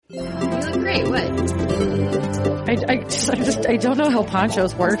great. What? I don't know how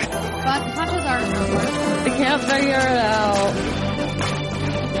ponchos work. Ponchos are. I can't figure it out.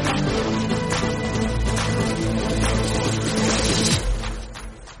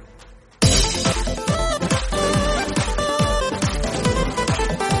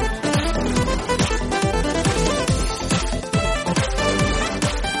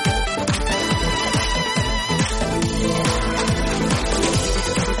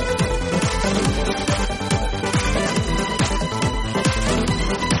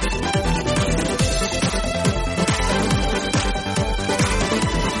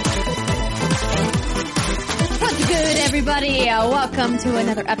 Everybody, welcome to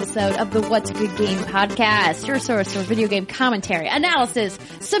another episode of the What's a Good Game podcast, your source for video game commentary, analysis,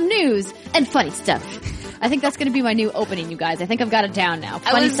 some news, and funny stuff. I think that's going to be my new opening, you guys. I think I've got it down now.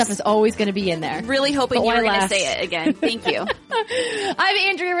 Funny stuff is always going to be in there. Really hoping you were going to say it again. Thank you. I'm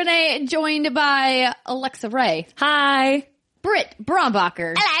Andrea Renee, joined by Alexa Ray. Hi. Britt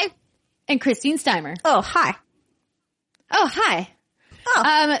Brombacher. Hello. And Christine Steimer. Oh, hi. Oh, hi.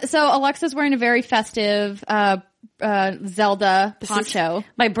 Oh. So Alexa's wearing a very festive, Zelda poncho.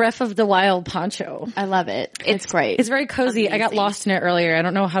 My Breath of the Wild poncho. I love it. It's great. It's very cozy. Amazing. I got lost in it earlier. I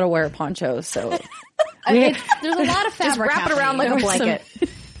don't know how to wear a poncho, so. There's a lot of fabric. Just wrap it around like a blanket.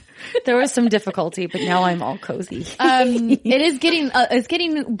 There was some difficulty, but now I'm all cozy. It's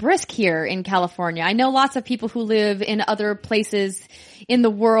getting brisk here in California. I know lots of people who live in other places in the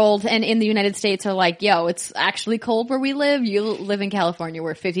world and in the United States are like, yo, it's actually cold where we live. You live in California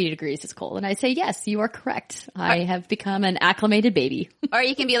where 50 degrees is cold. And I say, yes, you are correct. I have become an acclimated baby. Or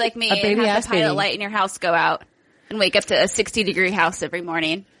you can be like me a baby and have the pilot baby. light in your house go out and wake up to a 60-degree house every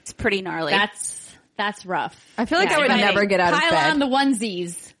morning. It's pretty gnarly. That's rough. I feel like I would never get out of bed. Pile on the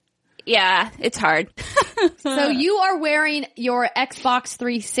onesies. Yeah, it's hard. So you are wearing your Xbox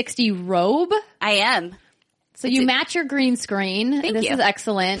 360 robe? I am. So you match your green screen. Thank this you. is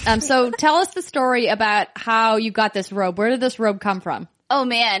excellent. So tell us the story about how you got this robe. Where did this robe come from? Oh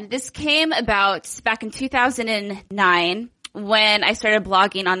man, this came about back in 2009 when I started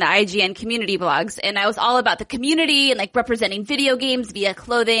blogging on the IGN community blogs, and I was all about the community and like representing video games via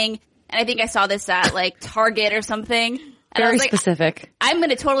clothing. And I think I saw this at like Target or something. And Very I was like, specific. I'm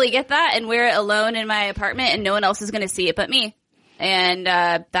going to totally get that and wear it alone in my apartment, and no one else is going to see it but me. And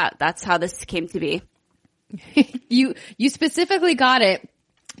that's how this came to be. You specifically got it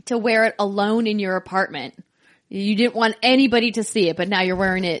to wear it alone in your apartment. You didn't want anybody to see it, but now you're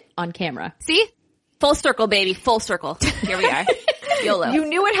wearing it on camera. See? Full circle, baby. Full circle. Here we are. YOLO. You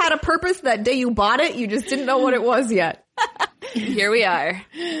knew it had a purpose that day you bought it. You just didn't know what it was yet. Here we are.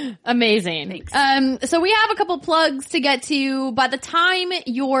 Amazing. Thanks. So we have a couple plugs to get to. By the time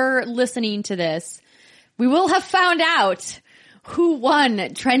you're listening to this, we will have found out who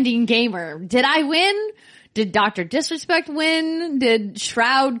won Trending Gamer. Did I win? Did Dr. Disrespect win? Did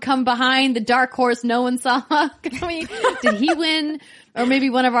Shroud come behind the dark horse no one saw coming? Did he win? Or maybe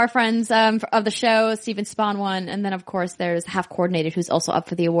one of our friends of the show, Steven Spawn, won. And then, of course, there's Half Coordinated, who's also up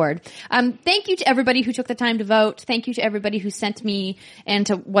for the award. Thank you to everybody who took the time to vote. Thank you to everybody who sent me and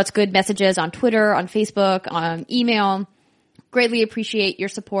to What's Good messages on Twitter, on Facebook, on email. Greatly appreciate your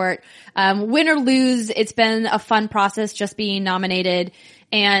support. Win or lose, it's been a fun process just being nominated.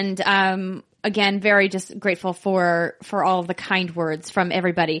 And again, very just grateful for all of the kind words from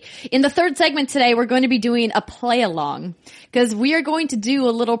everybody. In the third segment today, we're going to be doing a play along because we are going to do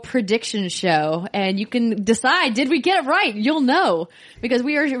a little prediction show, and you can decide, did we get it right? You'll know because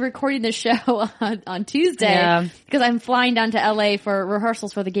we are recording this show on Tuesday because I'm flying down to LA for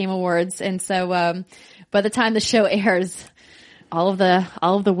rehearsals for the Game Awards. And so, by the time the show airs, all of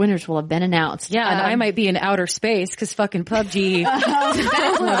the winners will have been announced. Yeah, and I might be in outer space because fucking PUBG. Off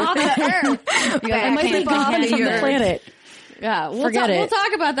the earth. I might be gone from the planet. Yeah, we'll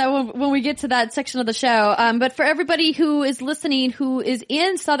talk about that when we get to that section of the show. But for everybody who is listening, who is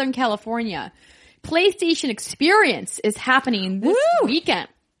in Southern California, PlayStation Experience is happening this weekend.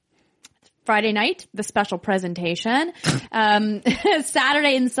 Friday night, the special presentation.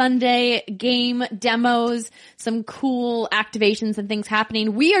 Saturday and Sunday, game demos, some cool activations and things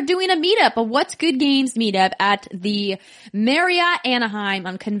happening. We are doing a meetup, a What's Good Games meetup at the Marriott Anaheim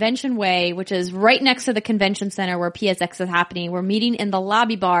on Convention Way, which is right next to the convention center where PSX is happening. We're meeting in the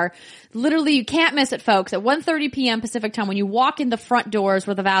lobby bar. Literally, you can't miss it, folks. At 1:30 p.m. Pacific time, when you walk in the front doors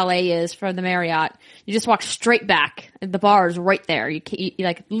where the valet is from the Marriott, you just walk straight back. The bar is right there. You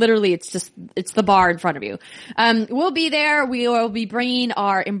like, literally, it's the bar in front of you. We'll be there. We will be bringing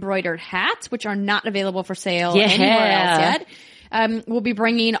our embroidered hats, which are not available for sale anywhere else yet. We'll be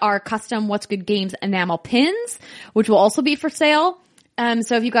bringing our custom What's Good Games enamel pins, which will also be for sale.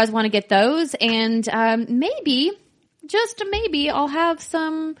 So if you guys want to get those, and maybe, just maybe, I'll have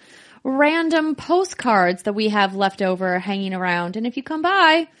some random postcards that we have left over hanging around. And if you come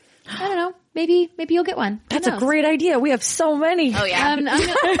by, I don't know, maybe you'll get one. Who That's a knows? great idea. We have so many. Oh yeah.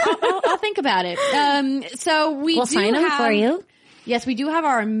 I'll think about it. So we'll sign them for you. Yes, we do have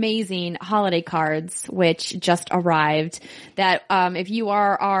our amazing holiday cards, which just arrived. That if you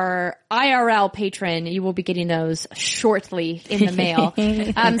are our IRL patron, you will be getting those shortly in the mail.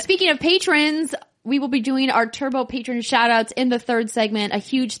 Speaking of patrons, we will be doing our Turbo patron shout-outs in the third segment. A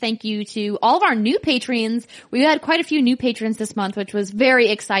huge thank you to all of our new patrons. We had quite a few new patrons this month, which was very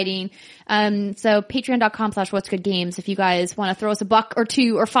exciting. So patreon.com/whatsgoodgames if you guys want to throw us $1 or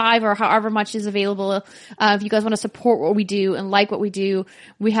 $2 or $5 or however much is available. If you guys want to support what we do and like what we do,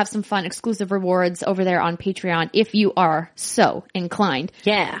 we have some fun exclusive rewards over there on Patreon if you are so inclined.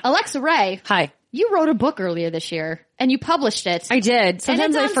 Yeah. Alexa Ray. Hi. You wrote a book earlier this year and you published it. I did.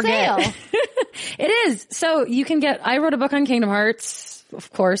 Sometimes and I it's on forget. sale. It is. So you can I wrote a book on Kingdom Hearts,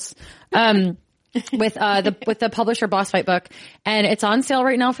 of course, with the publisher Boss Fight book, and it's on sale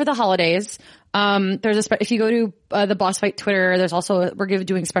right now for the holidays. If you go to the Boss Fight Twitter, there's also, we're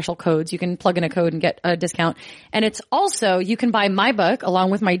doing special codes. You can plug in a code and get a discount. And it's also, you can buy my book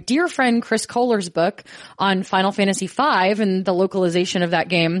along with my dear friend Chris Kohler's book on Final Fantasy V and the localization of that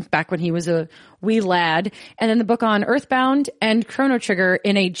game back when he was a wee lad. And then the book on Earthbound and Chrono Trigger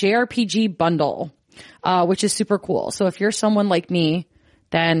in a JRPG bundle, which is super cool. So if you're someone like me,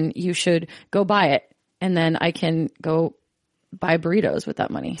 then you should go buy it. And then I can go buy burritos with that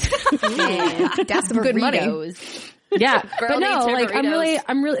money. That's some good money. Yeah. Girl But no, needs her like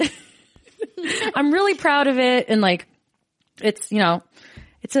burritos. I'm really proud of it. And like, it's,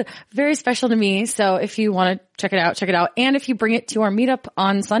 it's a very special to me. So if you want to check it out. And if you bring it to our meetup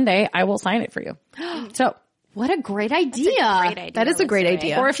on Sunday, I will sign it for you. So What a great idea. Great idea. That is a great Alexa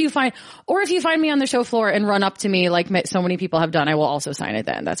Ray. idea. or if you find me on the show floor and run up to me like so many people have done, I will also sign it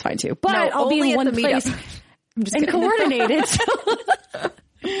then. That's fine too. But No, I'll be only in at one the place meetup. I'm just and kidding. coordinated.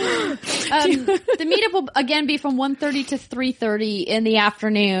 The meetup will again be from 1:30 to 3:30 in the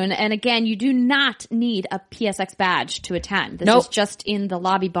afternoon. And again, you do not need a PSX badge to attend. This Nope. is just in the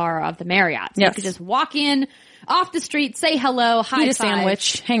lobby bar of the Marriott. So Yes. you could just walk in off the street, say hello, high Eat a five.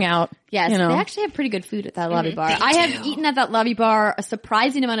 sandwich, hang out. Yes, you know. they actually have pretty good food at that lobby bar. I have eaten at that lobby bar a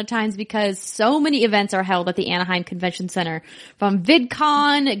surprising amount of times because so many events are held at the Anaheim Convention Center. From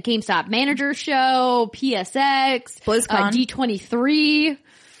VidCon, GameStop Manager Show, PSX, BlizzCon. D23.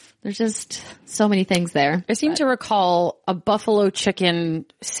 There's just so many things there. I seem to recall a buffalo chicken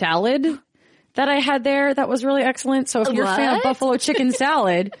salad that I had there that was really excellent. So if you're a fan of What? buffalo chicken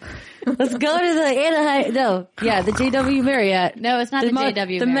salad, let's go to the Anaheim. No, yeah, the JW Marriott. No, it's not the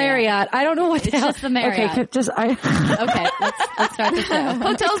JW The Marriott. I don't know what the hell. just the Marriott. Okay, Okay, let's start the show.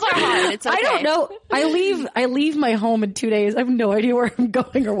 Hotels are hard. It's okay. I don't know. I leave my home in 2 days. I have no idea where I'm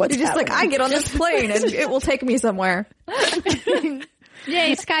going or what's You're just like, I get on this plane and it will take me somewhere.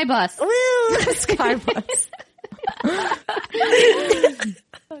 Yay, Skybus. Skybus.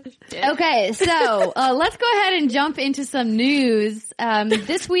 Okay, so let's go ahead and jump into some news.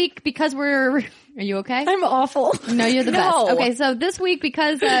 This week, because are you okay? I'm awful. No, you're the best. No. Okay, so this week,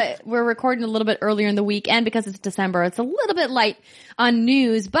 because we're recording a little bit earlier in the week and because it's December, it's a little bit light on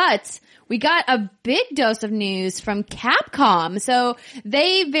news, but we got a big dose of news from Capcom. So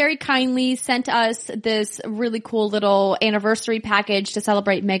they very kindly sent us this really cool little anniversary package to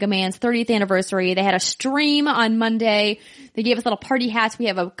celebrate Mega Man's 30th anniversary. They had a stream on Monday. They gave us little party hats. We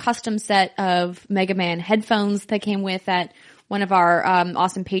have a custom set of Mega Man headphones that came with that one of our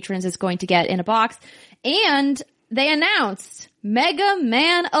awesome patrons is going to get in a box. And they announced Mega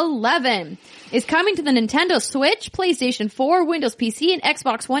Man 11 is coming to the Nintendo Switch, PlayStation 4, Windows PC, and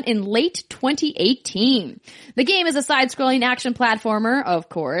Xbox One in late 2018. The game is a side-scrolling action platformer, of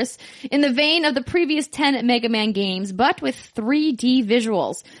course, in the vein of the previous 10 Mega Man games, but with 3D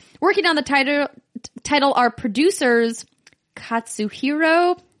visuals. Working on the title are producers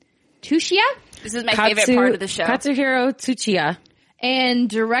Katsuhiro Tsuchiya This is my favorite part of the show. Katsuhiro Tsuchiya. and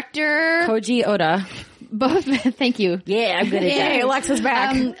director Koji Oda. both. Thank you. Yeah, I'm good at Yay, Alexa's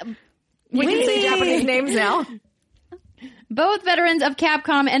back. We can say Japanese names now. Both veterans of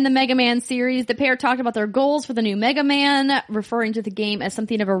Capcom and the Mega Man series, the pair talked about their goals for the new Mega Man, referring to the game as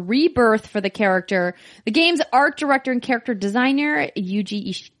something of a rebirth for the character. The game's art director and character designer,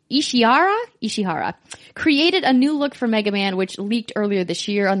 Yuji Ishihara, created a new look for Mega Man, which leaked earlier this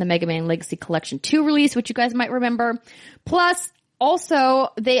year on the Mega Man Legacy Collection 2 release, which you guys might remember. Plus, also,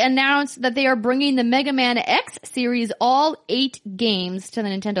 they announced that they are bringing the Mega Man X series, all 8 games, to the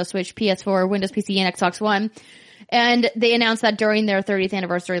Nintendo Switch, PS4, Windows PC, and Xbox One. And they announced that during their 30th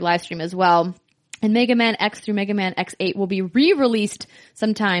anniversary live stream as well. And Mega Man X through Mega Man X8 will be re-released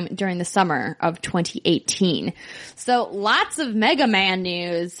sometime during the summer of 2018. So lots of Mega Man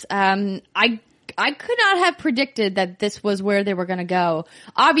news. I could not have predicted that this was where they were going to go.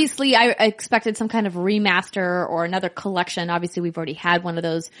 Obviously, I expected some kind of remaster or another collection. Obviously, we've already had one of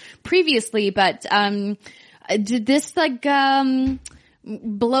those previously, but did this like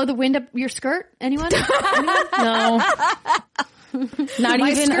blow the wind up your skirt? Anyone? No. Not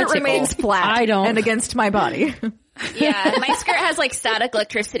My even skirt a remains tickle. flat I don't. and against my body. Yeah, my skirt has like static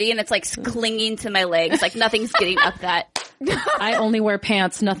electricity and it's like clinging to my legs. Like nothing's getting up that. I only wear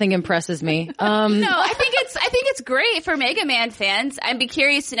pants. Nothing impresses me. No, I think it's great for Mega Man fans. I'd be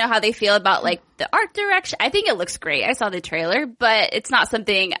curious to know how they feel about like the art direction. I think it looks great. I saw the trailer, but it's not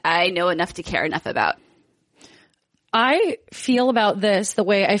something I know enough to care enough about. I feel about this the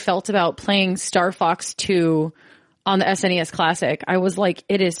way I felt about playing Star Fox 2 on the SNES Classic. I was like,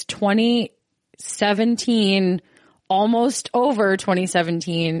 it is 2017, almost over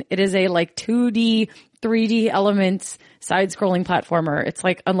 2017. It is a like 2D, 3D elements side-scrolling platformer. It's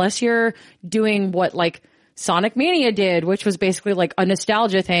like, unless you're doing what like Sonic Mania did, which was basically like a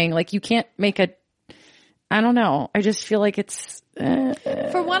nostalgia thing, like you can't make I don't know. I just feel like it's...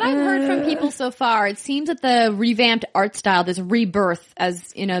 For what I've heard from people so far, it seems that the revamped art style, this rebirth,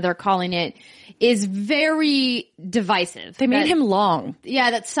 as you know they're calling it, is very divisive. They made him long.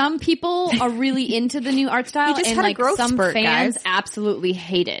 Yeah, that some people are really into the new art style, just and had a like growth some spurt, fans guys. absolutely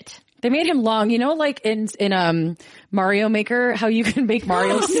hate it. They made him long. You know, like in Mario Maker, how you can make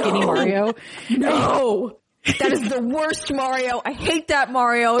Mario skinny Mario? No. That is the worst Mario. I hate that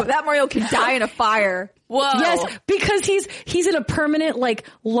Mario. That Mario can die in a fire. Whoa. Yes, because he's in a permanent like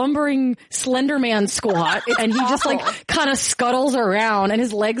lumbering Slender Man squat, and he just like kind of scuttles around, and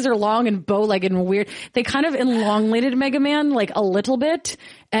his legs are long and bow-legged and weird. They kind of elongated Mega Man like a little bit,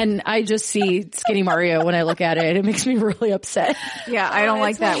 and I just see Skinny Mario when I look at it. It makes me really upset. Yeah, I don't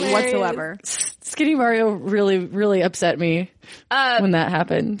like that whatsoever. Skinny Mario really, really upset me when that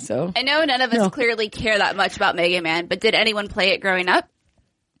happened. So I know none of us clearly care that much about Mega Man, but did anyone play it growing up?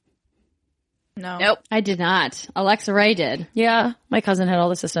 No. Nope. I did not. Alexa Ray did. yeah, my cousin had all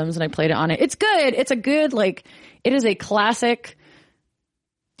the systems, and I played it on it. It's good. It's a good like. It is a classic,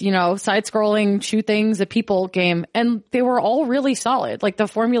 you know, side-scrolling shoot things, a people game, and they were all really solid. Like the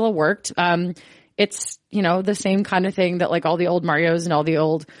formula worked. It's, you know, the same kind of thing that like all the old Marios and all the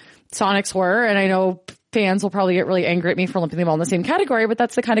old Sonics were. And I know fans will probably get really angry at me for lumping them all in the same category, but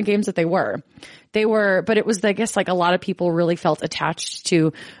that's the kind of games that they were. But it was, I guess, like a lot of people really felt attached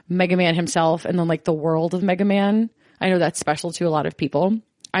to Mega Man himself and then like the world of Mega Man. I know that's special to a lot of people.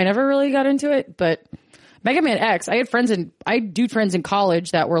 I never really got into it, but Mega Man X, I had friends in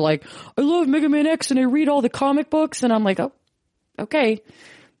college that were like, I love Mega Man X and I read all the comic books, and I'm like, oh, okay,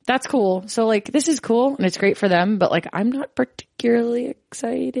 that's cool. So like, this is cool and it's great for them, but like, I'm not particularly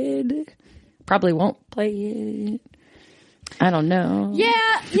excited. Probably won't play it. I don't know.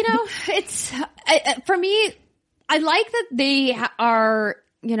 Yeah, you know, it's for me. I like that they are,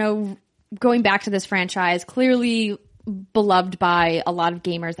 you know, going back to this franchise, clearly beloved by a lot of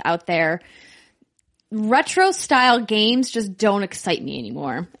gamers out there. Retro style games just don't excite me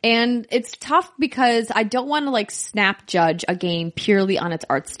anymore. And it's tough because I don't want to like snap judge a game purely on its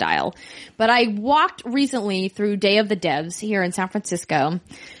art style. But I walked recently through Day of the Devs here in San Francisco,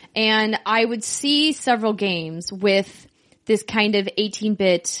 and I would see several games with this kind of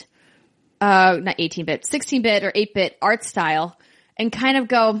 16-bit or 8-bit art style, and kind of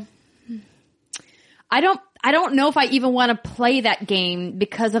go, I don't know if I even want to play that game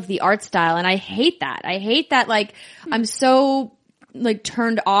because of the art style. And I hate that. I hate that, like, I'm so like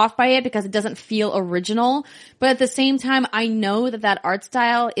turned off by it because it doesn't feel original. But at the same time, I know that art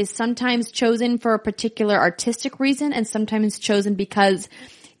style is sometimes chosen for a particular artistic reason and sometimes chosen because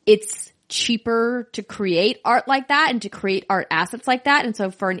it's cheaper to create art like that and to create art assets like that. And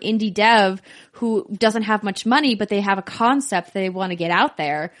so for an indie dev who doesn't have much money, but they have a concept they want to get out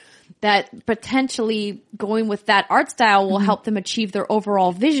there, that potentially going with that art style will help them achieve their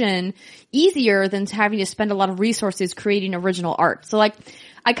overall vision easier than having to spend a lot of resources creating original art. So like,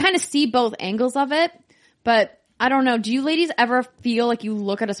 I kind of see both angles of it, but I don't know. Do you ladies ever feel like you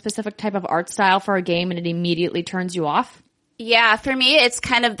look at a specific type of art style for a game and it immediately turns you off? Yeah, for me, it's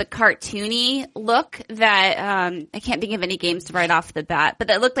kind of the cartoony look that I can't think of any games right off the bat, but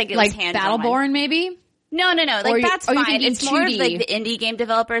that looked like it was hand-drawn. Battleborn, maybe? No. Like that's you fine. thinking It's more of 2D? like the indie game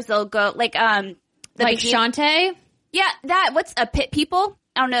developers. They'll go like Like Shantae? Yeah, what's a Pit People?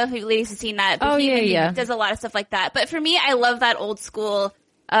 I don't know if you ladies have seen that. But Oh, yeah. does a lot of stuff like that. But for me, I love that old school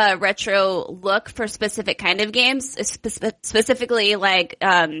retro look for specific kind of games, specifically like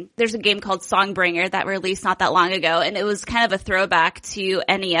there's a game called Songbringer that released not that long ago, and it was kind of a throwback to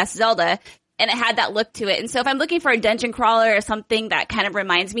NES Zelda, and it had that look to it. And so if I'm looking for a dungeon crawler or something that kind of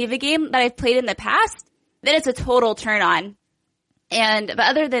reminds me of a game that I've played in the past, then it's a total turn on. But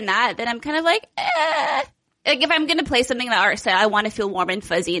other than that, then I'm kind of like, Like if I'm going to play something in the art style, I want to feel warm and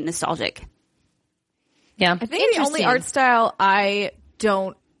fuzzy and nostalgic. Yeah. I think the only art style I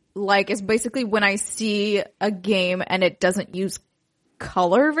don't like is basically when I see a game and it doesn't use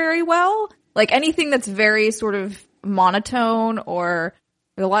color very well. Like anything that's very sort of monotone or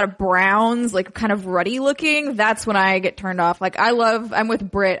with a lot of browns, like kind of ruddy looking, that's when I get turned off. Like I'm with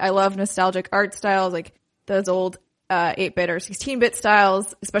Brit. I love nostalgic art styles, like those old 8-bit or 16-bit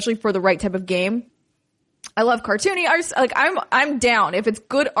styles, especially for the right type of game. I love cartoony art. Like I'm down. If it's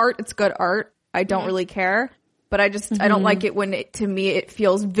good art, it's good art. I don't really care. But I don't like it when to me it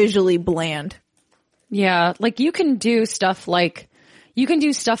feels visually bland. Yeah, like you can do stuff like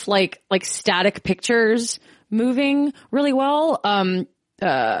static pictures moving really well.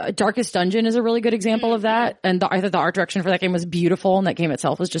 Darkest Dungeon is a really good example of that, and I thought the art direction for that game was beautiful, and that game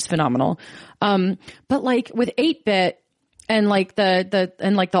itself was just phenomenal. But like with 8-bit and like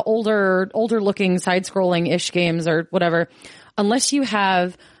the older looking side scrolling ish games or whatever, unless you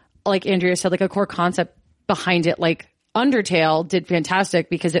have, like Andrea said, like a core concept behind it, like Undertale did fantastic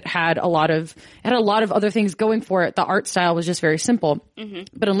because it had a lot of other things going for it. The art style was just very simple. Mm-hmm.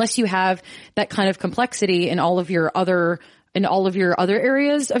 But unless you have that kind of complexity in all of your other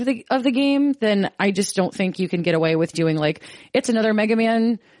areas of the game, then I just don't think you can get away with doing like, it's another Mega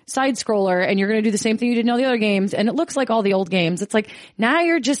Man side scroller and you're going to do the same thing you did in all the other games and it looks like all the old games. It's like, now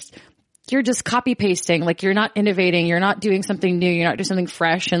you're just copy pasting. Like you're not innovating. You're not doing something new. You're not doing something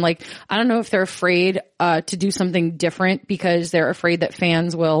fresh. And like, I don't know if they're afraid to do something different because they're afraid that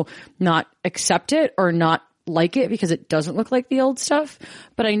fans will not accept it or not like it because it doesn't look like the old stuff.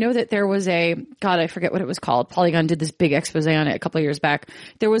 But I know that there was I forget what it was called. Polygon did this big expose on it a couple of years back.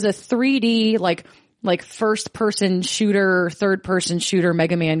 There was a 3D like first person shooter, third person shooter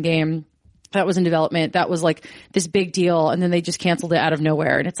Mega Man game that was in development. That was like this big deal. And then they just canceled it out of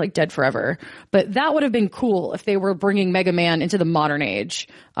nowhere and it's like dead forever. But that would have been cool if they were bringing Mega Man into the modern age.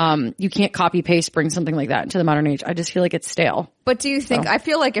 You can't copy paste, bring something like that into the modern age. I just feel like it's stale. But do you think, I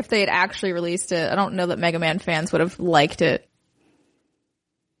feel like if they had actually released it, I don't know that Mega Man fans would have liked it.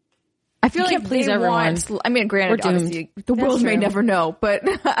 I feel like please everyone. I mean, granted, obviously, the world may never know, but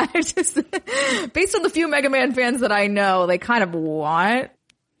I just, based on the few Mega Man fans that I know, they kind of want,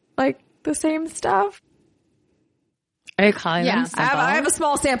 like, the same stuff. I have a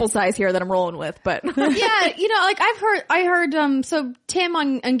small sample size here that I'm rolling with, but yeah, like I heard so Tim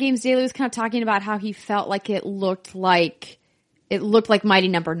on Games Daily was kind of talking about how he felt like it looked like Mighty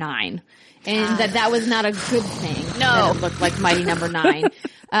Number 9, and that was not a good thing. No, it looked like Mighty Number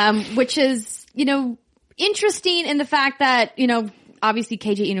 9, which is interesting in the fact that obviously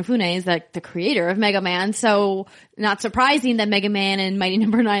Keiji Inafune is like the creator of Mega Man, so not surprising that Mega Man and Mighty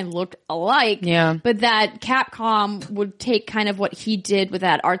Number 9 looked alike. Yeah. But that Capcom would take kind of what he did with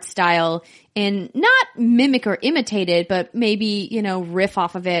that art style and not mimic or imitate it, but maybe, riff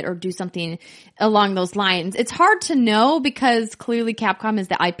off of it or do something along those lines. It's hard to know because clearly Capcom is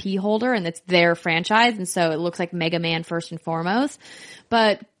the IP holder and it's their franchise, and so it looks like Mega Man first and foremost.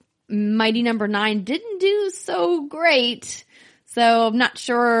 But Mighty Number 9 didn't do so great. So I'm not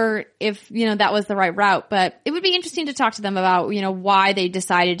sure if, that was the right route, but it would be interesting to talk to them about, why they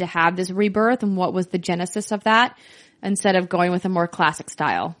decided to have this rebirth and what was the genesis of that instead of going with a more classic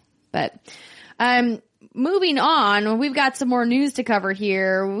style. But, moving on, we've got some more news to cover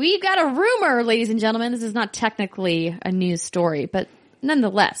here. We've got a rumor, ladies and gentlemen. This is not technically a news story, but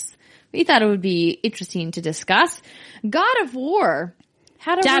nonetheless, we thought it would be interesting to discuss. God of War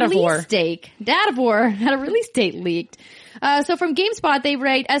had a release date. God of War had a release date leaked. So from GameSpot, they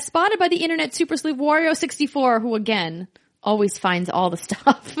write, as spotted by the internet super sleuth Wario64, who again, always finds all the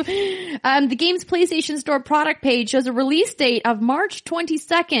stuff. The game's PlayStation Store product page shows a release date of March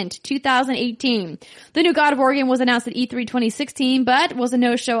 22nd, 2018. The new God of War game was announced at E3 2016, but was a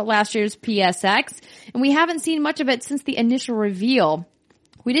no-show at last year's PSX, and we haven't seen much of it since the initial reveal.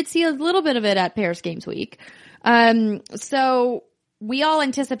 We did see a little bit of it at Paris Games Week. So we all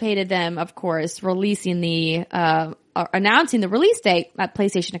anticipated them, of course, releasing announcing the release date at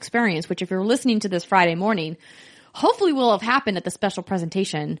PlayStation Experience, which if you're listening to this Friday morning, hopefully will have happened at the special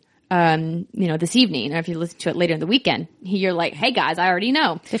presentation, this evening. Or if you listen to it later in the weekend, you're like, hey guys, I already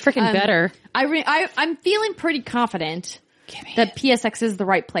know. They freaking better. I'm feeling pretty confident that PSX is the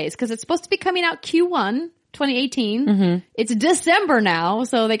right place because it's supposed to be coming out Q1 2018. It's December now,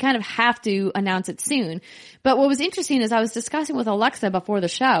 so they kind of have to announce it soon. But what was interesting is I was discussing with Alexa before the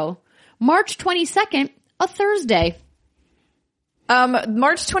show, March 22nd, a Thursday.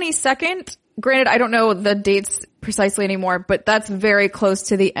 March 22nd, granted, I don't know the dates precisely anymore, but that's very close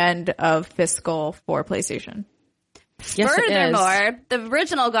to the end of fiscal for PlayStation. Yes, it is. Furthermore, the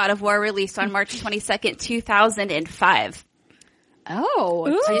original God of War released on March 22nd, 2005. Oh,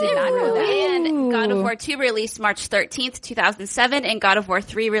 I did not know that. And God of War 2 released March 13th, 2007, and God of War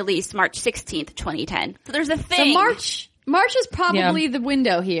 3 released March 16th, 2010. So there's a So thing. March is probably the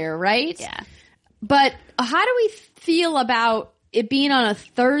window here, right? Yeah. But how do we feel about it being on a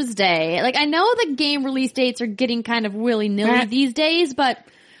Thursday? Like, I know the game release dates are getting kind of willy-nilly these days, but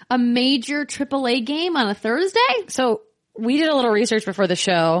a major AAA game on a Thursday? So we did a little research before the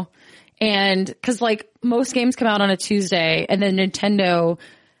show, and cause like most games come out on a Tuesday, and then Nintendo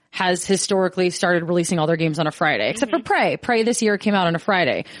has historically started releasing all their games on a Friday, except for Prey. Prey this year came out on a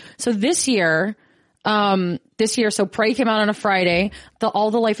Friday. So this year, so Prey came out on a Friday.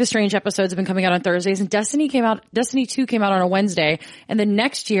 All the Life is Strange episodes have been coming out on Thursdays, and Destiny 2 came out on a Wednesday. And then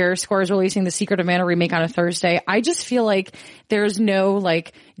next year, Square is releasing the Secret of Mana remake on a Thursday. I just feel like there's no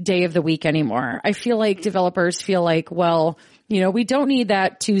like day of the week anymore. I feel like developers feel like, well, you know, we don't need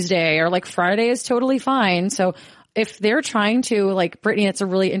that Tuesday, or like Friday is totally fine. So if they're trying to, like, Brittany, it's a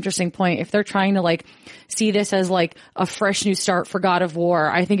really interesting point. If they're trying to like see this as like a fresh new start for God of War,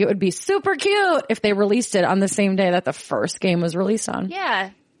 I think it would be super cute if they released it on the same day that the first game was released on. Yeah,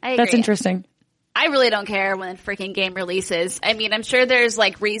 I agree. That's interesting. I really don't care when a freaking game releases. I mean, I'm sure there's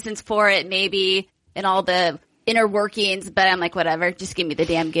like reasons for it, maybe, and all the inner workings, but I'm like, whatever, just give me the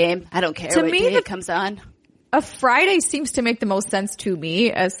damn game. I don't care what day it comes on. A Friday seems to make the most sense to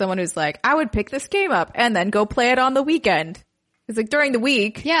me as someone who's like, I would pick this game up and then go play it on the weekend. It's like during the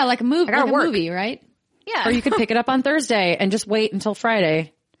week. Yeah, like a movie, I gotta work. movie, right? Yeah. Or you could pick it up on Thursday and just wait until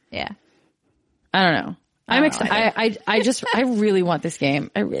Friday. Yeah. I don't know. I'm excited. I really want this game.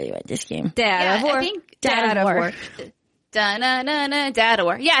 I really want this game. Dad of War. I think Dad of War. Dad of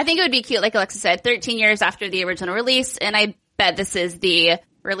War. Yeah, I think it would be cute, like Alexa said, 13 years after the original release, and I bet this is the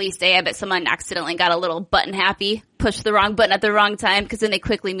release day. I bet someone accidentally got a little button happy, pushed the wrong button at the wrong time, because then they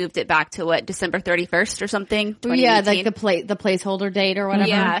quickly moved it back to what, December 31st or something? Yeah, like the placeholder date or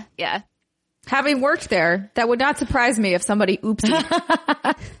whatever. Yeah. Having worked there, that would not surprise me if somebody oopsied.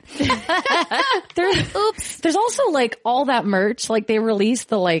 There's also like all that merch. Like they released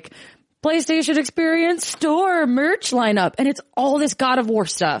the like PlayStation Experience Store merch lineup, and it's all this God of War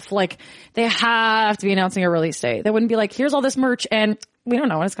stuff. Like they have to be announcing a release date. They wouldn't be like, here's all this merch and we don't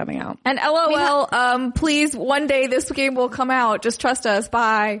know when it's coming out. And LOL, please, one day this game will come out. Just trust us.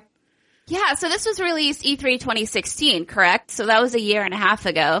 Bye. Yeah, so this was released E3 2016, correct? So that was a year and a half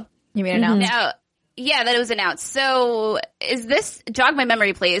ago. You mean announced? Now, yeah, that it was announced. So is this, jog my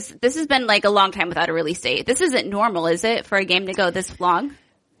memory please, this has been like a long time without a release date. This isn't normal, is it, for a game to go this long?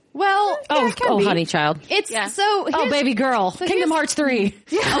 Well, honey child. it's so. Oh, baby girl. Kingdom Hearts 3.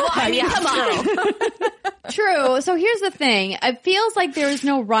 Come on. True. So here's the thing. It feels like there is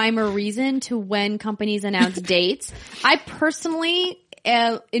no rhyme or reason to when companies announce dates. I personally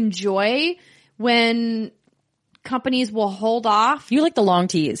enjoy when companies will hold off. You like the long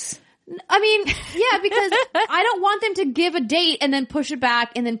tease. I mean, yeah, because I don't want them to give a date and then push it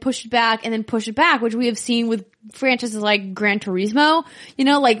back and then push it back and then push it back, which we have seen with franchises like Gran Turismo, you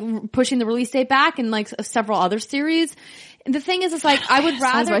know, like pushing the release date back, and like several other series. And the thing is, it's like, I would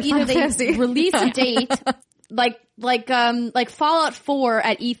rather either they release a date, like Fallout 4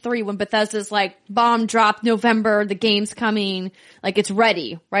 at E3 when Bethesda's like, bomb dropped November, the game's coming, like it's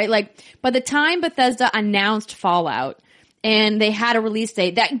ready, right? Like by the time Bethesda announced Fallout, and they had a release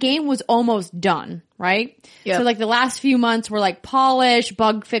date, that game was almost done, right? Yep. So like the last few months were like polish,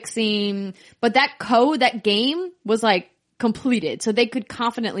 bug fixing, but that game was like completed. So they could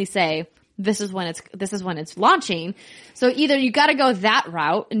confidently say, this is when it's launching. So either you gotta go that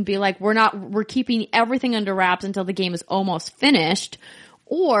route and be like, we're keeping everything under wraps until the game is almost finished,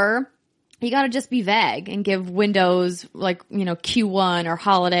 or you gotta just be vague and give windows like, you know, Q1 or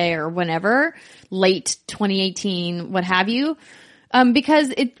holiday or whenever, late 2018, what have you.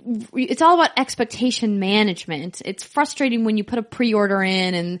 Because it's all about expectation management. It's frustrating when you put a pre-order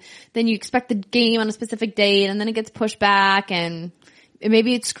in and then you expect the game on a specific date and then it gets pushed back, and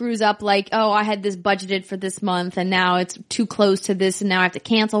maybe it screws up like, oh, I had this budgeted for this month and now it's too close to this and now I have to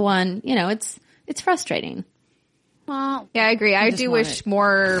cancel one. You know, it's frustrating. Well, Yeah, I agree. I do wish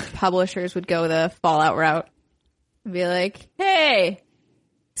more publishers would go the Fallout route and be like, hey,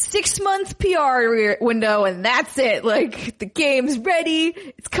 6 months PR window and that's it. Like, the game's ready.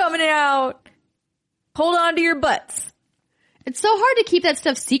 It's coming out. hold on to your butts. It's so hard to keep that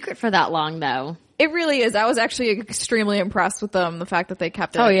stuff secret for that long, though. It really is. I was actually extremely impressed with them, the fact that they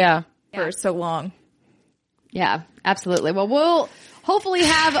kept it for so long. Yeah, absolutely. Well, we'll hopefully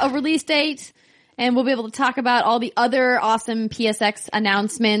have a release date, and we'll be able to talk about all the other awesome PSX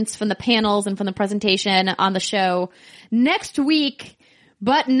announcements from the panels and from the presentation on the show next week.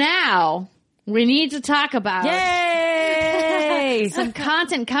 But now we need to talk about some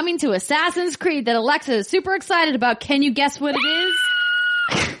content coming to Assassin's Creed that Alexa is super excited about. Can you guess what it is?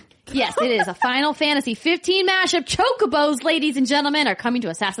 Yes, it is a Final Fantasy 15 mashup. Chocobos, ladies and gentlemen, are coming to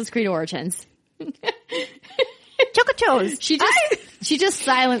Assassin's Creed Origins. Chocochos. She just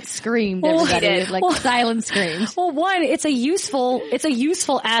silent screamed, everybody. Silent screamed. Well, one, it's a useful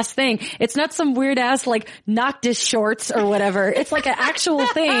ass thing. It's not some weird ass like Noctis shorts or whatever. It's like an actual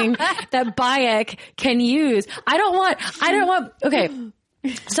thing that Bayek can use. I don't want, okay.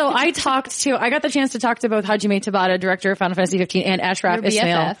 So I got the chance to talk to both Hajime Tabata, director of Final Fantasy 15, and Ashraf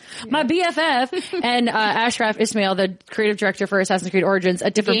Ismail. My BFF, and Ashraf Ismail, the creative director for Assassin's Creed Origins,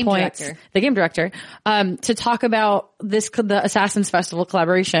 at different points. The game director. To talk about the Assassin's Festival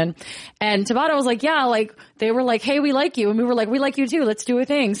collaboration. And Tabata was like, yeah, like, they were like, hey, we like you. And we were like, we like you too. Let's do a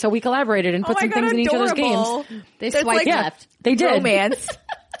thing. So we collaborated and put some things in each other's games. They swiped left. They did. Romance.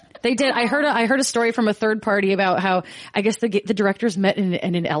 They did. I heard a story from a third party about how I guess the directors met in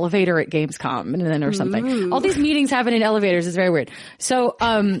an elevator at Gamescom and then or something. Ooh. All these meetings happen in elevators. It's very weird. So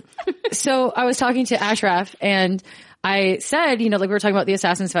so I was talking to Ashraf and I said, like we were talking about the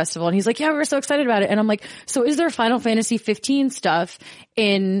Assassin's Festival, and he's like, yeah, we were so excited about it. And I'm like, so is there Final Fantasy 15 stuff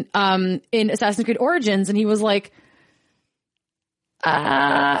in Assassin's Creed Origins? And he was like,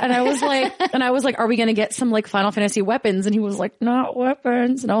 and I was like, are we going to get some like Final Fantasy weapons? And he was like, not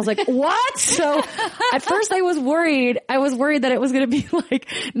weapons. And I was like, what? So at first I was worried that it was going to be like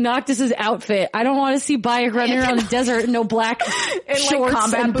Noctis's outfit. I don't want to see Bayek running around the desert in no black shorts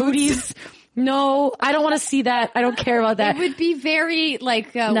like and booties. No, I don't want to see that. I don't care about that. It would be very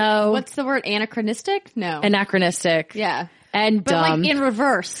like, no. What's the word? Anachronistic? No. Anachronistic. Yeah. And but like in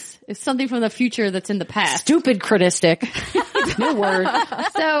reverse. It's something from the future that's in the past. Stupid chronistic. No word.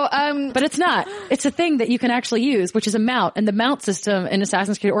 So, but it's not. It's a thing that you can actually use, which is a mount. And the mount system in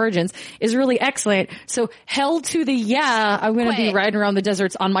Assassin's Creed Origins is really excellent. So hell to the I'm going to be riding around the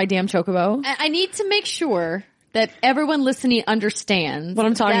deserts on my damn chocobo. I need to make sure that everyone listening understands what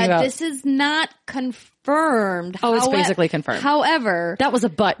I'm talking about. This is not confirmed. Oh, it's basically confirmed. However, that was a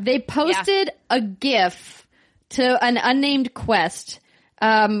but. They posted a GIF to an unnamed quest,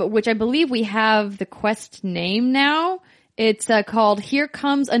 which I believe we have the quest name now. It's called Here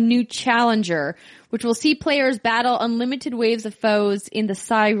Comes a New Challenger, which will see players battle unlimited waves of foes in the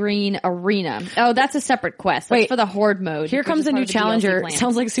Cyrene Arena. Oh, that's a separate quest. That's for the Horde mode. Here Comes a New Challenger.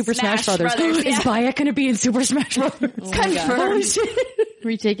 Sounds like Super Smash Brothers. Is Bayek going to be in Super Smash Brothers? Confirmed.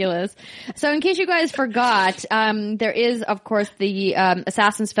 Ridiculous. So in case you guys forgot, there is, of course, the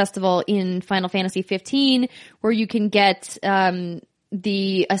Assassin's Festival in Final Fantasy 15, where you can get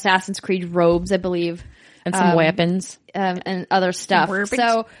the Assassin's Creed robes, I believe. And some weapons. And other stuff.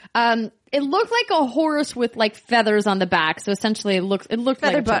 So, it looked like a horse with like feathers on the back. So essentially it looked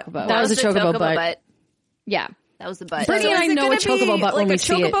like a chocobo. That was a chocobo butt. Yeah. That was the butt. Brittany and I know a chocobo butt when we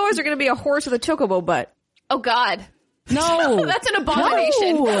see it. Like a chocobo, or is there going to be a horse with a chocobo butt? Oh God. No. That's an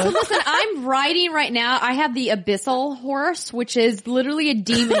abomination. No. So listen, I'm riding right now. I have the Abyssal horse, which is literally a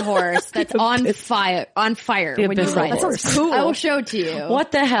demon horse that's on fire when you ride it. That sounds cool. I will show it to you.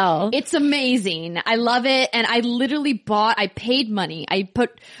 What the hell? It's amazing. I love it. And I literally I paid money. I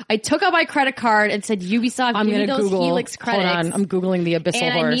took out my credit card and said, Ubisoft, give me those Helix credits. Hold on. I'm Googling the Abyssal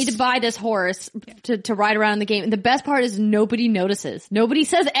horse. And I need to buy this horse to ride around in the game. And the best part is nobody notices. Nobody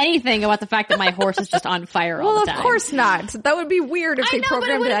says anything about the fact that my horse is just on fire all the time. Well, of course not. That would be weird if they programmed that in. I know, but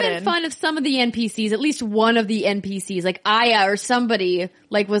it would have been fun if some of the NPCs, at least one of the NPCs, like Aya or somebody,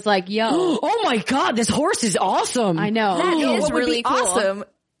 like was like, yo. Oh my God, this horse is awesome. I know. That is what really would be cool. Awesome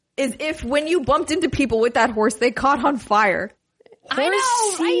is if when you bumped into people with that horse, they caught on fire. I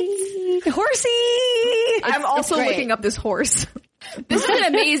know, right? Horsey! I'm also looking up this horse. This is an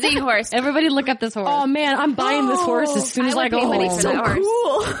amazing horse. Everybody look up this horse. Oh man, I'm buying this horse as soon as I go home. It's so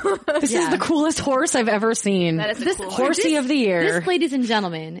cool. This is the coolest horse I've ever seen. That is cool Horsey of the year. This, ladies and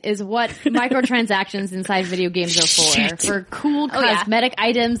gentlemen, is what microtransactions inside video games are for. For cool cosmetic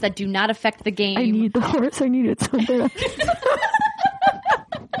items that do not affect the game. I need the horse. I need it so bad.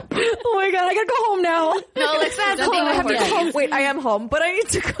 Oh my god, I gotta go home now. No, Alexa has Don't home. I think have to about go home. Wait, I am home, but I need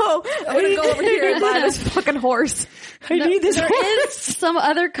to go. I'm gonna go over here and buy this fucking horse. I need this. There is some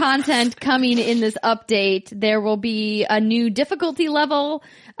other content coming in this update. There will be a new difficulty level,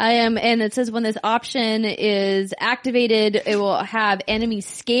 and it says when this option is activated, it will have enemy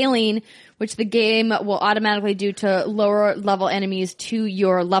scaling, which the game will automatically do to lower level enemies to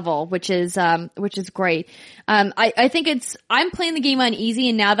your level, which is great. I think I'm playing the game on easy,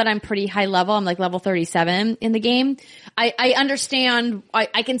 and now that I'm pretty high level, I'm like level 37 in the game. I understand,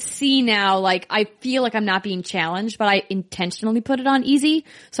 I can see now, like, I feel like I'm not being challenged, but I intentionally put it on easy.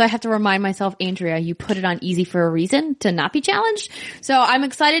 So I have to remind myself, Andrea, you put it on easy for a reason, to not be challenged. So I'm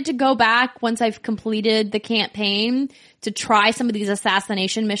excited to go back once I've completed the campaign to try some of these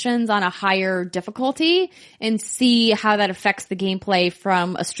assassination missions on a higher difficulty and see how that affects the gameplay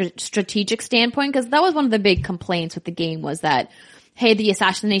from a strategic standpoint. Because that was one of the big complaints with the game, was that, hey, the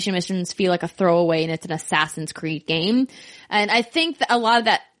assassination missions feel like a throwaway and it's an Assassin's Creed game. And I think that a lot of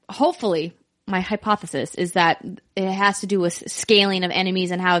that, hopefully, my hypothesis is that it has to do with scaling of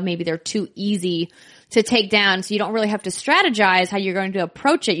enemies and how maybe they're too easy to take down, so you don't really have to strategize how you're going to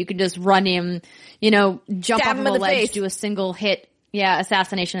approach it. You can just run in, jump off of a ledge, do a single hit,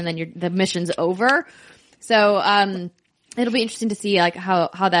 assassination, and then the mission's over. So it'll be interesting to see like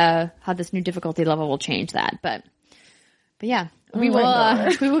how this new difficulty level will change that. But yeah, we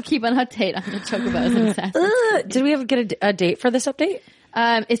will keep an update on the Chocobos and Assassins. Did we get a date for this update?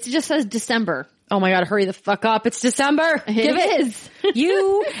 It just says December. Oh my god, hurry the fuck up. It's December. Give it. Is.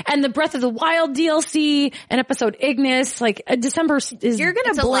 You and the Breath of the Wild DLC and episode Ignis. Like, December is... You're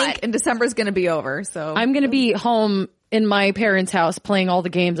gonna blink and December's gonna be over, so. I'm gonna be home in my parents' house playing all the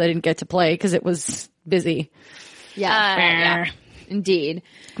games I didn't get to play because it was busy. Yeah. Indeed.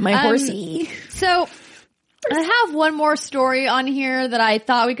 My horsey. So, I have one more story on here that I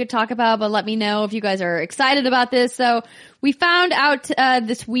thought we could talk about, but let me know if you guys are excited about this. So, we found out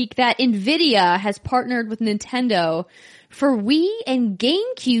this week that NVIDIA has partnered with Nintendo for Wii and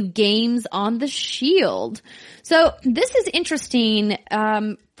GameCube games on the Shield. So, this is interesting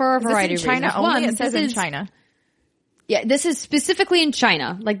for a variety of reasons. China only? It says in China. Yeah, this is specifically in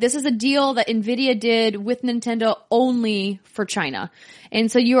China. Like, this is a deal that NVIDIA did with Nintendo only for China. And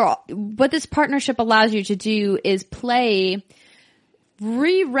so what this partnership allows you to do is play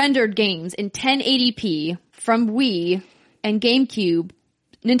re-rendered games in 1080p from Wii and GameCube,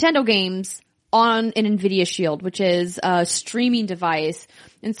 Nintendo games, on an NVIDIA Shield, which is a streaming device.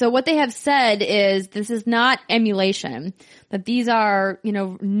 And so what they have said is this is not emulation, that these are,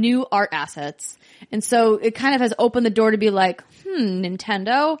 new art assets. And so it kind of has opened the door to be like,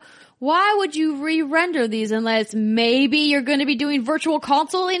 Nintendo, why would you re-render these unless maybe you're going to be doing Virtual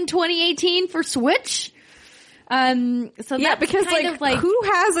Console in 2018 for Switch? So yeah, that's because kind of like, who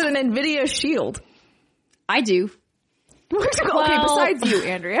has an NVIDIA Shield? I do. Okay, besides you,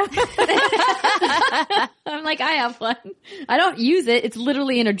 Andrea. I'm like, I have one. I don't use it. It's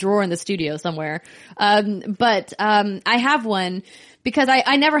literally in a drawer in the studio somewhere. But I have one because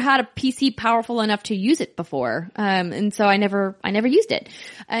I never had a PC powerful enough to use it before. And so I never used it.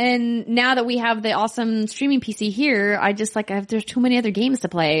 And now that we have the awesome streaming PC here, I just there's too many other games to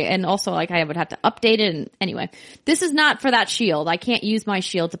play. And also I would have to update it. And anyway, this is not for that Shield. I can't use my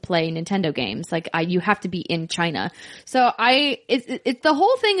Shield to play Nintendo games. You have to be in China. So the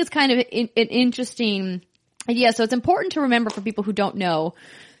whole thing is kind of an interesting idea. So it's important to remember for people who don't know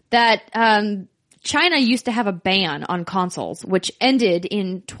that, China used to have a ban on consoles, which ended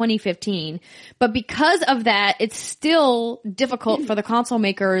in 2015. But because of that, it's still difficult for the console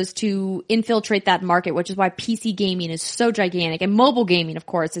makers to infiltrate that market, which is why PC gaming is so gigantic. And mobile gaming, of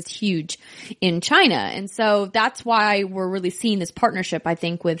course, is huge in China. And so that's why we're really seeing this partnership, I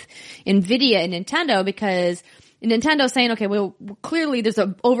think, with NVIDIA and Nintendo, because Nintendo's saying, okay, well, clearly there's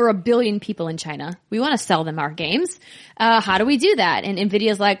over 1 billion people in China. We want to sell them our games. How do we do that? And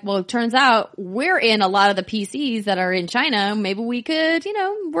NVIDIA's like, well, it turns out we're in a lot of the PCs that are in China. Maybe we could,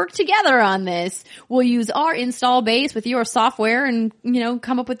 work together on this. We'll use our install base with your software and,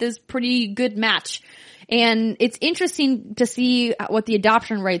 come up with this pretty good match. And it's interesting to see what the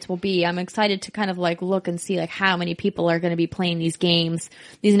adoption rates will be. I'm excited to kind of look and see how many people are going to be playing these games,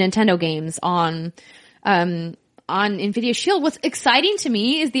 these Nintendo games on NVIDIA Shield. What's exciting to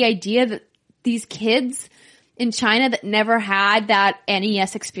me is the idea that these kids in China that never had that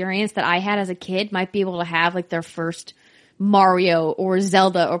NES experience that I had as a kid might be able to have their first Mario or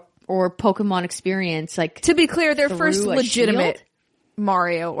Zelda or Pokemon experience. To be clear, their first legitimate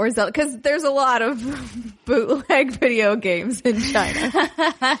Mario or Zelda? Because there's a lot of bootleg video games in China.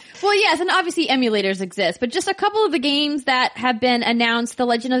 Well, yes, and obviously emulators exist, but just a couple of the games that have been announced: The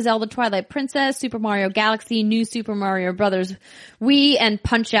Legend of Zelda: Twilight Princess, Super Mario Galaxy, New Super Mario Brothers Wii, and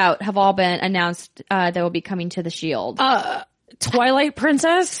Punch-Out have all been announced that will be coming to the Shield. Twilight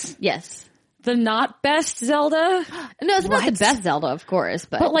Princess? Yes. The not best Zelda? No, it's not the best Zelda, of course,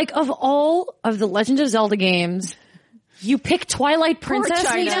 But like, of all of the Legend of Zelda games, you pick Twilight Princess?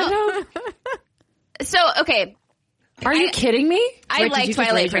 China. So, okay. Are you kidding me? I Wait, did like you just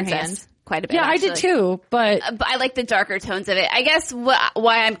Twilight raise your Princess hand? quite a bit. Yeah, I did actually. too, but But I like the darker tones of it. I guess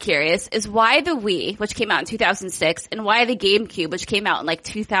why I'm curious is why the Wii, which came out in 2006, and why the GameCube, which came out in like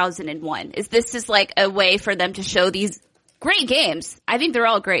 2001. Is this just like a way for them to show these great games? I think they're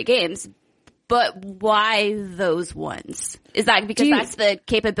all great games. But why those ones? Is that because that's the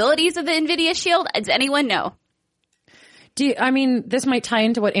capabilities of the NVIDIA Shield? Does anyone know? I mean, this might tie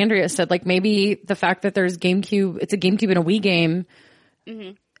into what Andrea said. Like maybe the fact that there's GameCube, it's a GameCube and a Wii game,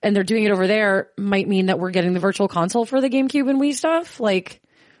 and they're doing it over there might mean that we're getting the virtual console for the GameCube and Wii stuff. Like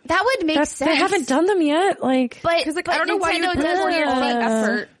That would make sense. they haven't done them yet. Like, But, Because but I don't know why you Nintendo put does more weird things.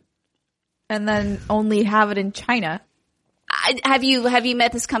 effort and then only have it in China. Have you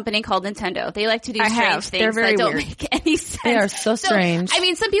met this company called Nintendo? They like to do I strange have. things They're very that don't weird. make any sense. They are so strange. I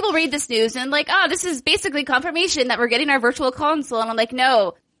mean, some people read this news and like, oh, this is basically confirmation that we're getting our virtual console. And I'm like,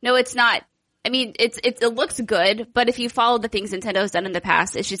 no, it's not. I mean, it looks good, but if you follow the things Nintendo's done in the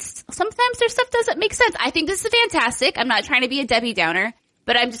past, it's just sometimes their stuff doesn't make sense. I think this is fantastic. I'm not trying to be a Debbie Downer,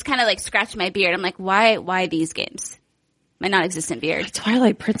 but I'm just kind of like scratching my beard. I'm like, why these games? My non-existent beard.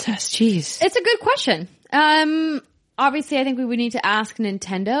 Twilight Princess, jeez. It's a good question. Obviously, I think we would need to ask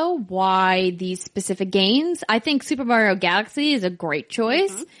Nintendo why these specific games. I think Super Mario Galaxy is a great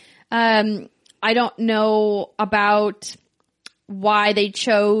choice. I don't know about why they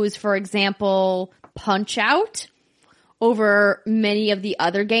chose, for example, Punch-Out over many of the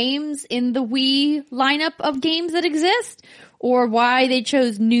other games in the Wii lineup of games that exist, or why they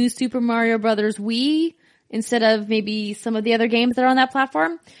chose New Super Mario Brothers Wii instead of maybe some of the other games that are on that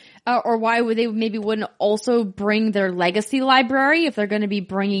platform. Or why would they maybe wouldn't also bring their legacy library if they're going to be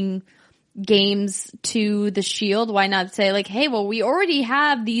bringing games to the Shield? Why not say like, hey, well, we already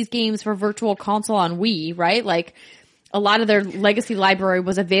have these games for Virtual Console on Wii, right? Like a lot of their legacy library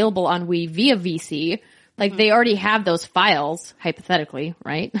was available on Wii via VC. Like they already have those files, hypothetically,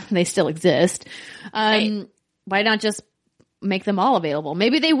 right? They still exist. Right. Why not just make them all available?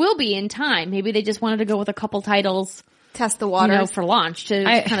 Maybe they will be in time. Maybe they just wanted to go with a couple titles, Test the waters. for launch to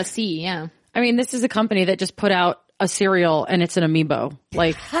kind of see. Yeah. I mean, this is a company that just put out a cereal and it's an amiibo.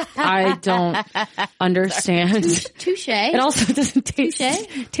 Like, I don't understand. Touche. It also doesn't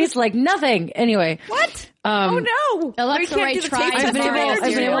taste like nothing. Anyway. What? Oh no. Alexa We can't Ray do the tried taste to I've been test borrow able, it.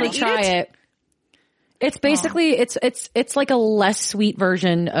 I've been able to try it. It's basically, it's like a less sweet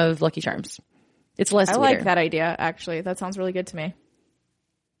version of Lucky Charms. It's less I sweeter. like that idea, actually. That sounds really good to me.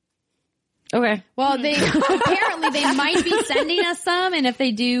 Okay. Well, apparently they might be sending us some, and if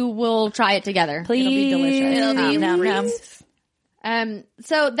they do, we'll try it together. Please. It'll be delicious. It'll be great.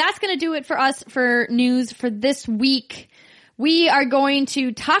 So that's going to do it for us for news for this week. We are going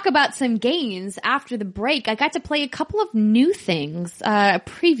to talk about some games after the break. I got to play a couple of new things,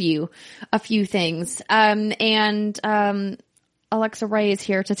 preview a few things. And Alexa Ray is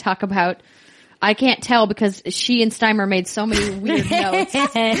here to talk about, I can't tell because she and Steimer made so many weird notes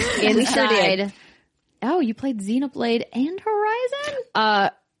inside. Oh, you played Xenoblade and Horizon?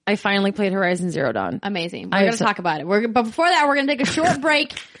 I finally played Horizon Zero Dawn. Amazing. We're going to talk about it. But before that, we're going to take a short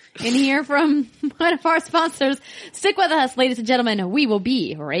break and hear from one of our sponsors. Stick with us, ladies and gentlemen. We will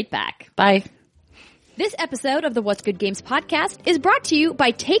be right back. Bye. This episode of the What's Good Games podcast is brought to you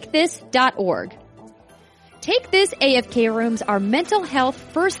by TakeThis.org. Take This AFK rooms are mental health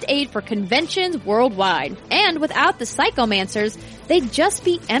first aid for conventions worldwide. And without the psychomancers, they'd just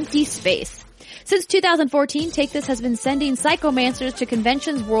be empty space. Since 2014, Take This has been sending psychomancers to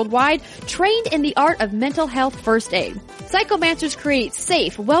conventions worldwide trained in the art of mental health first aid. Psychomancers create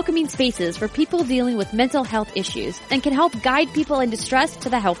safe, welcoming spaces for people dealing with mental health issues and can help guide people in distress to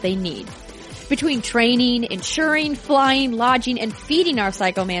the help they need. Between training, insuring, flying, lodging, and feeding our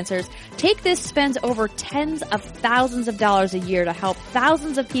psychomancers, Take This spends over tens of thousands of dollars a year to help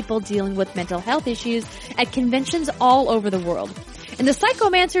thousands of people dealing with mental health issues at conventions all over the world. And the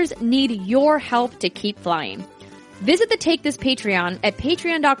psychomancers need your help to keep flying. Visit the Take This Patreon at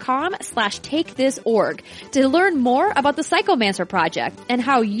patreon.com/takethisorg to learn more about the Psychomancer Project and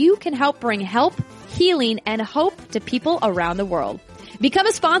how you can help bring help, healing, and hope to people around the world. Become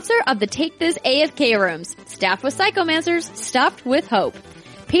a sponsor of the Take This AFK rooms, staffed with psychomancers, stuffed with hope.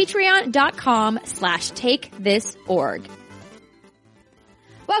 Patreon.com/takethisorg.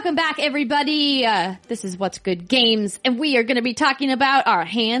 Welcome back, everybody. This is What's Good Games, and we are going to be talking about our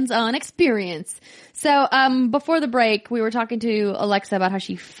hands-on experience. So, before the break, we were talking to Alexa about how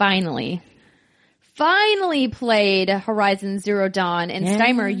she finally played Horizon Zero Dawn, and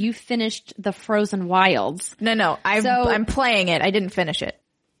Steimer, you finished the Frozen Wilds. No, I'm playing it. I didn't finish it.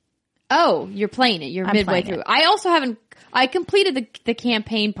 Oh, you're playing it. You're midway through. It. I also haven't. I completed the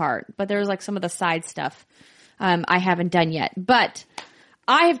campaign part, but there's like some of the side stuff I haven't done yet. But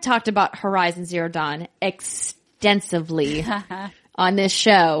I have talked about Horizon Zero Dawn extensively on this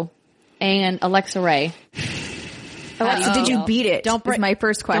show, and Alexa Ray. Alexa, did you beat it? Don't break, is my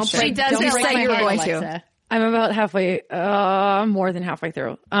first question. She does don't it break like my you were head, going Alexa. to. I'm about halfway, more than halfway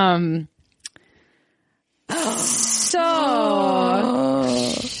through.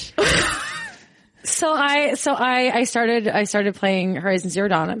 So I started playing Horizon Zero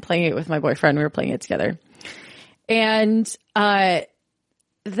Dawn. I'm playing it with my boyfriend. We were playing it together. And,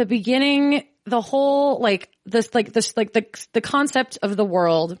 the beginning, the whole, the concept of the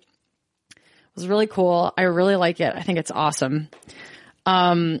world was really cool. I really like it. I think it's awesome.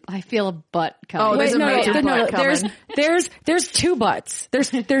 I feel a butt coming. Oh, there's a major butt coming. There's two butts.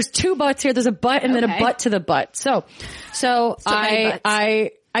 There's two butts here. There's a butt and then a butt to the butt. So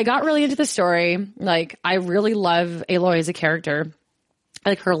I got really into the story. Like, I really love Aloy as a character. I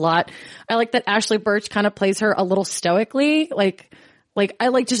like her a lot. I like that Ashley Birch kind of plays her a little stoically. Like I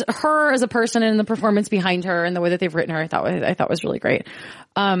like just her as a person and the performance behind her and the way that they've written her. I thought was really great.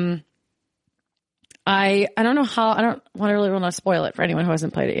 I don't know how, I don't really want to spoil it for anyone who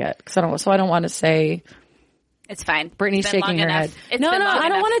hasn't played it yet. I don't want to say. It's fine. Brittany's It's been shaking long her enough. head. No, I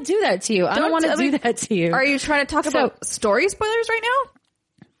don't want to do that to you. I don't want to do that to you. Are you trying to talk about story spoilers right now?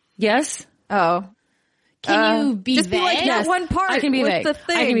 Yes. Oh. Can you be just vague? be like that one part? I can be with vague. The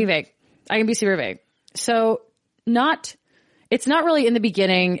thing. I can be vague. I can be super vague. So it's not really in the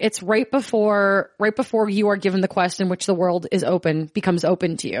beginning. It's right before you are given the quest in which the world becomes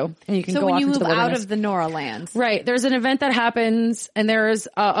open to you, and you can go when off you into move the out wilderness. of the Nora lands. Right. There's an event that happens, and there's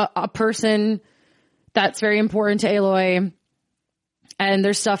a person that's very important to Aloy, and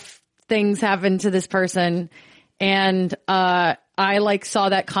there's things happen to this person, and I saw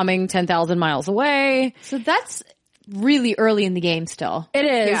that coming 10,000 miles away. So that's really early in the game still. It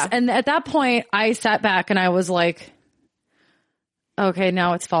is. Yeah. And at that point, I sat back and I was like, okay,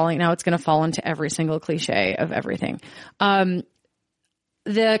 now it's going to fall into every single cliche of everything.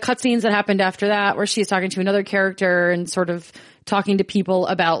 The cutscenes that happened after that, where she's talking to another character and sort of talking to people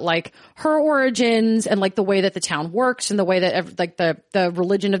about like her origins and like the way that the town works and the way that like the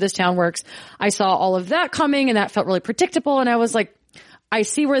religion of this town works. I saw all of that coming, and that felt really predictable. And I was like, I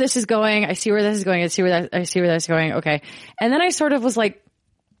see where this is going. I see where this is going. I see where that's going. Okay. And then I sort of was like,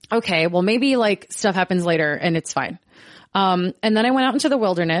 okay, well, maybe like stuff happens later and it's fine. And then I went out into the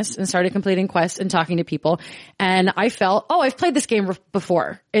wilderness and started completing quests and talking to people. And I felt, I've played this game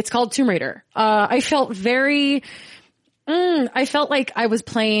before. It's called Tomb Raider. I felt like I was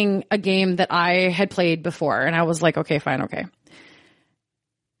playing a game that I had played before. And I was like, okay, fine. Okay.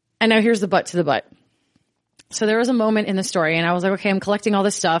 And now here's the butt to the butt. So there was a moment in the story and I was like, okay, I'm collecting all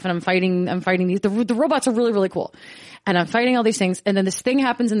this stuff and I'm fighting these. The robots are really, really cool. And I'm fighting all these things. And then this thing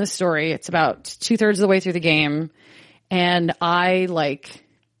happens in the story. It's about 2/3 of the way through the game. And I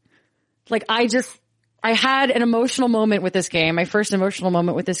had an emotional moment with this game, my first emotional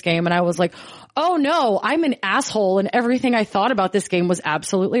moment with this game. And I was like, oh no, I'm an asshole. And everything I thought about this game was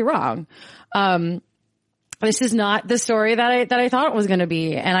absolutely wrong. This is not the story that I thought it was going to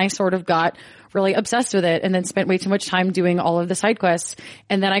be. And I sort of got really obsessed with it and then spent way too much time doing all of the side quests.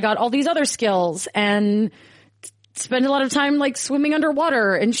 And then I got all these other skills and spend a lot of time like swimming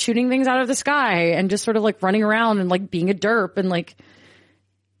underwater and shooting things out of the sky and just sort of like running around and like being a derp and like,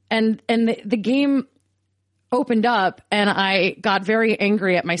 and the game opened up and I got very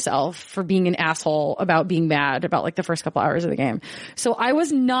angry at myself for being an asshole about being mad about like the first couple hours of the game. So I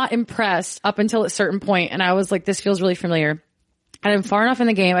was not impressed up until a certain point and I was like, this feels really familiar. And I'm far enough in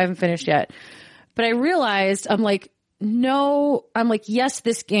the game. I haven't finished yet, but I realized yes,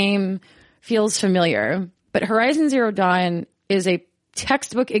 this game feels familiar. But Horizon Zero Dawn is a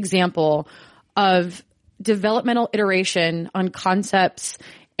textbook example of developmental iteration on concepts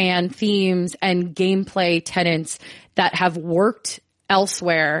and themes and gameplay tenets that have worked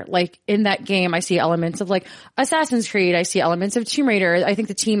elsewhere. Like in that game, I see elements of like Assassin's Creed. I see elements of Tomb Raider. I think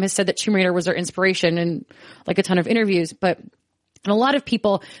the team has said that Tomb Raider was their inspiration in like a ton of interviews. But a lot of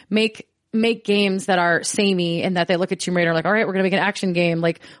people make make games that are samey and that they look at Tomb Raider like, all right, we're going to make an action game,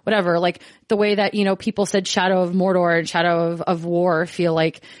 like whatever, like the way that, you know, people said Shadow of Mordor and Shadow of War feel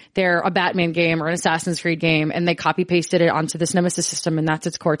like they're a Batman game or an Assassin's Creed game, and they copy pasted it onto this Nemesis system, and that's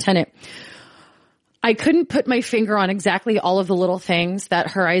its core tenet. I couldn't put my finger on exactly all of the little things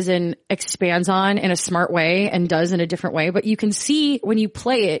that Horizon expands on in a smart way and does in a different way, but you can see when you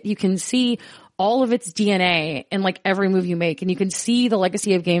play it, you can see all of its DNA in like every move you make, and you can see the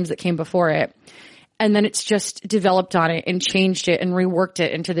legacy of games that came before it. And then it's just developed on it and changed it and reworked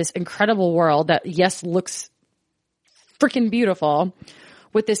it into this incredible world that, yes, looks freaking beautiful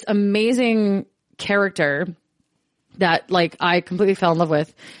with this amazing character that like I completely fell in love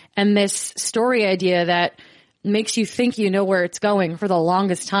with. And this story idea that makes you think you know where it's going for the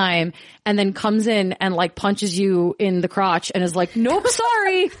longest time, and then comes in and like punches you in the crotch and is like, nope,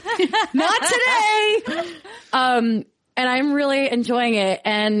 sorry, not today. And I'm really enjoying it.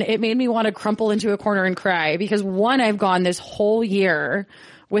 And it made me want to crumple into a corner and cry because one, I've gone this whole year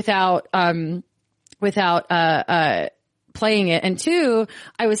without playing it. And two,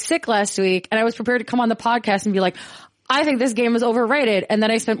 I was sick last week and I was prepared to come on the podcast and be like, I think this game is overrated. And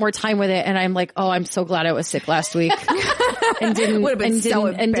then I spent more time with it and I'm like, oh, I'm so glad I was sick last week and didn't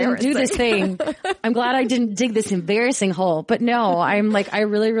do this thing. I'm glad I didn't dig this embarrassing hole. But no, I'm like, I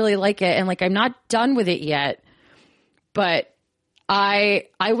really, really like it. And like, I'm not done with it yet, but I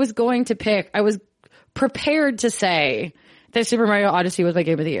was prepared to say that Super Mario Odyssey was my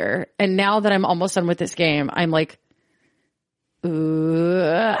game of the year. And now that I'm almost done with this game, I'm like,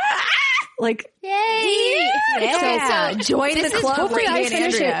 ooh, like, yay! Yeah. So join the club. Hopefully I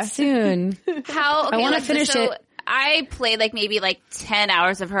finish it soon. I want to finish it. I played like maybe like 10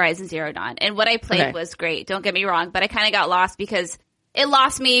 hours of Horizon Zero Dawn, and what I played was great. Don't get me wrong, but I kind of got lost because it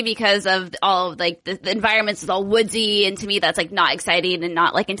lost me because of all of like the environments is all woodsy, and to me that's like not exciting and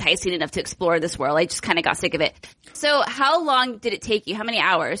not like enticing enough to explore this world. I just kind of got sick of it. So how long did it take you? How many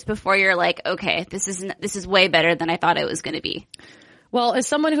hours before you're like, okay, this is way better than I thought it was going to be? Well, as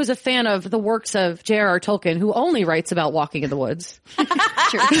someone who's a fan of the works of J.R.R. Tolkien, who only writes about walking in the woods,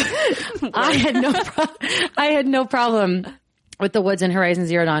 I had no problem with the woods in Horizon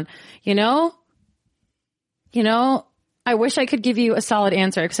Zero Dawn. You know, I wish I could give you a solid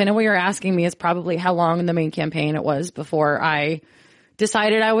answer because I know what you're asking me is probably how long in the main campaign it was before I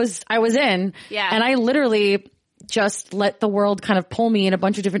decided I was in. Yeah. And I literally just let the world kind of pull me in a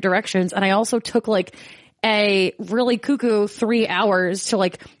bunch of different directions. And I also took like a really cuckoo 3 hours to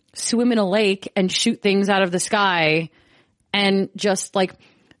like swim in a lake and shoot things out of the sky and just like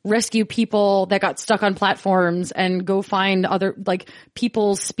rescue people that got stuck on platforms and go find other like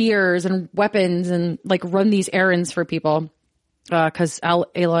people's spears and weapons and like run these errands for people. Cause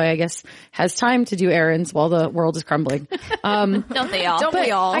Aloy, I guess, has time to do errands while the world is crumbling. Don't they all? Don't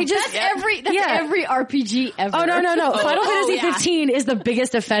we all? That's every RPG ever. Oh, no. Final Fantasy 15 is the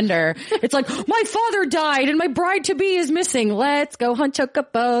biggest offender. It's like, my father died and my bride to be is missing. Let's go hunt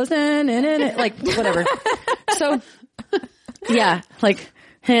chocobos and like whatever. So yeah, like,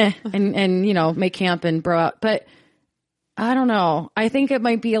 and you know, make camp and bro out. But I don't know. I think it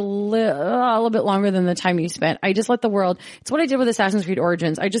might be a little bit longer than the time you spent. I just let the world, it's what I did with Assassin's Creed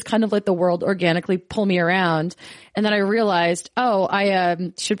Origins. I just kind of let the world organically pull me around. And then I realized,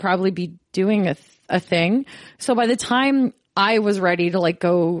 I should probably be doing a thing. So by the time I was ready to like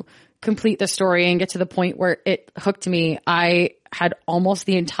go complete the story and get to the point where it hooked me, I had almost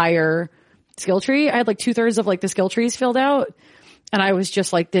the entire skill tree. I had like 2/3 of like the skill trees filled out. And I was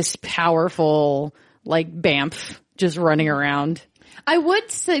just like this powerful, like Bamf just running around. I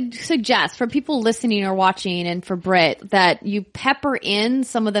would suggest for people listening or watching and for Britt that you pepper in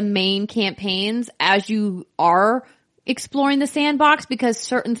some of the main campaigns as you are exploring the sandbox because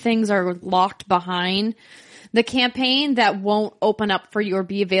certain things are locked behind the campaign that won't open up for you or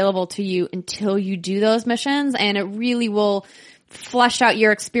be available to you until you do those missions, and it really will flesh out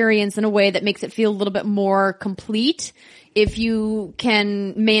your experience in a way that makes it feel a little bit more complete if you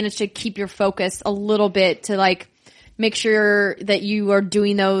can manage to keep your focus a little bit to like make sure that you are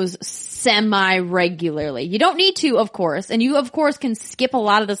doing those semi-regularly. You don't need to, of course, and you of course can skip a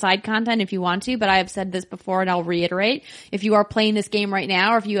lot of the side content if you want to, but I have said this before and I'll reiterate. If you are playing this game right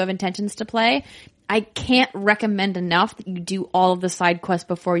now or if you have intentions to play, I can't recommend enough that you do all of the side quests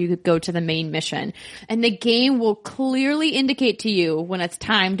before you go to the main mission. And the game will clearly indicate to you when it's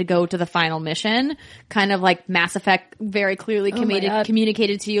time to go to the final mission, kind of like Mass Effect very clearly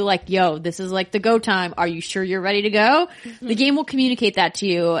communicated to you like, yo, this is like the go time. Are you sure you're ready to go? Mm-hmm. The game will communicate that to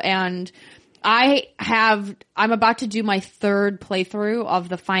you. And I'm about to do my 3rd playthrough of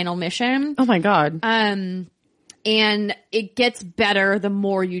the final mission. Oh my God. And it gets better the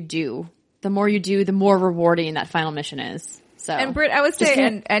more you do the more you do, the more rewarding that final mission is. So, And Britt, I would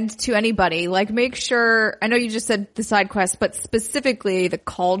say, and to anybody, like, make sure, I know you just said the side quests, but specifically the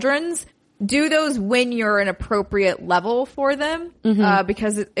cauldrons, do those when you're an appropriate level for them,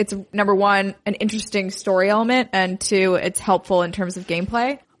 because it's number one, an interesting story element, and two, it's helpful in terms of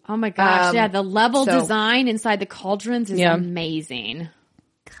gameplay. oh my gosh, yeah, the level design inside the cauldrons is amazing.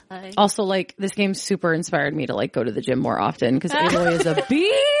 Also, like, this game super inspired me to, like, go to the gym more often because Aloy is a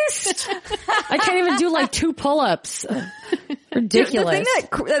beast. I can't even do, like, 2 pull-ups. Ridiculous. The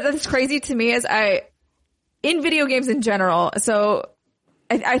thing that's crazy to me is in video games in general, so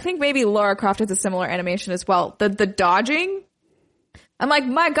I think maybe Lara Croft has a similar animation as well. The dodging, I'm like,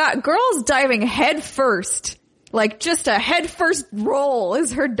 my God, girl's diving head first. Like, just a head first roll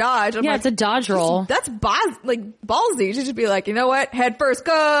is her dodge. I'm like, it's a dodge roll. That's ballsy. She should be like, you know what? Head first,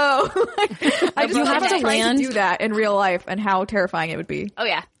 go. I just have to land to do that in real life and how terrifying it would be. Oh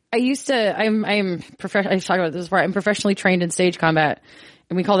yeah. I've talked about this before. I'm professionally trained in stage combat,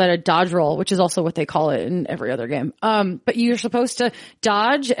 and we call that a dodge roll, which is also what they call it in every other game. But you're supposed to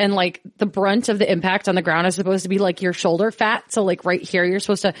dodge, and like the brunt of the impact on the ground is supposed to be like your shoulder fat. So like right here, you're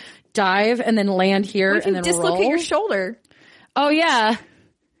supposed to dive and then land here and then dislocate roll. your shoulder. Oh yeah.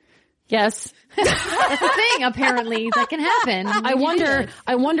 Yes. That's the thing, apparently, that can happen. I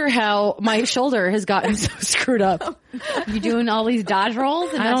wonder how my shoulder has gotten so screwed up. You doing all these dodge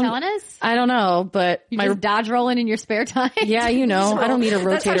rolls and not telling us? I don't know, but You just dodge rolling in your spare time? yeah, you know, I don't need a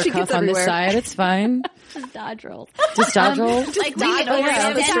That's how rotator she cuff gets on this everywhere. side. It's fine. Just dodge rolls. Just dodge roll. Like The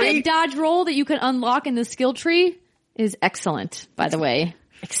we extended dodge roll that you can unlock in the skill tree is excellent, by the way.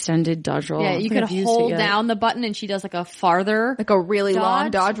 Extended dodge roll. Yeah, you can hold down the button and she does like a farther Like a really long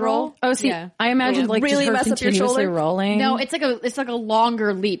dodge roll. Oh, see, Yeah. I imagine like Really just her mess up your continuously shoulder? rolling. No, it's like a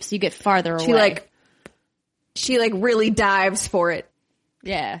longer leap, so you get farther away. She really dives for it.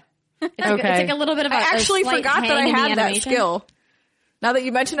 Yeah. It's Okay. like a little bit of a I actually a slight forgot that I hang in the had that animation. skill. Now that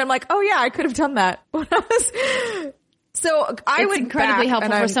you mentioned it, I'm like, oh yeah, I could have done that. So I It's went incredibly back,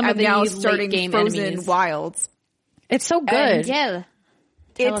 helpful and for some I'm of the now late starting game Frozen enemies. Wilds. It's so good. Yeah.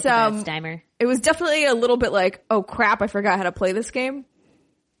 Tell us It's about it, Steimer. it was definitely a little bit like, oh crap, I forgot how to play this game.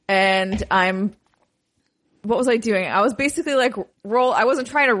 And what was I doing? I was basically like I wasn't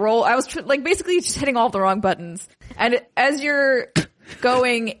trying to roll. I was basically just hitting all the wrong buttons. And as you're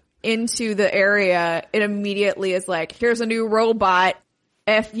going into the area, it immediately is like, here's a new robot,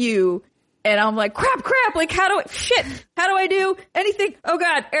 F you. And I'm like, crap, like how do I do anything? Oh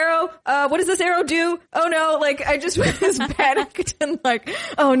God, arrow, what does this arrow do? Oh no, like I just was panicked and like,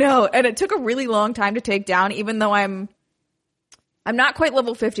 oh no. And it took a really long time to take down, even though I'm not quite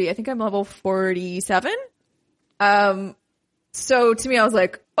level 50. I think I'm level 47. So to me, I was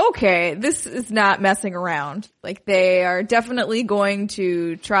like, okay, this is not messing around. Like they are definitely going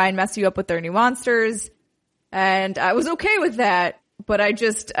to try and mess you up with their new monsters. And I was okay with that, but I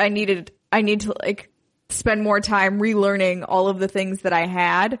need to like spend more time relearning all of the things that I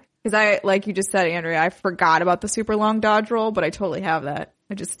had. Cause like you just said, Andrea, I forgot about the super long dodge roll, but I totally have that.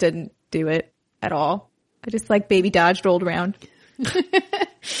 I just didn't do it at all. I just like baby dodged rolled around.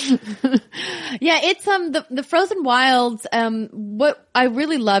 Yeah, it's the Frozen Wilds. What I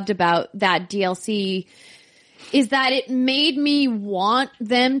really loved about that DLC is that it made me want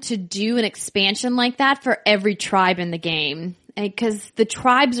them to do an expansion like that for every tribe in the game. Because the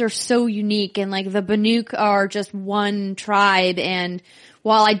tribes are so unique, and like the Banuk are just one tribe. And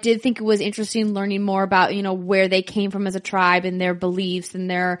while I did think it was interesting learning more about, you know, where they came from as a tribe and their beliefs and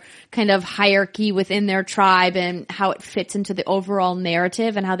their kind of hierarchy within their tribe and how it fits into the overall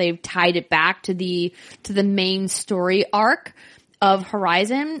narrative and how they've tied it back to the main story arc of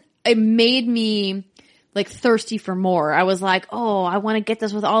Horizon, it made me like thirsty for more. I was like, oh, I want to get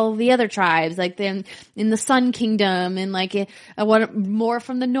this with all of the other tribes, like then in the Sun Kingdom, and like I want more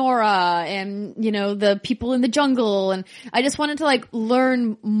from the Nora and, you know, the people in the jungle. And I just wanted to like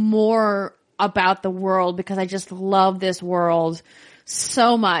learn more about the world because I just love this world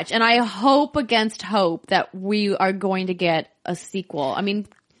so much. And I hope against hope that we are going to get a sequel. I mean,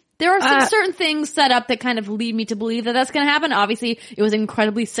 there are some certain things set up that kind of lead me to believe that that's going to happen. Obviously, it was an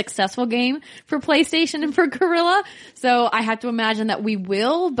incredibly successful game for PlayStation and for Guerrilla, so I have to imagine that we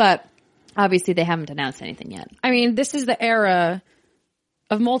will, but obviously they haven't announced anything yet. I mean, this is the era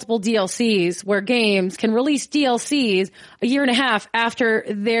of multiple DLCs where games can release DLCs a year and a half after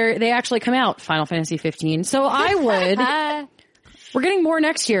they actually come out. Final Fantasy 15. So I would. We're getting more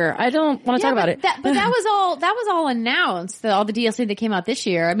next year. I don't want to talk about it. But that was all announced. All the DLC that came out this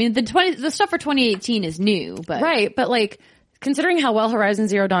year. I mean, the stuff for 2018 is new, but right. But like considering how well Horizon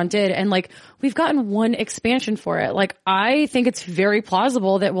Zero Dawn did, and like we've gotten one expansion for it, like I think it's very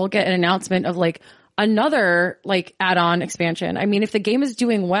plausible that we'll get an announcement of like another like add-on expansion. I mean, if the game is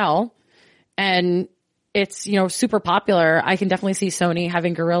doing well and it's, you know, super popular, I can definitely see Sony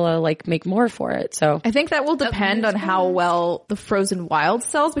having Guerrilla like make more for it. So I think that will depend on how well the Frozen Wild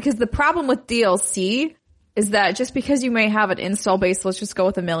sells, because the problem with DLC is that just because you may have an install base, let's just go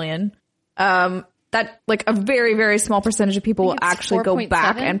with 1 million, that like a very, very small percentage of people will actually go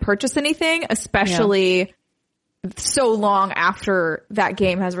back and purchase anything, especially so long after that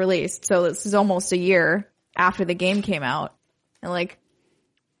game has released. So this is almost a year after the game came out. And like,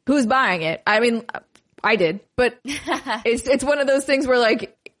 who's buying it? I mean, I did, but it's one of those things where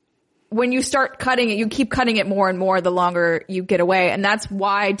like when you start cutting it, you keep cutting it more and more the longer you get away. And that's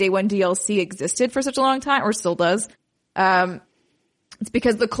why Day One DLC existed for such a long time, or still does. It's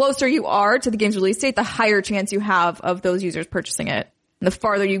because the closer you are to the game's release date, the higher chance you have of those users purchasing it. And the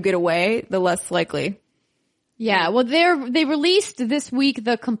farther you get away, the less likely. Yeah, well, they released this week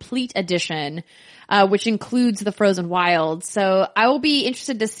the complete edition, which includes the Frozen Wilds. So I will be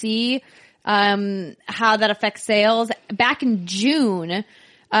interested to see how that affects sales. Back in June,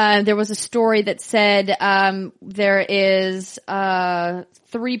 there was a story that said there is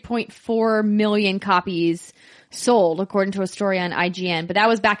 3.4 million copies sold, according to a story on IGN, but that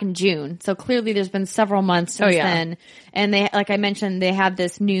was back in June. So clearly there's been several months since then. And they, like I mentioned, they have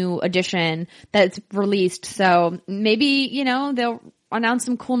this new edition that's released. So maybe, you know, they'll announce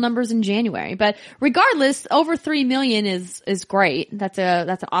some cool numbers in January. But regardless, over 3 million is great. That's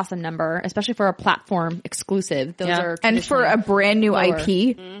an awesome number, especially for a platform exclusive. Those are and for a brand new lower.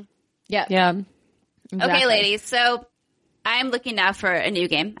 IP. Mm-hmm. Yeah. yeah. Exactly. Okay, ladies. So I'm looking now for a new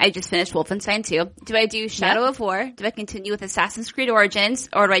game. I just finished Wolfenstein 2. Do I do Shadow of War? Do I continue with Assassin's Creed Origins?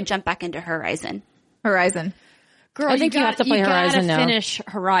 Or do I jump back into Horizon? Horizon. Girl, I think you have to play Horizon now. Finish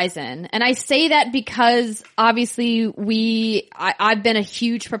Horizon. And I say that because obviously I've been a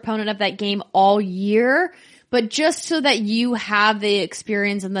huge proponent of that game all year, but just so that you have the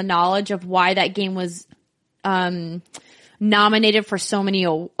experience and the knowledge of why that game was, nominated for so many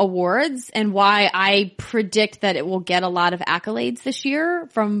awards, and why I predict that it will get a lot of accolades this year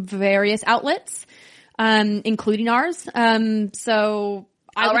from various outlets, including ours. So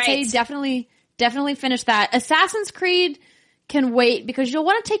I would say definitely finish that. Assassin's Creed can wait because you'll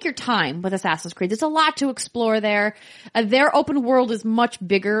want to take your time with Assassin's Creed. There's a lot to explore there. Their open world is much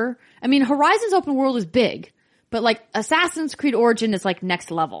bigger. I mean, Horizon's open world is big, but like Assassin's Creed Origin is like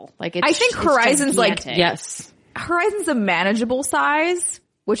next level. Like I think Horizon's gigantic. like, Yes. Horizon's a manageable size,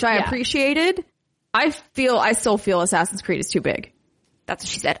 which I appreciated. I still feel Assassin's Creed is too big. That's what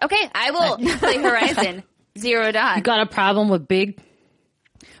she said. Okay, I will play Horizon Zero Dawn. You got a problem with big?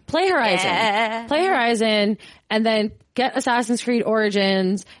 Play Horizon. Yeah. Play Horizon, and then get Assassin's Creed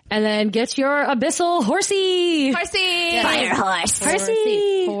Origins, and then get your Abyssal Horsey. Horsey! Fire horse!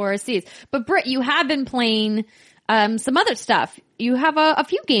 Horses. But Britt, you have been playing some other stuff. You have a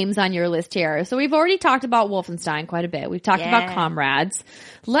few games on your list here. So we've already talked about Wolfenstein quite a bit. We've talked about Comrades.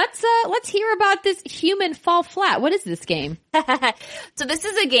 Let's hear about this Human Fall Flat. What is this game? So this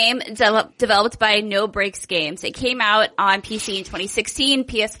is a game developed by No Breaks Games. It came out on PC in 2016,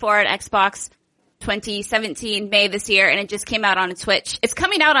 PS4 and Xbox 2017, May this year, and it just came out on Twitch. It's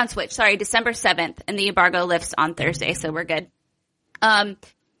coming out on Twitch, December 7th, and the embargo lifts on Thursday, so we're good.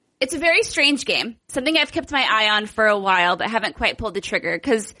 It's a very strange game. Something I've kept my eye on for a while, but haven't quite pulled the trigger,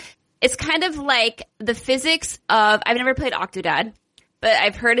 because it's kind of like the physics of, I've never played Octodad, but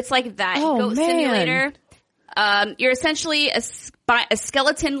I've heard it's like that Goat Simulator. You're essentially a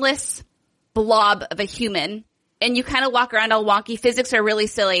skeletonless blob of a human, and you kind of walk around all wonky. Physics are really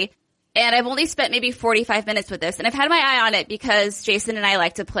silly. And I've only spent maybe 45 minutes with this, and I've had my eye on it because Jason and I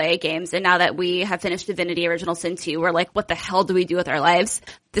like to play games, and now that we have finished Divinity Original Sin 2, we're like, what the hell do we do with our lives?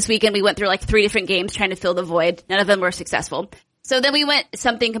 This weekend we went through like 3 different games trying to fill the void. None of them were successful. So then we went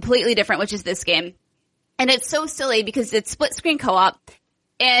something completely different, which is this game. And it's so silly because it's split screen co-op,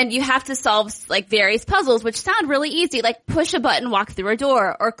 and you have to solve like various puzzles, which sound really easy, like push a button, walk through a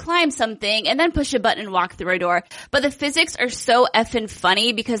door, or climb something and then push a button and walk through a door. But the physics are so effing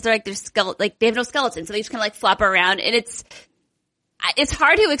funny because they're like they have no skeleton, so they just kind of like flop around, and it's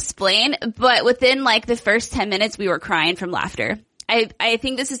hard to explain. But within like the first 10 minutes, we were crying from laughter. I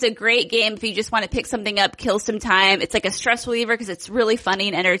think this is a great game if you just want to pick something up, kill some time. It's like a stress reliever because it's really funny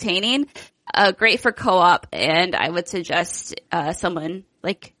and entertaining. Great for co-op, and I would suggest someone,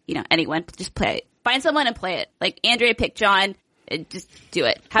 like, you know, anyone, just play it. Find someone and play it. Like Andrea picked John, just do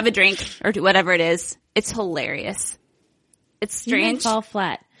it. Have a drink or do whatever it is. It's hilarious. It's strange. Human Fall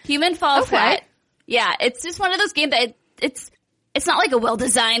Flat. Human Fall Flat. Yeah, it's just one of those games that it's not like a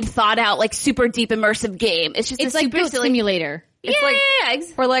well-designed, thought-out, like super deep immersive game. It's just It's a like super Goat silly Simulator. It's like,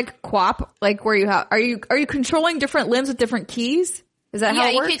 ex- or like QWOP, like where you have, are you controlling different limbs with different keys? Is that how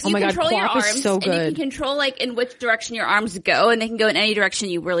it you works? can my God, control your QWOP is arms, so and you good. can control like in which direction your arms go, and they can go in any direction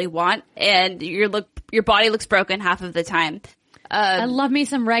you really want. And your body looks broken half of the time. I love me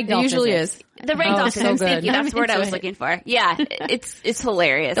some ragdoll. It usually physics. is. The ragdoll it's so physics, thank good. you. That's the word I into was it. looking for. Yeah, it's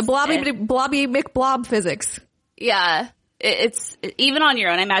hilarious. The blobby McBlob physics. Yeah. It's even on your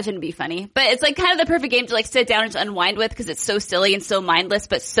own, I imagine it'd be funny. But it's like kind of the perfect game to like sit down and just unwind with because it's so silly and so mindless,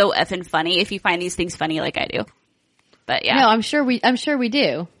 but so effing funny if you find these things funny like I do. But yeah. No, I'm sure we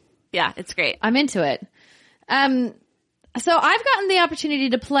do. Yeah, it's great. I'm into it. So I've gotten the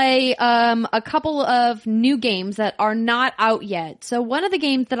opportunity to play a couple of new games that are not out yet. So one of the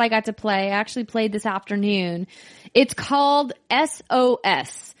games that I got to play, I actually played this afternoon. It's called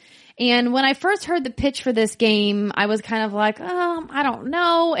SOS. And when I first heard the pitch for this game, I was kind of like, I don't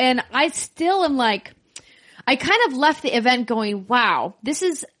know. And I still am like, I kind of left the event going, wow, this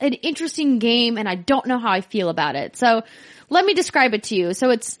is an interesting game and I don't know how I feel about it. So let me describe it to you.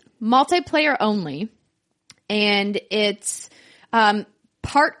 So it's multiplayer only. And it's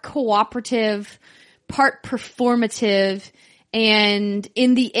part cooperative, part performative, and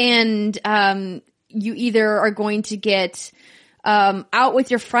in the end, you either are going to get out with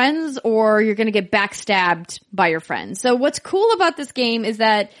your friends or you're going to get backstabbed by your friends. So what's cool about this game is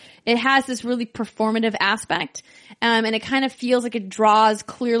that it has this really performative aspect, and it kind of feels like it draws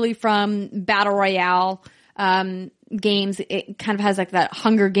clearly from Battle Royale games. It kind of has like that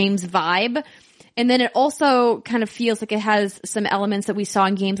Hunger Games vibe. And then it also kind of feels like it has some elements that we saw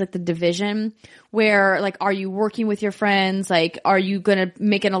in games like The Division, where like, are you working with your friends? Like, are you going to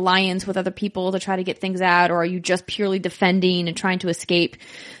make an alliance with other people to try to get things out? Or are you just purely defending and trying to escape?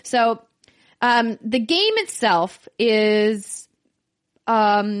 So, the game itself is,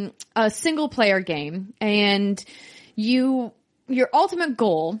 a single player game, and your ultimate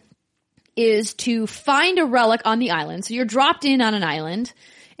goal is to find a relic on the island. So you're dropped in on an island,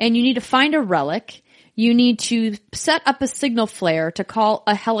 and you need to find a relic. You need to set up a signal flare to call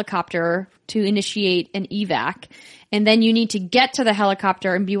a helicopter to initiate an evac. And then you need to get to the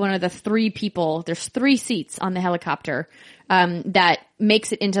helicopter and be one of the 3 people. There's 3 seats on the helicopter that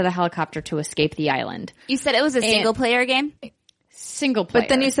makes it into the helicopter to escape the island. You said it was a single player game? Single player. But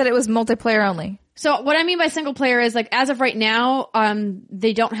then you said it was multiplayer only. So what I mean by single player is like, as of right now,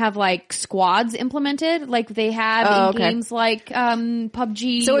 they don't have like squads implemented like they have in games like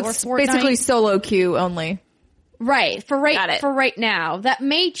PUBG So or it's Fortnite. basically solo queue only. Right. For Got it. right now. That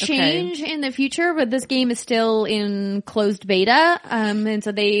may change in the future, but this game is still in closed beta. And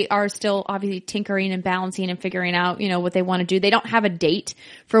so they are still obviously tinkering and balancing and figuring out, what they want to do. They don't have a date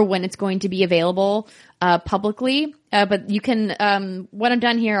for when it's going to be available, publicly. But you can, when I'm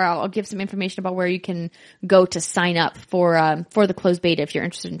done here, I'll give some information about where you can go to sign up for the closed beta if you're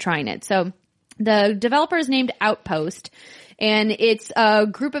interested in trying it. So the developer is named Outpost. And it's a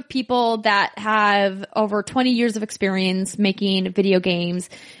group of people that have over 20 years of experience making video games.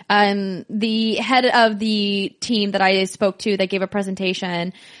 The head of the team that I spoke to that gave a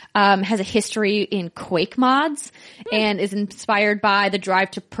presentation has a history in Quake mods and is inspired by the drive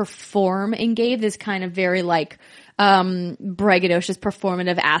to perform and gave this kind of very like braggadocious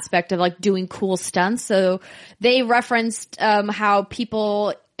performative aspect of like doing cool stunts. So they referenced how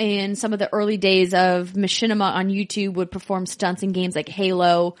people in some of the early days of Machinima on YouTube would perform stunts in games like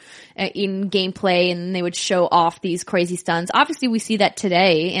Halo in gameplay, and they would show off these crazy stunts. Obviously, we see that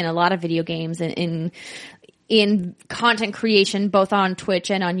today in a lot of video games and in content creation, both on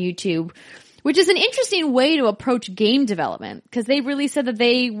Twitch and on YouTube, which is an interesting way to approach game development, because they really said that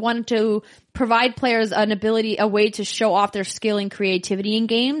they wanted to provide players a way to show off their skill and creativity in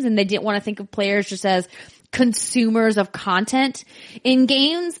games, and they didn't want to think of players just as consumers of content in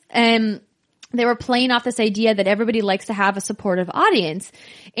games. And they were playing off this idea that everybody likes to have a supportive audience,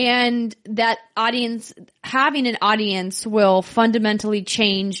 and that having an audience will fundamentally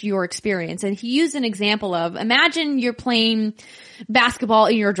change your experience. And he used an example of, imagine you're playing basketball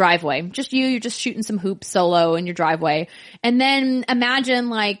in your driveway. You're just shooting some hoops solo in your driveway. And then imagine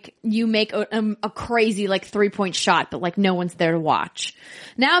like you make a crazy like 3-point shot, but like no one's there to watch.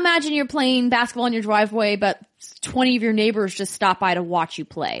 Now imagine you're playing basketball in your driveway, but 20 of your neighbors just stop by to watch you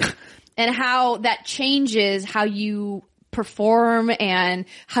play. And how that changes how you perform and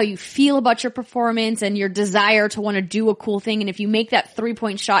how you feel about your performance and your desire to want to do a cool thing. And if you make that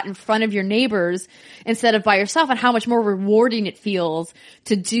 3-point shot in front of your neighbors instead of by yourself, and how much more rewarding it feels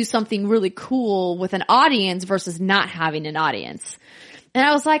to do something really cool with an audience versus not having an audience. And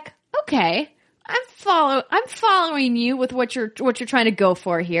I was like, okay, I'm following you with what you're trying to go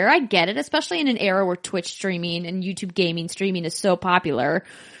for here. I get it, especially in an era where Twitch streaming and YouTube gaming streaming is so popular.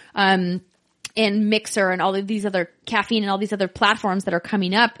 And Mixer and all of these other Caffeine and all these other platforms that are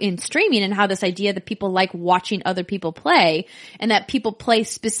coming up in streaming, and how this idea that people like watching other people play and that people play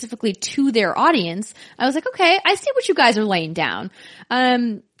specifically to their audience. I was like, okay, I see what you guys are laying down.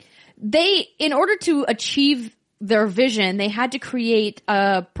 In order to achieve their vision, they had to create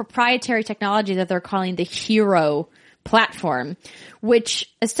a proprietary technology that they're calling the Hero platform,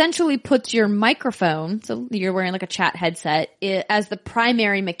 which essentially puts your microphone, so you're wearing like a chat headset, as the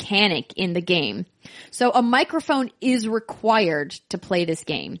primary mechanic in the game. So a microphone is required to play this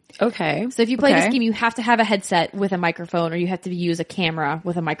game. Okay. So if you play this game, you have to have a headset with a microphone, or you have to use a camera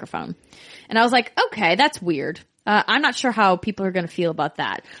with a microphone. And I was like, okay, that's weird. I'm not sure how people are going to feel about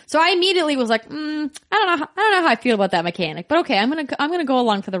that. So I immediately was like, I don't know how I feel about that mechanic, but okay, I'm going to go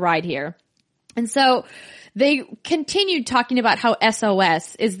along for the ride here. And so they continued talking about how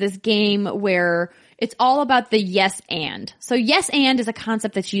SOS is this game where it's all about the yes and. So yes and is a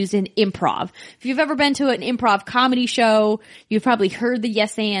concept that's used in improv. If you've ever been to an improv comedy show, you've probably heard the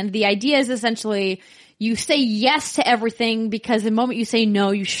yes and. The idea is essentially you say yes to everything because the moment you say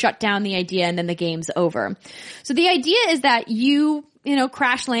no, you shut down the idea and then the game's over. So the idea is that you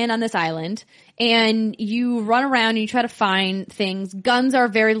crash land on this island and you run around and you try to find things. Guns are a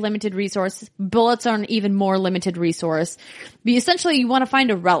very limited resource. Bullets are an even more limited resource. But essentially you want to find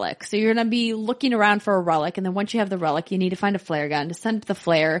a relic. So you're going to be looking around for a relic, and then once you have the relic, you need to find a flare gun to send the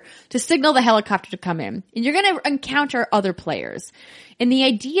flare to signal the helicopter to come in. And you're going to encounter other players. And the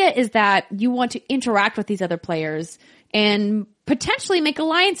idea is that you want to interact with these other players and potentially make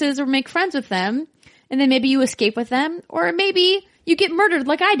alliances or make friends with them. And then maybe you escape with them, or maybe you get murdered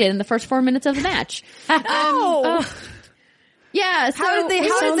like I did in the first 4 minutes of the match. Oh. Yeah. So How did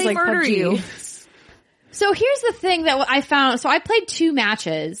they like murder PUBG. you? So here's the thing that I found. So I played 2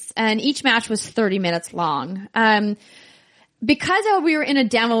 matches, and each match was 30 minutes long. Because we were in a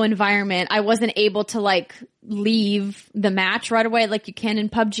demo environment, I wasn't able to leave the match right away like you can in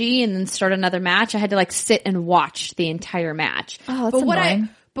PUBG and then start another match. I had to sit and watch the entire match. Oh, that's annoying.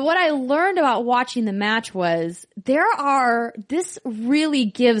 But what I learned about watching the match was this really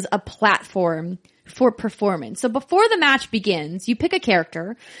gives a platform for performance. So before the match begins, you pick a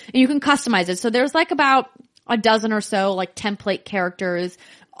character and you can customize it. So there's about a dozen or so template characters,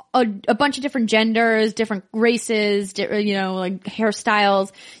 a bunch of different genders, different races,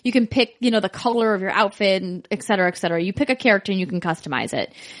 hairstyles. You can pick, the color of your outfit and et cetera, et cetera. You pick a character and you can customize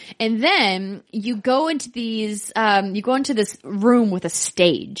it. And then you go into this room with a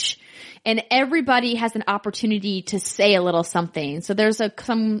stage, and everybody has an opportunity to say a little something. So there's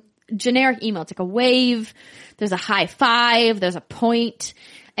some generic email. It's like a wave. There's a high five. There's a point.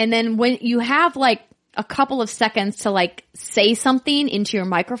 And then when you have a couple of seconds to say something into your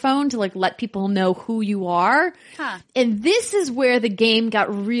microphone to let people know who you are. Huh. And this is where the game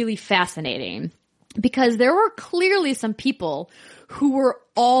got really fascinating, because there were clearly some people who were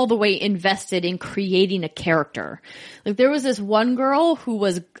all the way invested in creating a character. There was this one girl who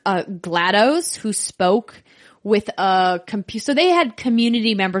was GLaDOS, who spoke with a computer. So they had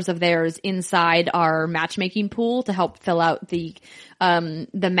community members of theirs inside our matchmaking pool to help fill out the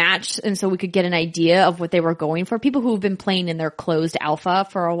match. And so we could get an idea of what they were going for. People who have been playing in their closed alpha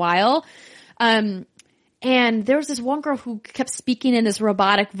for a while. And there was this one girl who kept speaking in this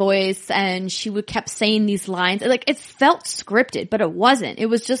robotic voice, and she kept saying these lines. It felt scripted, but it wasn't. It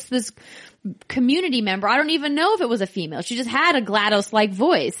was just this community member. I don't even know if it was a female. She just had a GLaDOS-like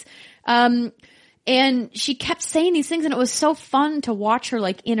voice. And she kept saying these things, and it was so fun to watch her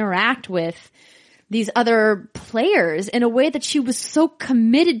interact with these other players in a way that she was so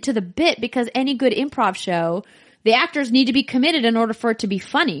committed to the bit, because any good improv show, the actors need to be committed in order for it to be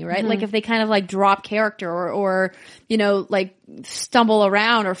funny, right? Mm-hmm. If they kind of drop character or stumble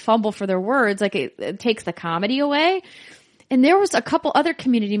around or fumble for their words, it takes the comedy away. And there was a couple other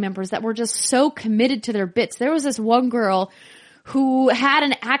community members that were just so committed to their bits. There was this one girl who had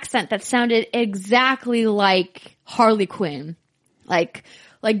an accent that sounded exactly like Harley Quinn.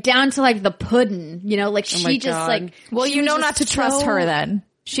 Down to the puddin', she just God. Well, she you was know just not to trust so- her then.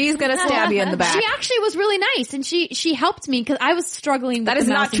 She's gonna stab you in the back. She actually was really nice, and she helped me because I was struggling with That is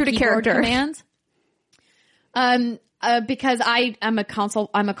the not mouse and true to keyboard character. commands. because I'm a console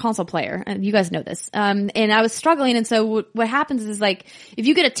player, and you guys know this. And I was struggling, and so what happens is like if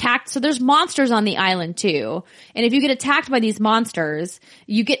you get attacked, so there's monsters on the island too, and if you get attacked by these monsters,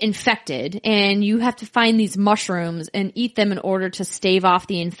 you get infected, and you have to find these mushrooms and eat them in order to stave off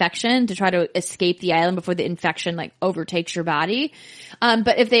the infection, to try to escape the island before the infection like overtakes your body.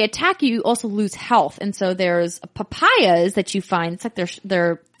 But if they attack you, you also lose health, and so there's papayas that you find. It's like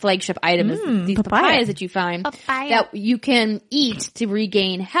their flagship item is these papayas that you find that you can eat to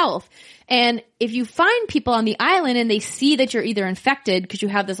regain health. And if you find people on the island and they see that you're either infected because you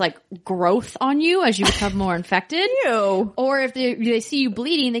have this like growth on you as you become more infected, or if they see you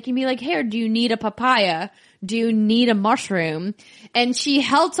bleeding, they can be like, "Hey, do you need a papaya? Do you need a mushroom?" And she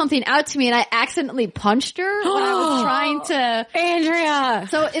held something out to me and I accidentally punched her when I was trying to. Andrea!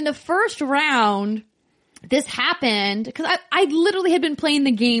 So in the first round, this happened because I literally had been playing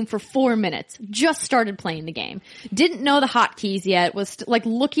the game for 4 minutes. Just started playing the game. Didn't know the hotkeys yet. Was like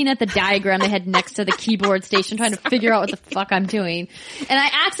looking at the diagram they had next to the keyboard station trying to figure out what the fuck I'm doing. And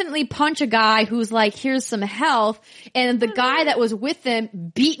I accidentally punch a guy who's like, "Here's some health." And the guy that was with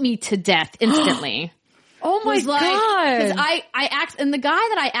them beat me to death instantly. Oh my God. Because and the guy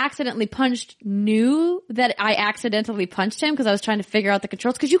that I accidentally punched knew that I accidentally punched him because I was trying to figure out the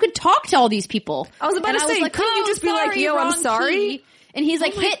controls, because you can talk to all these people. I was about to say, couldn't you just be like, "Yo, I'm sorry"? Key. And he's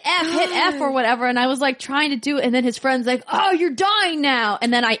like, hit F or whatever. And I was like trying to do it. And then his friend's like, "Oh, you're dying now."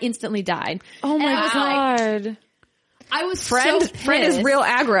 And then I instantly died. Oh my God. I was Friend is real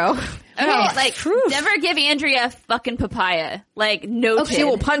aggro. Okay, like, never give Andrea a fucking papaya. Like, no. She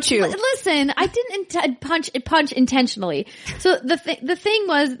will punch you. Listen, I didn't punch intentionally. So the thing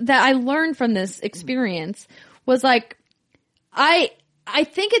was that I learned from this experience was like, I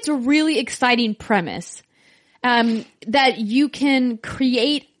think it's a really exciting premise, that you can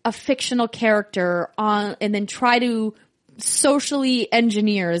create a fictional character and then try to socially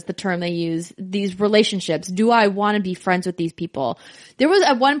engineer is the term they use, these relationships. Do I want to be friends with these people? There was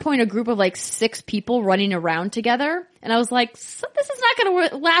at one point a group of like 6 people running around together, and I was like, this is not going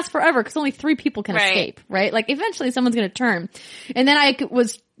to last forever because only 3 people can escape, right? Like eventually someone's going to turn. And then I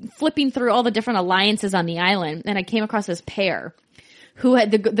was flipping through all the different alliances on the island, and I came across this pair who had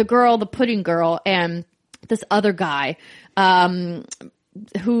the girl, the pudding girl, and this other guy,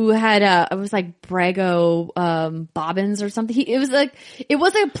 who had it was like Brago Bobbins or something. It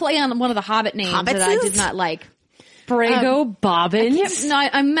was a play on one of the Hobbit names that I did not like. Brago Bobbins?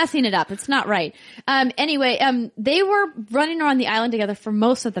 I'm messing it up. It's not right. Anyway, they were running around the island together for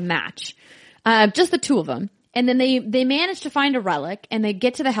most of the match. Just the 2 of them. And then they managed to find a relic, and they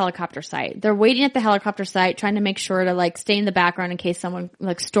get to the helicopter site. They're waiting at the helicopter site, trying to make sure to like stay in the background in case someone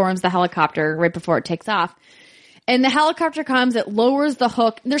like storms the helicopter right before it takes off. And the helicopter comes, it lowers the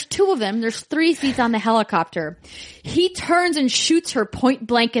hook. There's 2 of them. There's 3 seats on the helicopter. He turns and shoots her point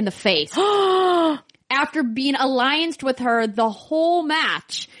blank in the face. After being allianced with her the whole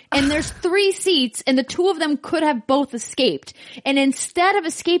match. And there's 3 seats, and the 2 of them could have both escaped. And instead of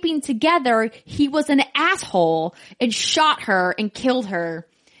escaping together, he was an asshole and shot her and killed her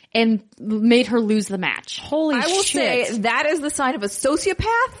and made her lose the match. Holy shit. I will say that is the sign of a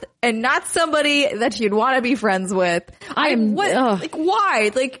sociopath and not somebody that you'd want to be friends with. Like,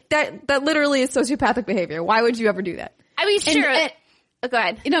 why? Like, that literally is sociopathic behavior. Why would you ever do that? I mean, sure. Go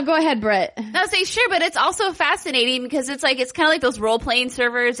ahead. No, go ahead, Brett. No, say sure, but it's also fascinating because it's kind of like those role-playing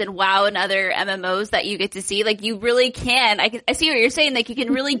servers and WoW and other MMOs that you get to see. Like, you really can. I see what you're saying. Like, you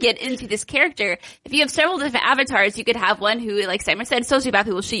can really get into this character. If you have several different avatars, you could have one who, like Simon said, sociopath,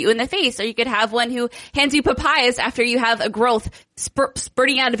 who will shoot you in the face, or you could have one who hands you papayas after you have a growth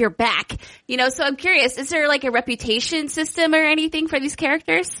spurting out of your back. You know, so I'm curious, is there like a reputation system or anything for these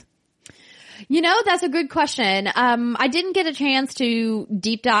characters? You know, that's a good question. I didn't get a chance to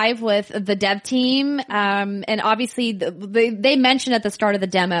deep dive with the dev team. And obviously they mentioned at the start of the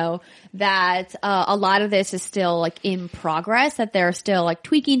demo that, a lot of this is still like in progress, that they're still like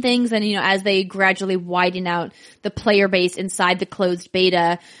tweaking things. And, you know, as they gradually widen out the player base inside the closed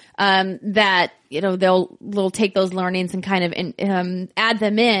beta, that, you know, they'll take those learnings and kind of, add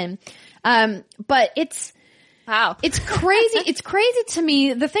them in. But wow. It's crazy. It's crazy to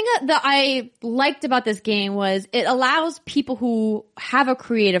me. The thing that I liked about this game was it allows people who have a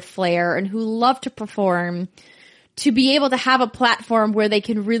creative flair and who love to perform to be able to have a platform where they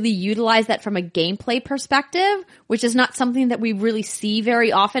can really utilize that from a gameplay perspective, which is not something that we really see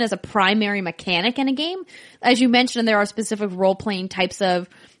very often as a primary mechanic in a game. As you mentioned, there are specific role-playing types of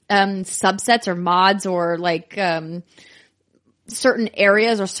subsets or mods or like certain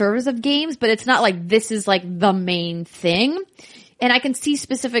areas or servers of games, but it's not like this is like the main thing. And I can see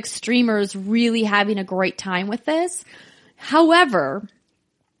specific streamers really having a great time with this. However,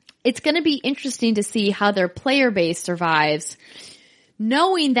 it's going to be interesting to see how their player base survives,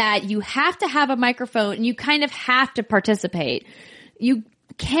 knowing that you have to have a microphone and you kind of have to participate. You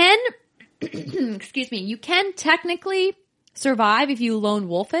can, excuse me, you can technically survive if you lone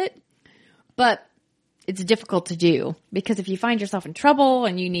wolf it, but it's difficult to do because if you find yourself in trouble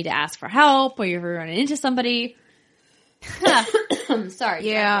and you need to ask for help or you're running into somebody, sorry.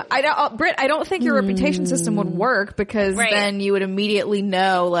 Yeah, I don't, Britt, I don't think your reputation system would work because then you would immediately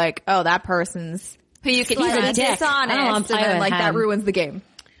know, like, oh, that person's Who you can slightly trust. dishonest, I don't and play then, with like, that him. ruins the game.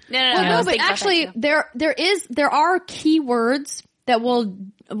 No, Well, no, but think about that actually, too. there are keywords that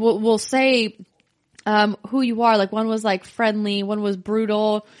will say who you are. Like one was like friendly, one was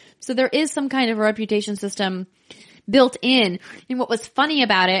brutal. So there is some kind of a reputation system built in. And what was funny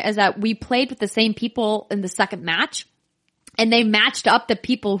about it is that we played with the same people in the second match, and they matched up the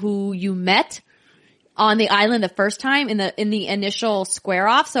people who you met on the island the first time in the initial square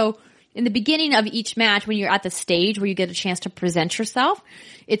off. So in the beginning of each match, when you're at the stage where you get a chance to present yourself,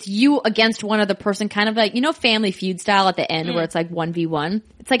 it's you against one other person, kind of like, Family Feud style at the end where it's like 1v1.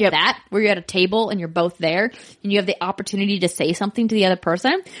 It's like that, where you're at a table and you're both there and you have the opportunity to say something to the other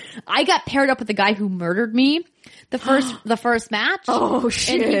person. I got paired up with the guy who murdered me the first match. Oh,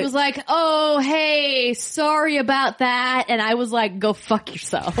 shit. And he was like, oh, hey, sorry about that. And I was like, go fuck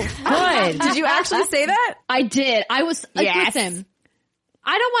yourself. Good. Did you actually say that? I did. I was like, Yes. listen,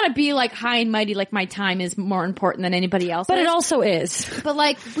 I don't want to be like high and mighty, like my time is more important than anybody else. But it also is. But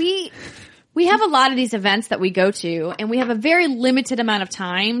like we have a lot of these events that we go to and we have a very limited amount of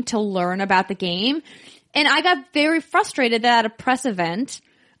time to learn about the game. And I got very frustrated that at a press event,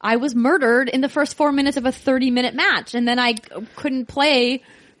 I was murdered in the first 4 minutes of a 30-minute match. And then I couldn't play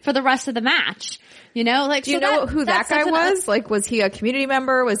for the rest of the match. Do you know who that guy was? Like, was he a community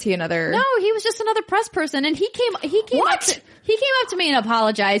member? Was he another? No, he was just another press person, and he came up to me and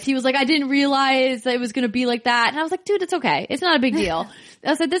apologized. He was like, I didn't realize that it was going to be like that. And I was like, dude, it's okay. It's not a big deal.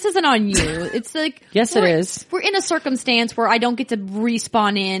 I said, this isn't on you. It's like, Yes, it is. We're in a circumstance where I don't get to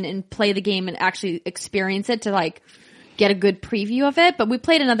respawn in and play the game and actually experience it to like get a good preview of it. But we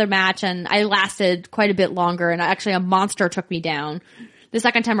played another match and I lasted quite a bit longer, and actually a monster took me down. The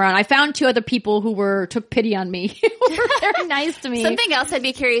second time around, I found two other people who took pity on me. Who were very nice to me. Something else I'd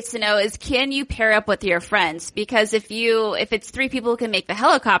be curious to know is, can you pair up with your friends? Because if it's 3 people who can make the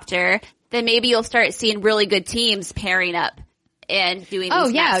helicopter, then maybe you'll start seeing really good teams pairing up and doing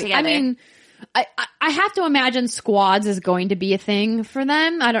these maps together. I mean, I have to imagine squads is going to be a thing for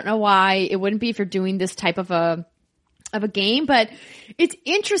them. I don't know why it wouldn't be if you're doing this type of a game, but it's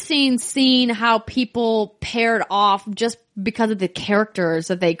interesting seeing how people paired off just because of the characters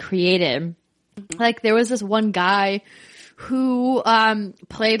that they created. Like there was this one guy who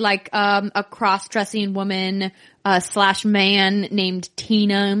played like a cross-dressing woman / man named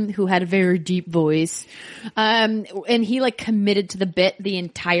Tina, who had a very deep voice. And he like committed to the bit the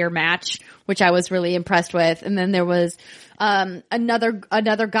entire match, which I was really impressed with. And then there was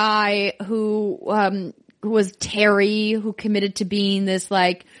another guy who was Terry, who committed to being this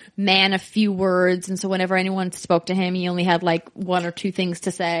like man of few words. And so whenever anyone spoke to him, he only had like 1 or 2 things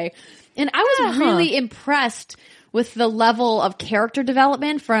to say. And I was really impressed with the level of character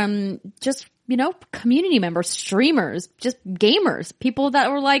development from just, community members, streamers, just gamers, people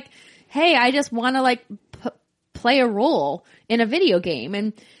that were like, hey, I just want to like play a role in a video game.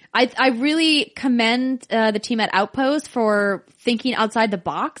 And I really commend the team at Outpost for thinking outside the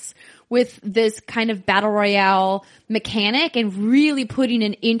box with this kind of battle royale mechanic and really putting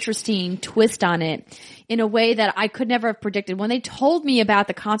an interesting twist on it in a way that I could never have predicted. When they told me about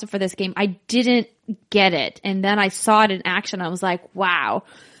the concept for this game, I didn't get it. And then I saw it in action. I was like, wow,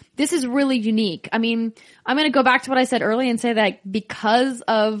 this is really unique. I mean, I'm going to go back to what I said earlier and say that because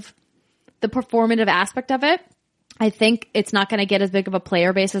of the performative aspect of it, I think it's not going to get as big of a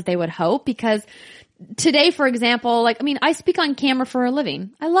player base as they would hope, because today, for example, I speak on camera for a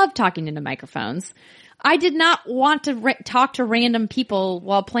living. I love talking into microphones. I did not want to talk to random people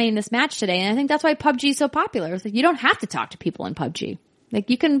while playing this match today, and I think that's why PUBG is so popular. It's like, you don't have to talk to people in PUBG. Like,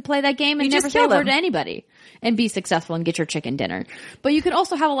 you can play that game and You never just say a kill word them. to anybody and be successful and get your chicken dinner. But you can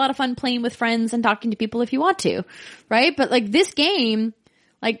also have a lot of fun playing with friends and talking to people if you want to, right? But like this game,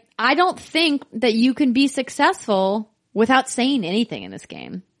 like, I don't think that you can be successful without saying anything in this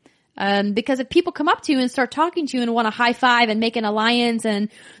game. Because if people come up to you and start talking to you and want to high five and make an alliance, and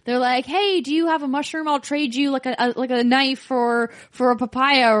they're like, "Hey, do you have a mushroom? I'll trade you like a knife for a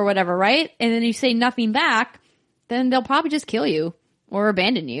papaya or whatever," right? And then you say nothing back, then they'll probably just kill you or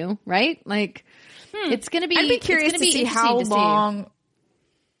abandon you, right? Like, It's going to be. I'd be curious it's to gonna be see how interesting to long,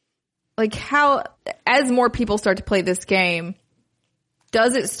 like how, as more people start to play this game,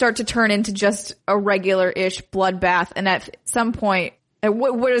 does it start to turn into just a regular-ish bloodbath? And at some point,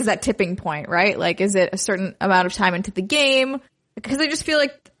 what is that tipping point, right? Like, is it a certain amount of time into the game? Because I just feel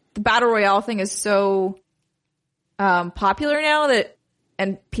like the Battle Royale thing is so popular now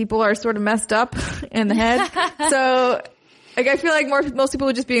and people are sort of messed up in the head. So, like, I feel like most people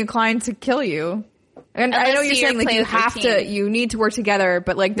would just be inclined to kill you. And I know you're saying like you need to work together,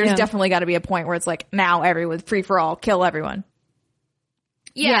 but like there's definitely got to be a point where it's like now everyone's free for all, kill everyone.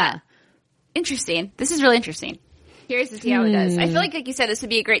 Yeah. Interesting. This is really interesting. Curious to see how it does. I feel like you said, this would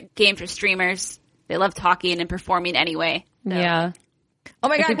be a great game for streamers. They love talking and performing anyway. So. Yeah. Oh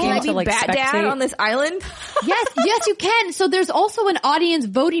my god, can I be Bat Dad on this island? yes, you can. So there's also an audience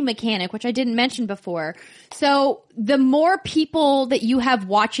voting mechanic, which I didn't mention before. So the more people that you have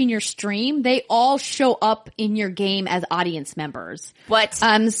watching your stream, they all show up in your game as audience members. What?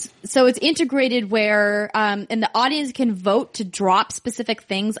 So it's integrated where, and the audience can vote to drop specific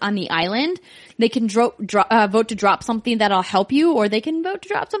things on the island. They can vote to drop something that'll help you, or they can vote to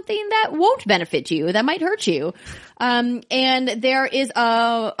drop something that won't benefit you, that might hurt you. And there is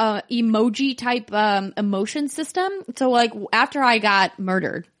a emoji type, emotion system. So like after I got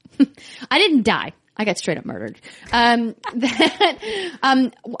murdered, I didn't die. I got straight up murdered. I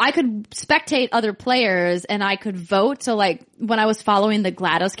could spectate other players and I could vote. So like when I was following the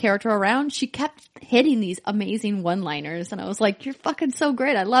GLaDOS character around, she kept hitting these amazing one-liners and I was like, you're fucking so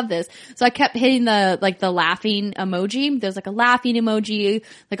great. I love this. So I kept hitting the laughing emoji. There's like a laughing emoji,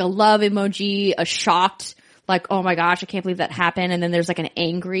 like a love emoji, a shocked, like, oh my gosh, I can't believe that happened. And then there's like an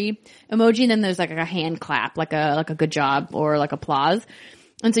angry emoji. And then there's like a hand clap, like a good job or like applause.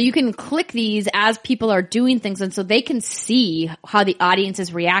 And so you can click these as people are doing things, and so they can see how the audience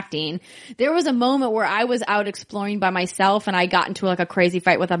is reacting. There was a moment where I was out exploring by myself and I got into like a crazy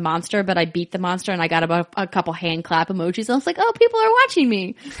fight with a monster, but I beat the monster and I got a couple hand clap emojis. And I was like, oh, people are watching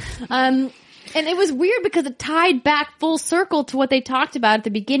me. And it was weird because it tied back full circle to what they talked about at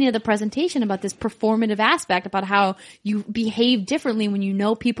the beginning of the presentation about this performative aspect, about how you behave differently when you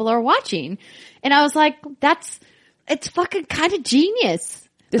know people are watching. And I was like, it's fucking kind of genius.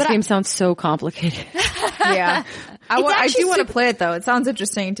 This game sounds so complicated. Yeah. I do want to play it though. It sounds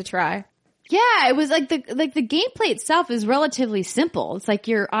interesting to try. Yeah, it was like the gameplay itself is relatively simple. It's like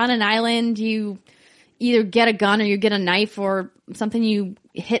you're on an island, you either get a gun or you get a knife or something, you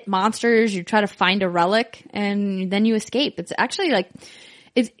hit monsters, you try to find a relic, and then you escape. It's actually like,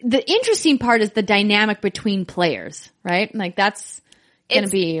 the interesting part is the dynamic between players, right? Like that's going to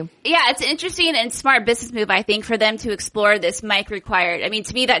be. Yeah, it's an interesting and smart business move, I think, for them to explore this mic required. I mean,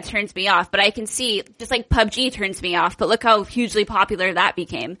 to me, that turns me off, but I can see, just like PUBG turns me off, but look how hugely popular that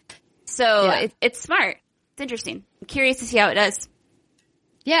became. So it's smart. It's interesting. I'm curious to see how it does.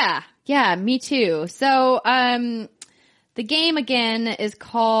 Yeah, me too. So, the game again is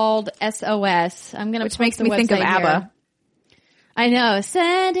called SOS. I'm gonna, which makes me think of ABBA. Here. I know,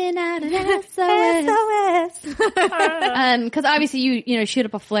 sending out an SOS. Cause obviously you shoot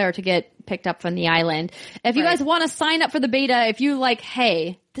up a flare to get picked up from the island. If you guys want to sign up for the beta, if you like,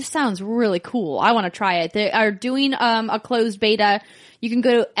 hey, this sounds really cool, I want to try it. They are doing, a closed beta. You can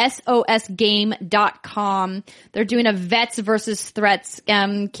go to sosgame.com. They're doing a Vets versus Threats,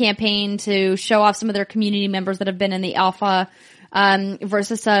 campaign to show off some of their community members that have been in the alpha,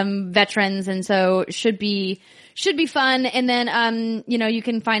 versus some veterans. And so should be fun. And then, you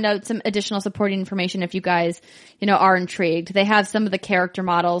can find out some additional supporting information if you guys, are intrigued. They have some of the character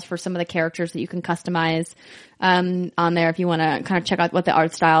models for some of the characters that you can customize, on there if you want to kind of check out what the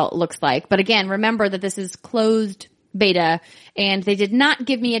art style looks like. But again, remember that this is closed beta and they did not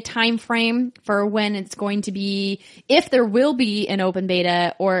give me a time frame for when it's going to be, if there will be an open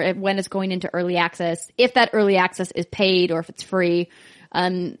beta or when it's going into early access, if that early access is paid or if it's free.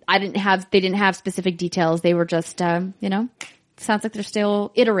 They didn't have specific details. They were just, sounds like they're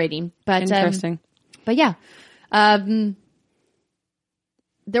still iterating, but interesting. But yeah,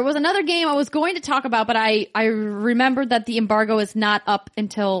 there was another game I was going to talk about, but I remembered that the embargo is not up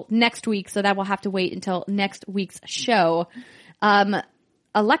until next week, so that will have to wait until next week's show.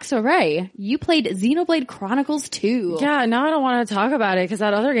 Alexa Ray, you played Xenoblade Chronicles 2. Yeah, now I don't want to talk about it because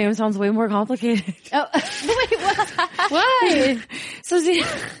that other game sounds way more complicated. Oh, wait, what? Why?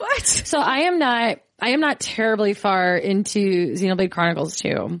 What? So I am not terribly far into Xenoblade Chronicles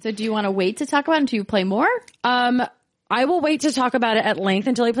 2. So do you want to wait to talk about it until you play more? I will wait to talk about it at length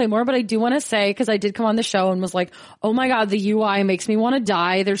until I play more, but I do want to say, because I did come on the show and was like, oh my god, the UI makes me want to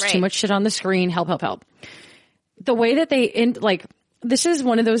die. There's too much shit on the screen. Help. The way that they this is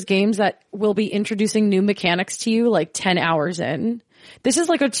one of those games that will be introducing new mechanics to you like 10 hours in. This is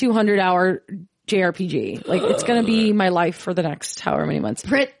like a 200-hour JRPG. Like, it's going to be my life for the next however many months.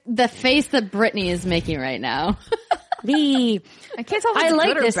 The face that Brittany is making right now. I can't tell if it's like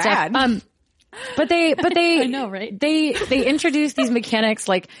good or this bad. stuff. But they I know, right? They introduce these mechanics,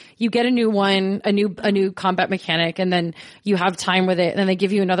 like you get a new one, a new combat mechanic, and then you have time with it, and then they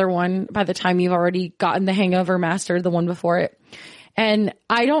give you another one by the time you've already gotten the hang of or mastered the one before it. And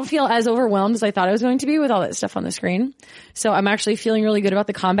I don't feel as overwhelmed as I thought I was going to be with all that stuff on the screen. So I'm actually feeling really good about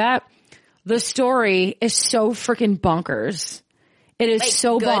the combat. The story is so freaking bonkers. It is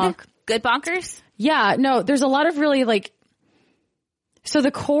so Good bonkers? Yeah, no, there's a lot of really like, so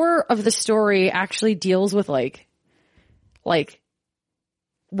the core of the story actually deals with like,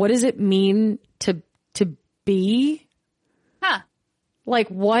 what does it mean to be? Huh. Like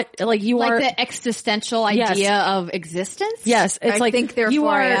what, like you Like are, the existential idea of existence? yes, it's I like think therefore you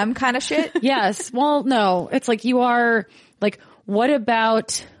are, I am kind of shit. yes, well, no, it's like you are, like, what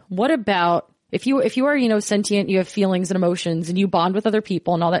about, if you are, you know, sentient, you have feelings and emotions and you bond with other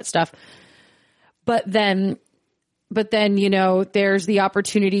people and all that stuff. But then, you know, there's the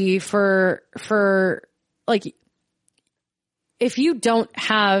opportunity for like, if you don't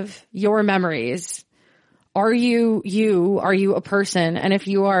have your memories, are you a person? And if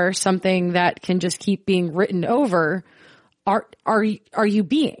you are something that can just keep being written over, are you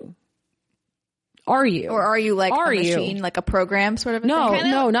being? Are you? Or are you like Are a you? machine, like a program sort of a No, thing?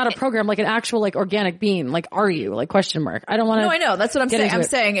 no, not a program, like an actual like organic being. Like, are you? Like, question mark. I don't want to. No, I know. That's what I'm get saying. into I'm it.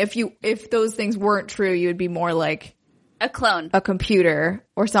 saying if those things weren't true, you would be more like A clone. a computer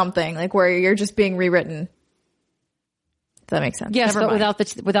or something, like where you're just being rewritten. Does that make sense? Yes, Never but mind.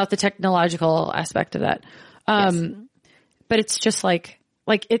 without the technological aspect of that. But it's just like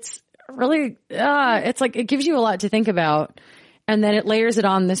it's really, it's like, it gives you a lot to think about. And then it layers it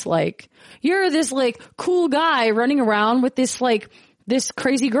on this, like, you're this like cool guy running around with this like, this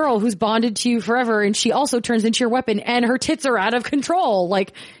crazy girl who's bonded to you forever. And she also turns into your weapon and her tits are out of control.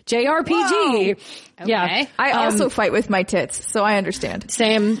 Like JRPG. Yeah. Okay. I also fight with my tits, so I understand.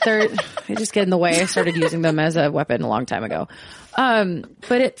 Same. They just get in the way. I started using them as a weapon a long time ago.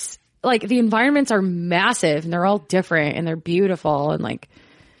 But it's like the environments are massive and they're all different and they're beautiful and like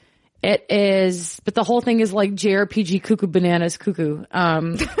it is, but the whole thing is like JRPG cuckoo bananas cuckoo.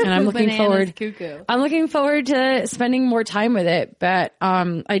 And I'm looking Bananas forward. cuckoo. I'm looking forward to spending more time with it, but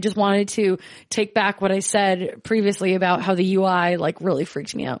I just wanted to take back what I said previously about how the UI like really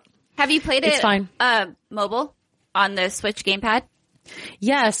freaked me out. Have you played It's it fine. Mobile on the Switch gamepad?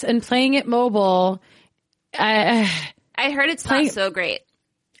 Yes, and playing it mobile, I heard it's Playing- not so great.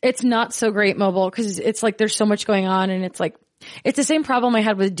 it's not so great mobile because it's like there's so much going on and it's like it's the same problem I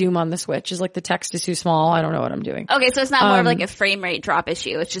had with Doom on the Switch. Is like the text is too small. I don't know what I'm doing. Okay, so it's not more of like a frame rate drop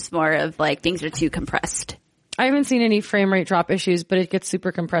issue. It's just more of like things are too compressed. I haven't seen any frame rate drop issues, but it gets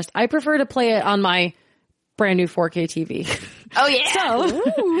super compressed. I prefer to play it on my brand new 4K TV. Oh yeah.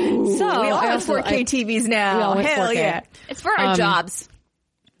 So We all I have also- 4K TVs now. we all went Hell 4K. yeah. It's for our jobs.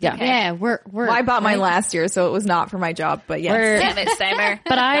 yeah. Yeah, we're Well, I bought mine last year, so it was not for my job, but yes. We're- Damn it, Steimer.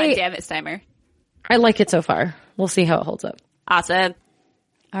 But I- God damn it, Steimer. I like it so far. We'll see how it holds up. Awesome.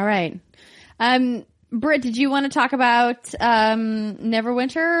 All right. Britt, did you want to talk about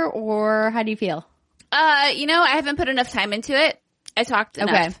Neverwinter, or how do you feel? You know, I haven't put enough time into it. I talked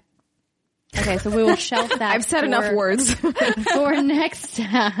enough. Okay, so we will shelf that. I've said enough words. for next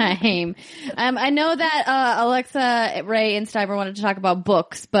time. I know that Alexa, Ray, and Steimer wanted to talk about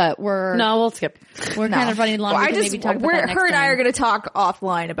books, but we'll skip. We're kind of running long. Well, We can maybe talk about that next her and I time. are going to talk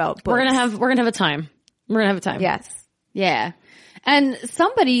offline about books. We're gonna have a time. We're gonna have a time. Yes. Yeah. And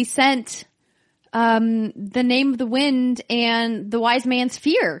somebody sent The Name of the Wind and The Wise Man's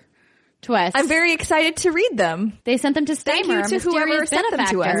Fear to us. I'm very excited to read them. They sent them to Steimer, Thank you our to whoever mysterious sent them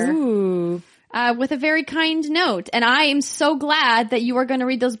to us. benefactor, Ooh. with a very kind note. And I am so glad that you are going to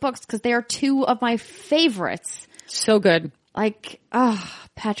read those books because they are two of my favorites. So good. Like,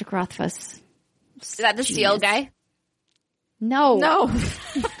 Patrick Rothfuss. Is that the seal guy? No. No. No.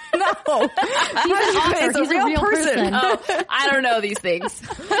 He's an author. He's a real person. Oh, I don't know these things.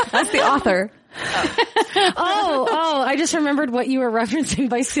 That's the author. Oh, I just remembered what you were referencing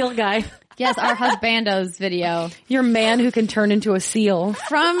by Seal Guy. Yes, our husbandos video. Your man who can turn into a seal.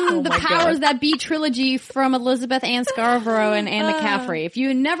 From the Powers That Be trilogy from Elizabeth Ann Scarborough and Anne McCaffrey. If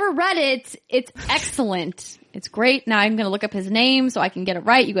you never read it, it's excellent. It's great. Now I'm going to look up his name so I can get it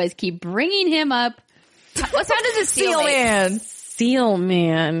right. You guys keep bringing him up. What sound does a seal make? Man. Seal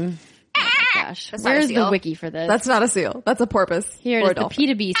man. Gosh, That's not a where's the seal. wiki for this? That's not a seal. That's a porpoise. Here or it a is, the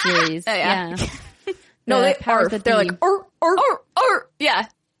dolphin. P2B series. Oh, yeah. No, they powers arf. that They're be. like, or. Yeah.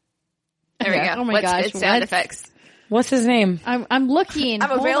 There we go. Oh my What's gosh, good sound what? effects? What's his name? I'm looking. I'm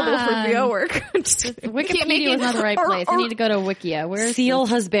Hold available for on. VO work. Wikipedia was not the right place. I need to go to Wikia. Where's Seal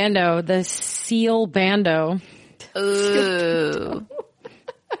Husbando. The Seal Bando. Ooh.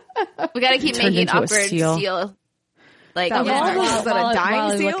 We gotta keep Turned making into a awkward seal. seal. Like, That yeah. was- is that a while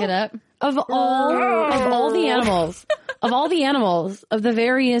dying I seal? look it up. Of all the animals, of the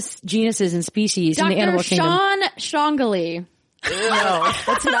various genuses and species in the Dr. animal kingdom. Sean Shongley. No,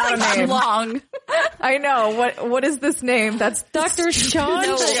 that's not a name. long. I know. What is this name? That's Dr. Sean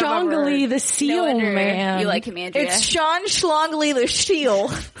No, Shongley, the No seal wonder man. you like him, Andrea. It's Sean Schlongley the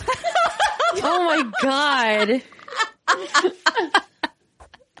Shield. Oh my god.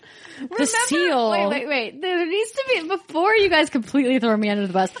 The seal. Wait. There needs to be, before you guys completely throw me under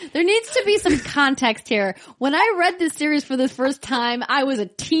the bus, there needs to be some context here. When I read this series for the first time, I was a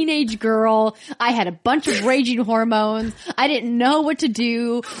teenage girl. I had a bunch of raging hormones. I didn't know what to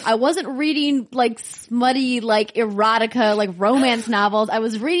do. I wasn't reading like smutty, like erotica, like romance novels. I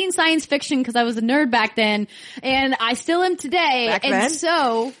was reading science fiction because I was a nerd back then, and I still am today. Back and then?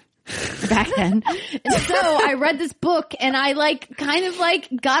 so back then. And so I read this book and I kind of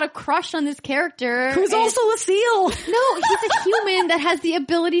got a crush on this character. Who's And- also a seal. No, he's a human that has the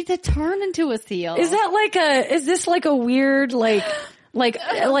ability to turn into a seal. Is this like a weird,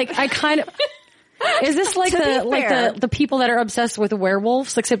 I kind of, is this like fair. the people that are obsessed with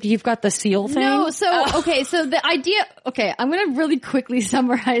werewolves, except you've got the seal thing? No, so the idea, I'm gonna really quickly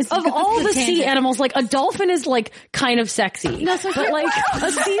summarize. Of all the sea tangent. animals, like a dolphin is like kind of sexy. No, so but like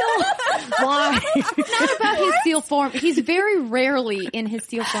a seal, why? Not about his seal form. He's very rarely in his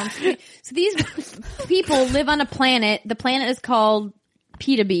seal form. So these people live on a planet. The planet is called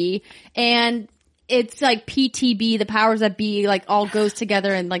P2B, and it's like PTB, the powers that be, like all goes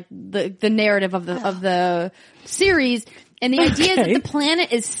together in like the narrative of the series. And the idea is that the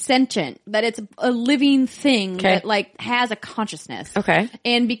planet is sentient, that it's a living thing that like has a consciousness. Okay.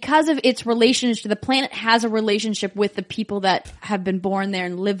 And because of its relationship, the planet has a relationship with the people that have been born there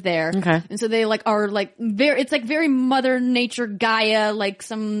and live there. Okay. And so they like are like it's like very Mother Nature Gaia, like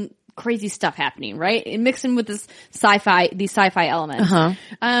some crazy stuff happening, right? And mixed in with these sci-fi elements.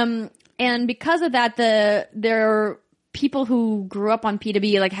 And because of that, there people who grew up on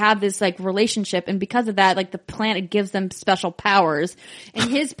P2B like have this like relationship, and because of that, like the planet gives them special powers, and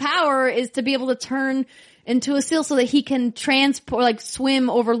his power is to be able to turn into a seal so that he can swim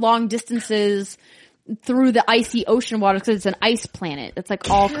over long distances through the icy ocean water, because it's an ice planet that's like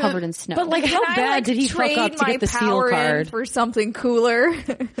all covered in snow. But like, how Can I, bad did he fuck trade up to my get the seal power in card? for something cooler?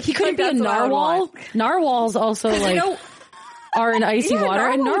 He couldn't be a That's what I would narwhal. want. Narwhals also like know- are in icy Yeah, water,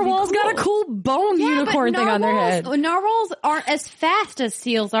 and narwhal would be narwhals got a cool. cool bone unicorn thing on their head. Narwhals aren't as fast as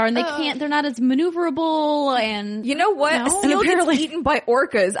seals are, and they're not as maneuverable, and You know what? No. A seal And apparently- gets eaten by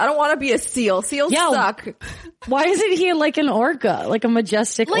orcas. I don't want to be a seal. Seals Yeah. suck. Why isn't he like an orca, like a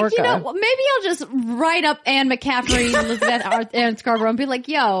majestic like, orca? you know, maybe I'll just write up Anne McCaffrey and Elizabeth and Scarborough and be like,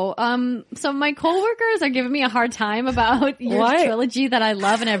 yo, so my coworkers are giving me a hard time about your Why? trilogy that I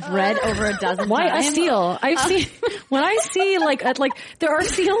love and have read over a dozen Why a times. seal? I've seen when I see like there are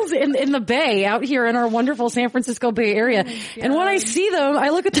seals in the bay out here in our wonderful San Francisco Bay Area, and when I see them, I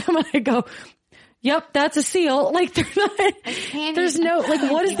look at them and I go, "Yep, that's a seal." Like they're not. There's no like.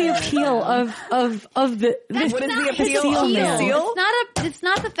 What is the appeal of the? What is the appeal seal of the man. seal? It's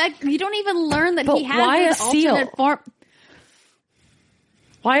not the fact you don't even learn that But he has why this a seal? alternate form.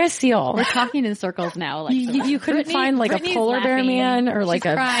 Why a seal? We're talking in circles now. Like You couldn't find like Brittany's a polar bear laughing. man or like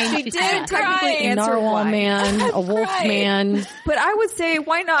She's a crying. She She's did sad. cry. a Answer narwhal why. man, a wolf Right. man. But I would say,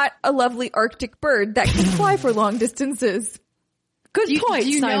 why not a lovely Arctic bird that can fly for long distances? Good Do point,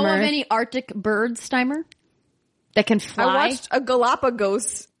 you know Steimer. of any Arctic birds, Steimer, that can fly? I watched a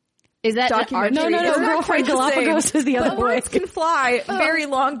Galapagos Is that documentary. No, It's not girlfriend quite the same. Galapagos is the other But way. birds can fly very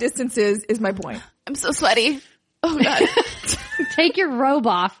long distances is my point. I'm so sweaty. Oh god. Take your robe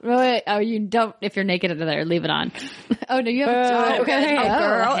off. Oh, you don't. If you're naked under there, leave it on. Oh no, you have. okay. Oh,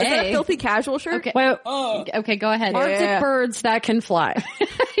 girl. Is that a hey. filthy casual shirt? Okay. Well, Okay, go ahead. Arctic Yeah. birds that can fly.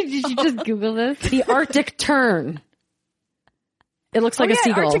 Did you just Google this? The Arctic tern. It looks like Oh, a yeah,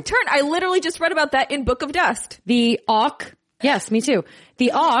 seagull. Arctic tern. I literally just read about that in Book of Dust. The auk. Yes, me too.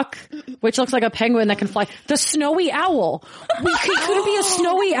 The auk, which looks like a penguin that can fly. The snowy owl. Could it be a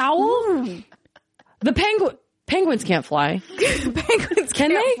snowy owl? The penguins can't fly. Penguins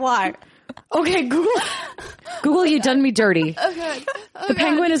Can can't they? fly. Okay, Google, you done me dirty. The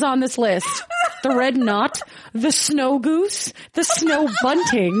penguin is on this list. The red knot, the snow goose, the snow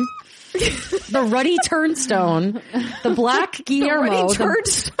bunting. the ruddy turnstone, the black Guillermo,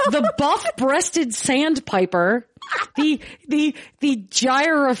 the buff-breasted sandpiper, the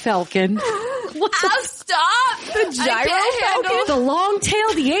gyrofalcon. Stop! The gyrofalcon? The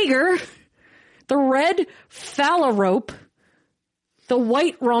long-tailed Jaeger, the red phalarope, the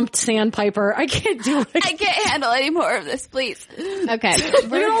white-rumped sandpiper. I can't do it. I can't handle any more of this, please. Okay.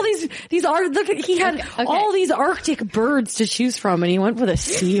 Look at all these he had all these Arctic birds to choose from, and he went with a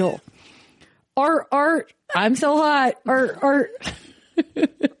seal. I'm so hot.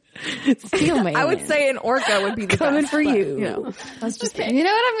 Seal man. I would say an orca would be the coming best, for but, you. You know, that's just me. You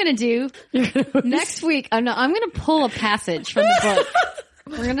know what I'm going to do? Next week, I'm going to pull a passage from the book.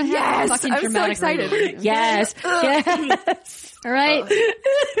 We're going to have a fucking I'm so dramatic excited. reading. Yes. Yes. All right.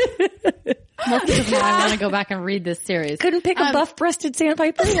 Mostly because I want to go back and read this series. Couldn't pick a buff-breasted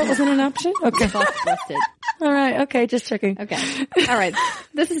sandpiper? That wasn't an option? Okay. Buff-breasted. All right. Okay. Just checking. Okay. All right.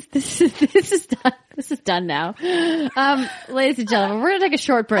 This is done. This is done now. Ladies and gentlemen, we're going to take a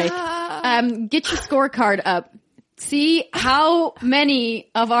short break. Get your scorecard up. See how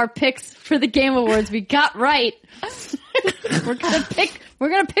many of our picks for the Game Awards we got right. We're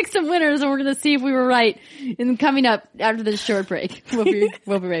gonna pick some winners, and we're gonna see if we were right. And coming up after this short break, we'll be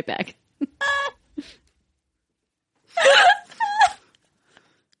right back.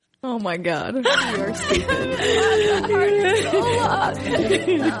 Oh my god. You are stupid. God,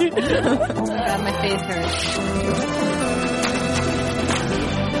 my face hurts.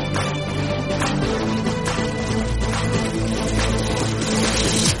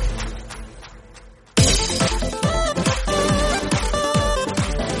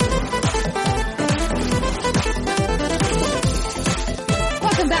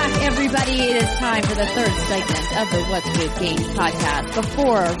 Welcome back, everybody. It is time for the third segment of the What's Good Games podcast.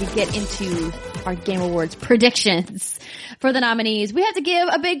 Before we get into our Game Awards predictions for the nominees, we have to give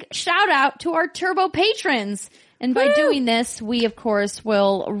a big shout out to our Turbo patrons. And by doing this, we of course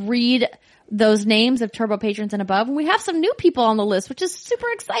will read those names of Turbo patrons and above. And we have some new people on the list, which is super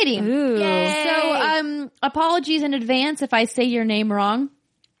exciting. Ooh. So, apologies in advance if I say your name wrong.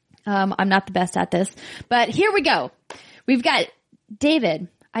 I'm not the best at this, but here we go. We've got David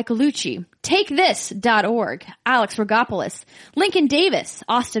Icolucci, TakeThis.org, Alex Rogopoulos, Lincoln Davis,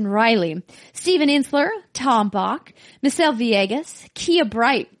 Austin Riley, Stephen Insler, Tom Bach, Michelle Villegas, Kia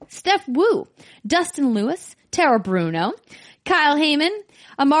Bright, Steph Wu, Dustin Lewis, Tara Bruno, Kyle Heyman,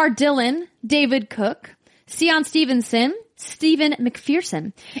 Amar Dillon, David Cook, Sion Stevenson, Stephen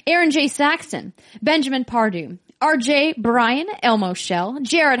McPherson, Aaron J. Saxton, Benjamin Pardue, RJ Bryan, Elmo Shell,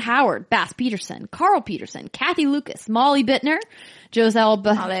 Jared Howard, Bass Peterson, Carl Peterson, Kathy Lucas, Molly Bittner, Joselle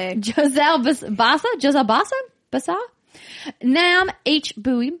Bassa, Nam H.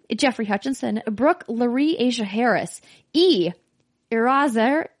 Bowie, Jeffrey Hutchinson, Brooke Laree, Asia Harris, Irizari.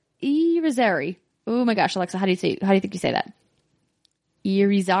 Oh my gosh, Alexa, how do you think you say that?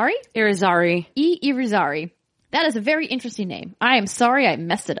 Irizari? Irizari. That is a very interesting name. I am sorry I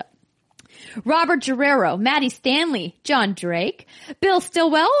messed it up. Robert Guerrero, Maddie Stanley, John Drake, Bill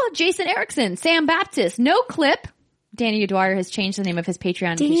Stillwell, Jason Erickson, Sam Baptist, No Clip. Danny Dwyer has changed the name of his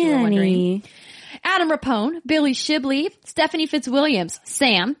Patreon in case you were wondering. Adam Rapone, Billy Shibley, Stephanie Fitzwilliams,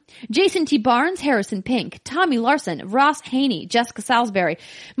 Sam, Jason T. Barnes, Harrison Pink, Tommy Larson, Ross Haney, Jessica Salisbury,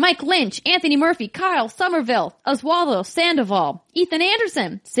 Mike Lynch, Anthony Murphy, Kyle Somerville, Oswaldo Sandoval, Ethan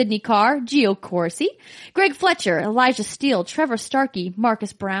Anderson, Sydney Carr, Gio Corsi, Greg Fletcher, Elijah Steele, Trevor Starkey,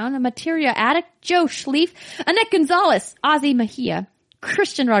 Marcus Brown, Materia Addict, Joe Schlief, Annette Gonzalez, Ozzy Mejia,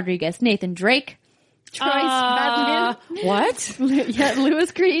 Christian Rodriguez, Nathan Drake, Troy Spadman. What? Yeah, Louis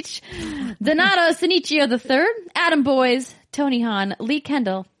Creech, Donato Sinichio III, Adam Boys, Tony Hahn, Lee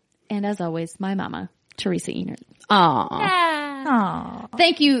Kendall, and as always, my mama, Teresa Enert. Aww.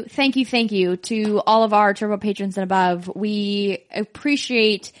 Thank you to all of our Turbo patrons and above. We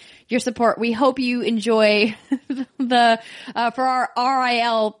appreciate your support. We hope you enjoy for our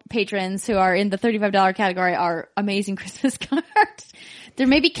RIL patrons who are in the $35 category, our amazing Christmas cards. There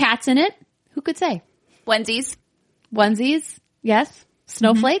may be cats in it. Who could say? Onesies. Yes.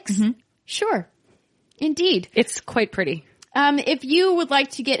 Snowflakes. Mm-hmm. Sure. Indeed. It's quite pretty. If you would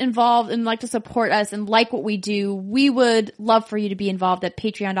like to get involved and like to support us and like what we do, we would love for you to be involved at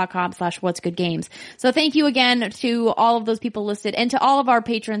patreon.com/whatsgoodgames. So thank you again to all of those people listed and to all of our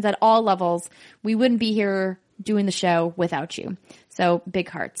patrons at all levels. We wouldn't be here doing the show without you. So big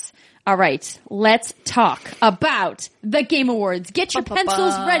hearts. All right. Let's talk about the Game Awards. Get your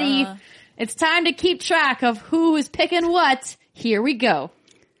pencils ready. It's time to keep track of who is picking what. Here we go.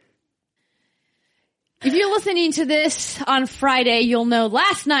 If you're listening to this on Friday, you'll know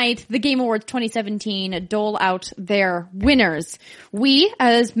last night the Game Awards 2017 dole out their winners. We,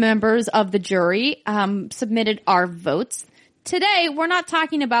 as members of the jury, submitted our votes. Today, we're not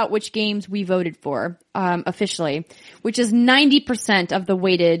talking about which games we voted for officially, which is 90% of the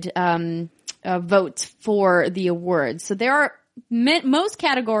weighted votes for the awards. So there are most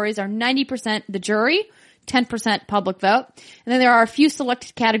categories are 90% the jury, 10% public vote, and then there are a few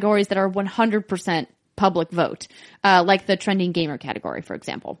selected categories that are 100% public vote, like the trending gamer category, for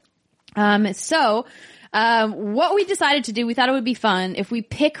example. What we decided to do, we thought it would be fun if we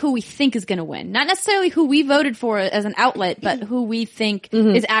pick who we think is going to win. Not necessarily who we voted for as an outlet, but who we think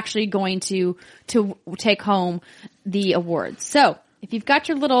is actually going to take home the awards. So, if you've got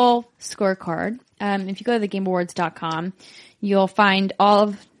your little scorecard, if you go to thegameawards.com, you'll find all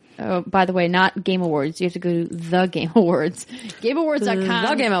of by the way, not Game Awards. You have to go to the Game Awards. GameAwards.com.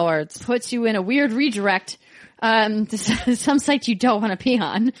 The Game Awards puts you in a weird redirect to some site you don't want to be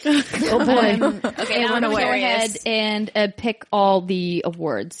on. Oh boy. Okay, I'm I'm going to go aware. ahead and pick all the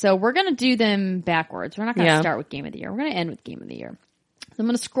awards. So we're going to do them backwards. We're not going to start with Game of the Year. We're going to end with Game of the Year. So I'm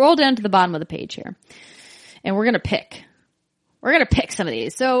going to scroll down to the bottom of the page here, and we're going to pick. We're going to pick some of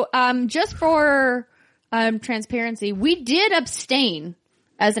these. So just for transparency, we did abstain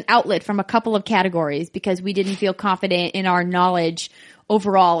as an outlet from a couple of categories because we didn't feel confident in our knowledge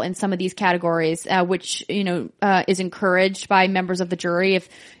overall in some of these categories, which, is encouraged by members of the jury.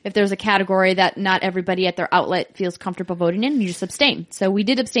 If there's a category that not everybody at their outlet feels comfortable voting in, you just abstain. So we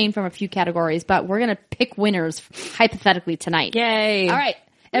did abstain from a few categories, but we're going to pick winners hypothetically tonight. Yay. All right.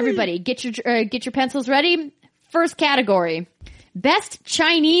 Everybody get your pencils ready. First category, best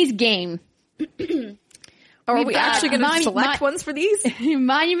Chinese game. Are we actually going to select ones for these?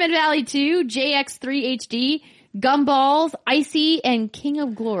 Monument Valley 2, JX3 HD, Gumballs, Icy, and King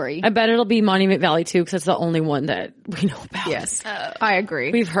of Glory. I bet it'll be Monument Valley too, because it's the only one that we know about. Yes, I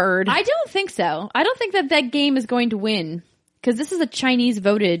agree. We've heard. I don't think so. I don't think that game is going to win because this is a Chinese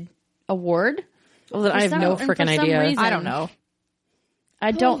voted award. Well, then I have no freaking idea. Reason, I don't know.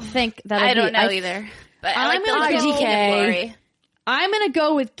 I don't think that. I don't know either. But I like the gonna King go- of Glory. I'm going to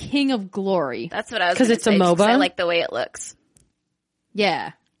go with King of Glory. That's what I was 'Cause gonna it's a say, just 'cause MOBA? I like the way it looks.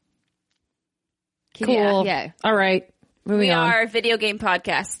 Yeah. Cool. Yeah. All right. Moving We on. are a video game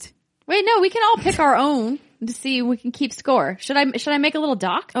podcast. Wait, no, we can all pick our own to see if we can keep score. Should I make a little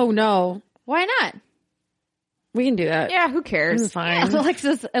doc? Oh no. Why not? We can do that. Yeah, who cares? It's fine.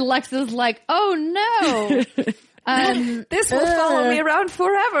 Alexa's like, oh no. This will follow me around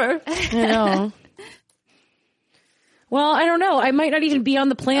forever. I know. Well, I don't know. I might not even be on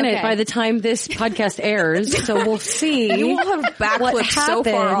the planet Okay. by the time this podcast airs, so we'll see. You will have What backflipped so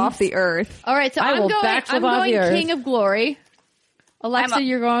far happens? off the earth. All right, so I I'm will going backflip off the earth. King of Glory. Alexa,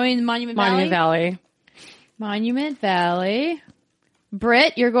 you're going Monument Valley. Monument Valley. Monument Valley.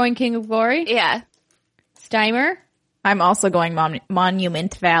 Britt, you're going King of Glory. Yeah. Steimer. I'm also going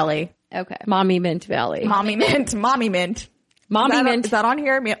Monument Valley. Okay. Mommy Mint Valley. Mommy Mint. Mommy Mint. Mommy Mint. Is that on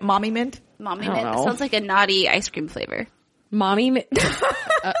here? Mommy Mint? Mommy I don't Mint. know. Sounds like a naughty ice cream flavor. Mommy Mint.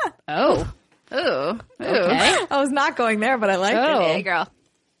 Oh. Ooh. Okay. I was not going there, but I liked Oh. it. Hey, girl.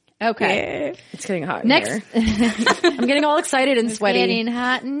 Okay. It's getting hot. Next. In here. I'm getting all excited and sweaty. Getting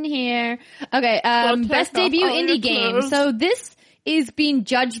hot in here. Okay. Don't Best take off debut all your indie game. clothes. So this is being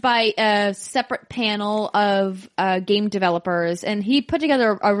judged by a separate panel of game developers, and he put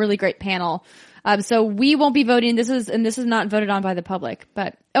together a really great panel. So we won't be voting. This is not voted on by the public.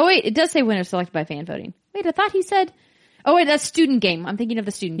 But oh wait, it does say winner selected by fan voting. Wait, I thought he said. Oh wait, that's student game. I'm thinking of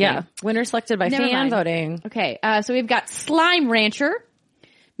the student Yeah. game. Winner selected by Never fan mind. voting. Okay, so we've got Slime Rancher,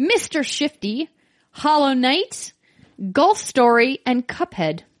 Mr. Shifty, Hollow Knight, Golf Story, and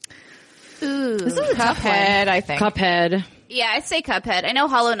Cuphead. Ooh. This is a tough head, I think. Cuphead. Yeah, I'd say Cuphead. I know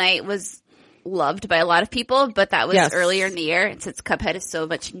Hollow Knight was loved by a lot of people, but that was Yes. earlier in the year. And since Cuphead is so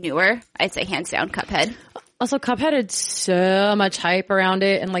much newer, I'd say hands down Cuphead. Also, Cuphead had so much hype around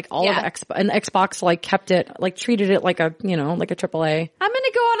it, and like all Yeah. of and Xbox like kept it, like treated it like a, like a AAA. I'm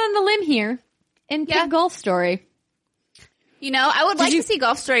gonna go out on a limb here and pick Yeah. Golf Story. You know, I would like to see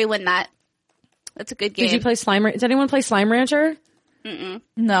Golf Story win that. That's a good game. Did you play Slime? Does anyone play Slime Rancher? No,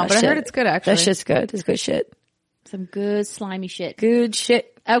 but I shit. heard it's good, actually. That shit's good. It's good shit. Some good slimy shit. Good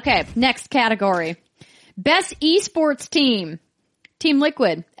shit. Okay, next category. Best esports team. Team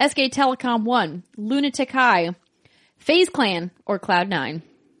Liquid, SK Telecom 1, Lunatic High, FaZe Clan, or Cloud9.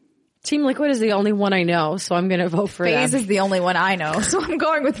 Team Liquid is the only one I know, so I'm going to vote for FaZe them. is the only one I know, so I'm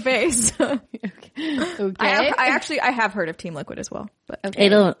going with FaZe. Okay. I have heard of Team Liquid as well. But I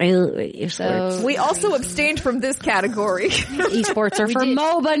don't esports. we also abstained from this category. Esports are for did.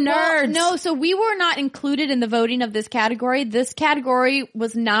 MOBA nerds. Well, no, so we were not included in the voting of this category. This category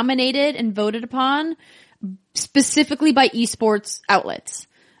was nominated and voted upon specifically by esports outlets.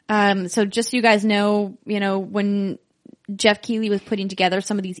 So just so you guys know, when Jeff Keighley was putting together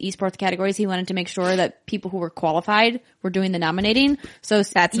some of these esports categories, he wanted to make sure that people who were qualified were doing the nominating. So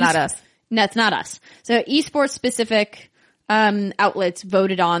That's not us. That's not us. So esports specific outlets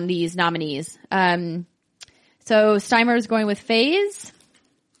voted on these nominees. So Steimer is going with FaZe.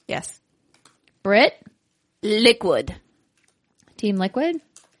 Yes. Britt, Liquid. Team Liquid.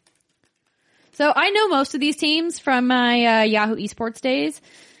 So I know most of these teams from my Yahoo Esports days,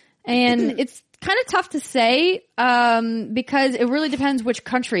 and it's kind of tough to say because it really depends which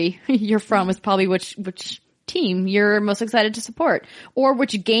country you're from is probably which team you're most excited to support or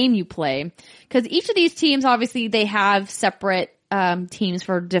which game you play. Because each of these teams, obviously, they have separate teams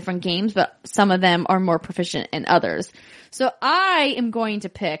for different games, but some of them are more proficient in others. So I am going to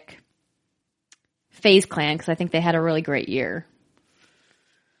pick FaZe Clan because I think they had a really great year.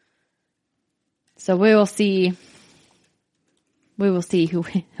 So we will see who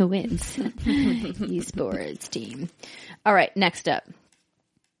wins. Esports team. All right, next up.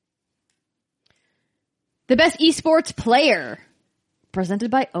 The best esports player, presented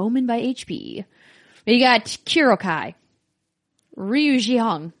by Omen by HP. We got Kurokai, Ryu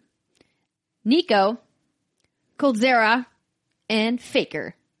Jihong, Nico, Coldzera, and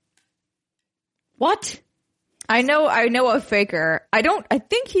Faker. What? I know a Faker. I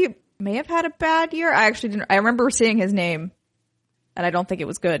think he may have had a bad year. I actually didn't. I remember seeing his name, and I don't think it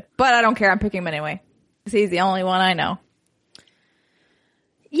was good. But I don't care. I'm picking him anyway. 'Cause he's the only one I know.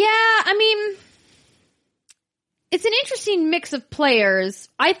 Yeah, I mean, it's an interesting mix of players.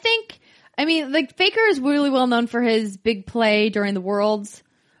 Faker is really well known for his big play during the Worlds.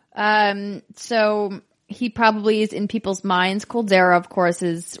 So he probably is in people's minds. Coldzera, of course,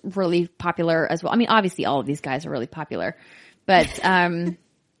 is really popular as well. I mean, obviously all of these guys are really popular, but,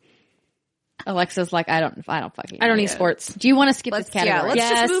 Alexa's like, I don't need sports. Do you want to skip this category? Let's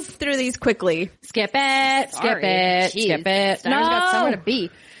just move through these quickly. Skip it. Skip it. Jeez. Skip it. Steiner's got somewhere to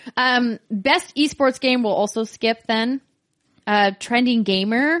be. Best esports game will also skip then. Trending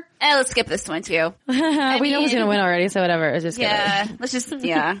gamer. Let's skip this one too. We know who's going to win already, so whatever. It's just Let's just,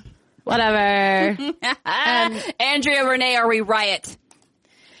 whatever. Andrea Renee, are we riot?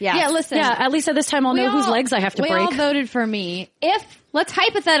 Yeah, listen. Yeah, at least at this time I'll know whose legs I have to we break. all voted for me. Let's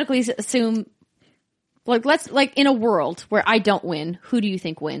hypothetically assume, in a world where I don't win, who do you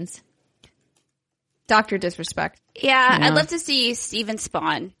think wins? Dr. Disrespect. Yeah, I'd love to see Steven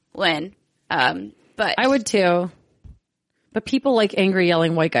Spawn win. But I would too. But people like angry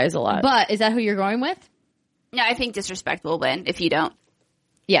yelling white guys a lot. But is that who you're going with? No, I think Disrespect will win if you don't.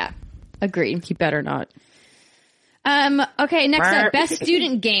 Yeah, agreed. He better not. Okay, next up, best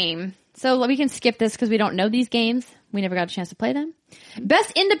student game. So we can skip this because we don't know these games. We never got a chance to play them.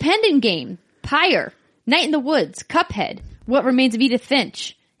 Best independent game. Pyre, Night in the Woods, Cuphead, What Remains of Edith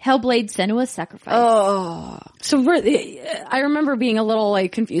Finch, Hellblade: Senua's Sacrifice. So I remember being a little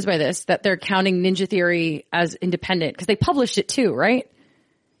confused by this, that they're counting Ninja Theory as independent because they published it too, right?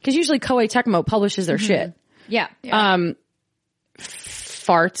 Because usually Koei Tecmo publishes their shit. Yeah.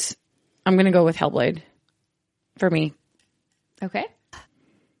 Farts. I'm going to go with Hellblade for me. Okay.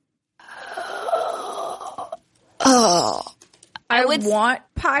 I would want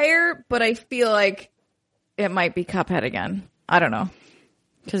Pyre, but I feel like it might be Cuphead again. I don't know.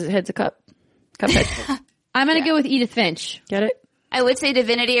 Because it hits a Cuphead. I'm going to go with Edith Finch. Get it? I would say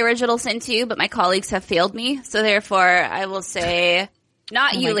Divinity Original Sin 2, but my colleagues have failed me. So therefore, I will say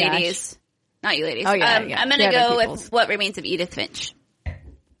not you ladies. Not you ladies. Oh, yeah, I'm going to go with What Remains of Edith Finch.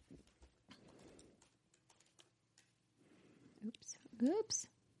 Oops.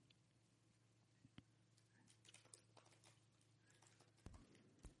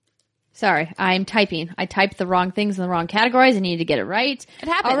 Sorry, I'm typing. I typed the wrong things in the wrong categories. I needed to get it right. It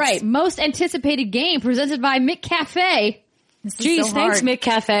happens. All right, most anticipated game presented by McCafe. Jeez, thanks,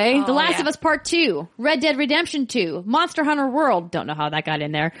 McCafe. The Last of Us Part 2, Red Dead Redemption 2, Monster Hunter World, don't know how that got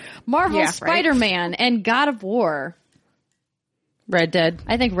in there, Marvel Spider-Man, and God of War. Red Dead.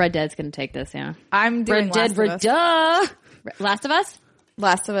 I think Red Dead's going to take this, yeah. I'm doing Red Dead. Duh. Last of Us?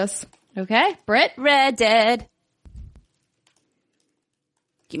 Last of Us. Okay. Britt? Red Dead.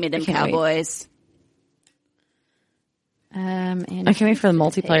 Give me them Cowboys. And I can't wait for the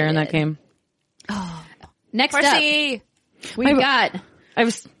multiplayer in that game. Next Marcy. up, we've got I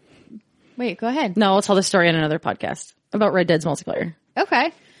was Wait, go ahead. No, I'll tell the story in another podcast about Red Dead's multiplayer.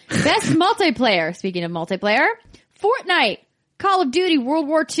 Okay. Best multiplayer. Speaking of multiplayer, Fortnite, Call of Duty World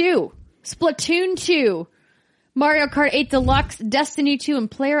War II, Splatoon 2, Mario Kart 8 Deluxe, Destiny 2,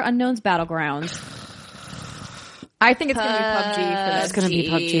 and PlayerUnknown's Battlegrounds. I think it's going to be PUBG for this. It's going to be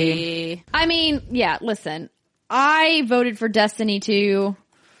PUBG. I mean, yeah, listen. I voted for Destiny 2.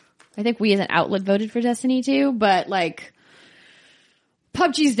 I think we as an outlet voted for Destiny 2, but like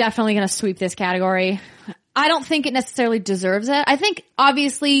PUBG's definitely going to sweep this category. I don't think it necessarily deserves it. I think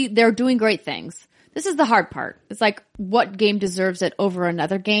obviously they're doing great things. This is the hard part. It's like what game deserves it over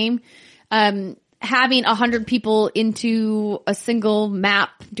another game? Having 100 people into a single map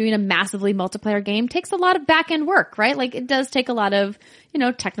doing a massively multiplayer game takes a lot of back end work, right? Like it does take a lot of,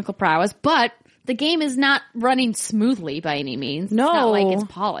 technical prowess, but the game is not running smoothly by any means. No. It's not like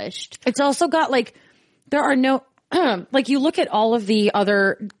it's polished. It's also got there are no, like you look at all of the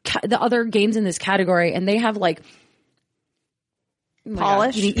other games in this category and they have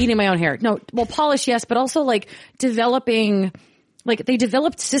Polish? eating my own hair. No, well, polish, yes, but also developing, they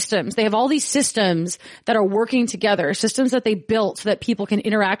developed systems. They have all these systems that are working together, systems that they built so that people can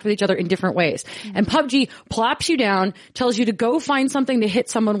interact with each other in different ways. Mm-hmm. And PUBG plops you down, tells you to go find something to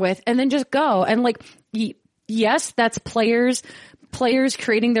hit someone with, and then just go. And yes, that's players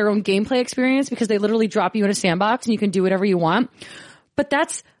creating their own gameplay experience because they literally drop you in a sandbox and you can do whatever you want. But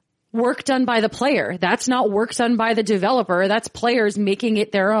that's work done by the player. That's not work done by the developer. That's players making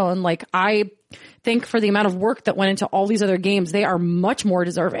it their own. I think for the amount of work that went into all these other games, they are much more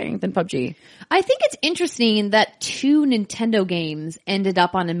deserving than PUBG. I think it's interesting that 2 Nintendo games ended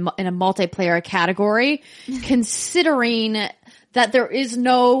up in a multiplayer category, considering that there is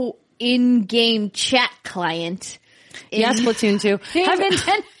no in-game chat client. Splatoon 2.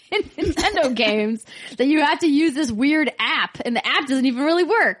 In Nintendo games that you have to use this weird app, and the app doesn't even really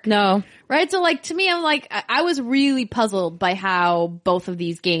work. No. Right? So to me, I was really puzzled by how both of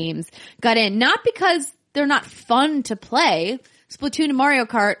these games got in. Not because they're not fun to play. Splatoon and Mario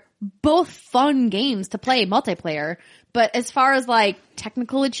Kart, both fun games to play multiplayer. But as far as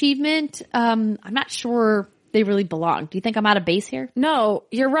technical achievement, I'm not sure they really belong. Do you think I'm out of base here? No,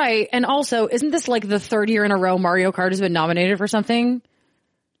 you're right. And also, isn't this the third year in a row Mario Kart has been nominated for something?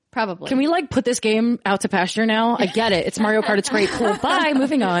 Probably. Can we put this game out to pasture now? I get it. It's Mario Kart. It's great. Cool. Bye.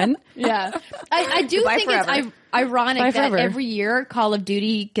 Moving on. Yeah. I do think it's ironic that every year Call of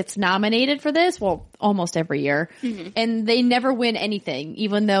Duty gets nominated for this. Well, almost every year. Mm-hmm. And they never win anything,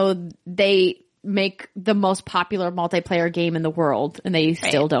 even though they make the most popular multiplayer game in the world, and they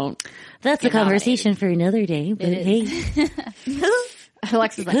still don't. That's a conversation for another day. But hey.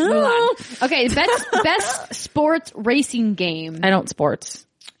 Alexa's move on. Okay, best sports racing game. I don't sports.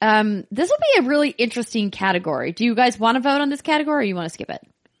 This will be a really interesting category. Do you guys want to vote on this category or you want to skip it?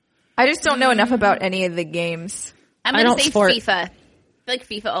 I just don't know enough about any of the games. I'm going to say FIFA. I feel like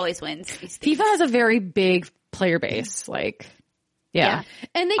FIFA always wins. FIFA has a very big player base. Yeah.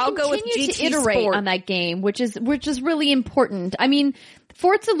 And they continue to iterate on that game, which is really important. I mean,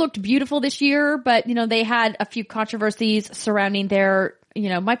 Forza looked beautiful this year, but they had a few controversies surrounding their,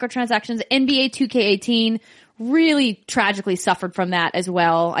 microtransactions. NBA 2K18 really tragically suffered from that as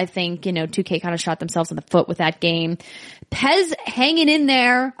well. I think, 2K kind of shot themselves in the foot with that game. PES hanging in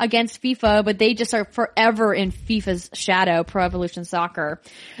there against FIFA, but they just are forever in FIFA's shadow, Pro Evolution Soccer.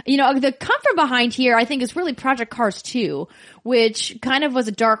 The come from behind here, I think, is really Project Cars 2, which kind of was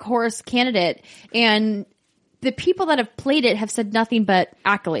a dark horse candidate. And the people that have played it have said nothing but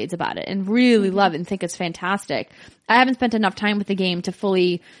accolades about it and really love it and think it's fantastic. I haven't spent enough time with the game to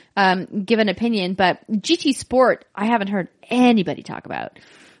fully give an opinion, but GT Sport I haven't heard anybody talk about,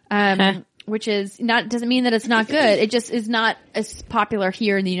 which is doesn't mean that it's not good. It just is not as popular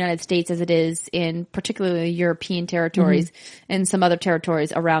here in the United States as it is in particularly European territories and some other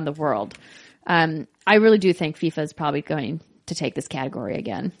territories around the world. I really do think FIFA is probably going to take this category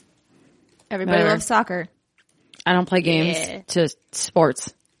again. Everybody loves soccer. I don't play games to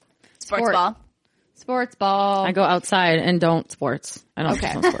sports. Sports ball. Sports ball. I go outside and don't sports. I don't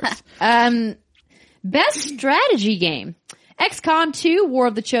play sports. Best strategy game. XCOM 2, War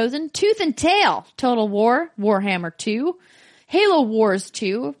of the Chosen, Tooth and Tail, Total War, Warhammer 2, Halo Wars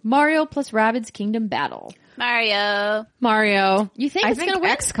 2, Mario plus Rabbids Kingdom Battle. Mario. You think it's going to win?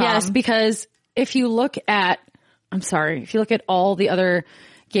 XCOM. Yes, because if you look at all the other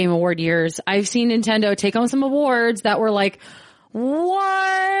Game Award years, I've seen Nintendo take on some awards that were what?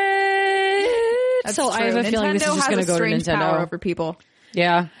 That's so true. I have a feeling this is just going to go to Nintendo. Power over people.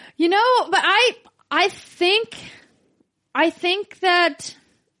 Yeah. But I think that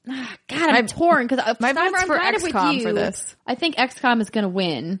God, I'm torn because my vote's for XCOM for this. I think XCOM is going to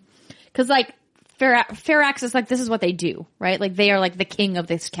win Cause like Firaxis is like, this is what they do, right? Like they are like the king of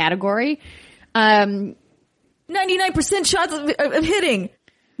this category. 99% shots of hitting.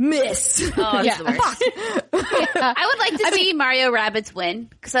 Miss. Oh, that's the worst. I would like to see Mario Rabbids win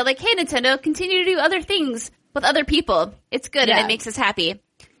because I like, hey, Nintendo, continue to do other things with other people. It's good and it makes us happy.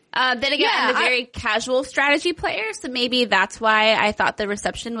 Then again, I'm a very casual strategy player, so maybe that's why I thought the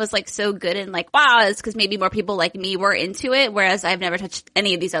reception was like so good and like, wow, it's because maybe more people like me were into it, whereas I've never touched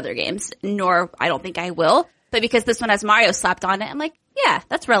any of these other games, nor I don't think I will. But because this one has Mario slapped on it, I'm like, yeah,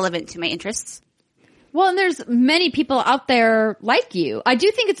 that's relevant to my interests. Well, and there's many people out there like you. I do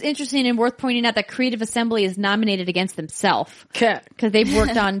think it's interesting and worth pointing out that Creative Assembly is nominated against themselves. Because they've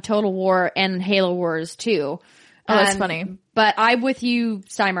worked on Total War and Halo Wars too. Oh, that's funny. But I'm with you,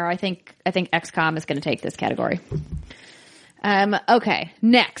 Steimer. I think XCOM is going to take this category. Okay,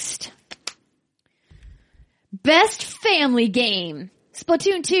 next. Best Family Game.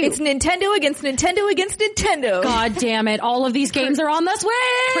 Splatoon 2. It's Nintendo against Nintendo against Nintendo. God damn it. All of these games are on the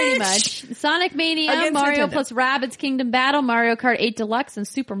Switch. Pretty much. Sonic Mania, Against Mario Nintendo. plus Rabbids Kingdom Battle, Mario Kart 8 Deluxe, and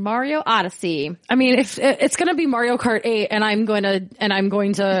Super Mario Odyssey. I mean, if it's going to be Mario Kart 8 and I'm going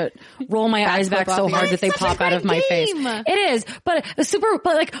to roll my eyes back so hard that they pop out of my face. It is, but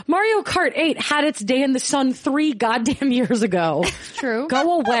like Mario Kart 8 had its day in the sun 3 goddamn years ago. True.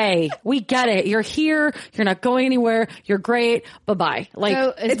 Go away. We get it. You're here. You're not going anywhere. You're great. Bye-bye. Like, So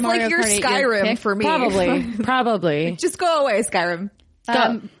is It's Mario like your Kart 8 Skyrim pick? for me. probably. Just go away, Skyrim.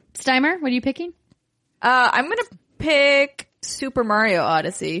 Steimer, what are you picking? I'm gonna pick Super Mario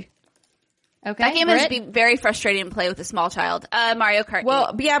Odyssey. Okay. That game Britt? must be very frustrating to play with a small child. Mario Kart 8.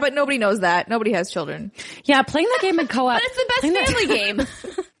 Well, yeah, but nobody knows that. Nobody has children. Yeah, playing that game in co-op. But it's the best family game.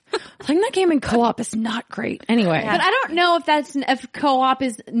 Playing that game in co-op is not great. Anyway. But I don't know if co-op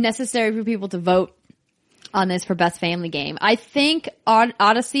is necessary for people to vote on this for best family game. I think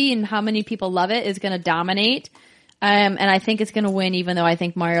Odyssey and how many people love it is going to dominate. And I think it's going to win, even though I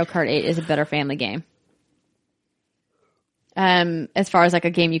think Mario Kart 8 is a better family game. As far as like a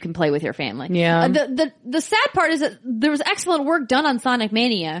game you can play with your family. Yeah. The sad part is that there was excellent work done on Sonic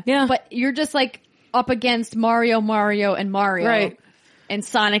Mania. Yeah. But you're just like up against Mario, and Mario. Right. And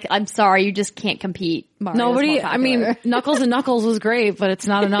Sonic, I'm sorry, you just can't compete. Mario's Nobody, more I mean, popular. Knuckles and Knuckles was great, but it's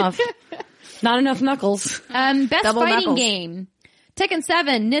not enough. Not enough Knuckles. Best Double fighting Knuckles. game. Tekken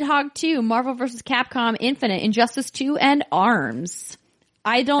 7, Nidhogg 2, Marvel vs. Capcom Infinite, Injustice 2, and ARMS.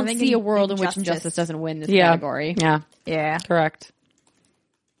 I don't think see a world in which Injustice. Injustice doesn't win this Yeah. category. Yeah. Yeah. Correct.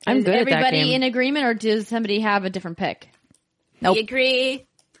 I'm Is good at that everybody game. in agreement, or does somebody have a different pick? We agree.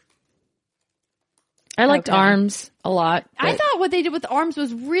 I liked Okay. ARMS a lot. I but- thought what they did with ARMS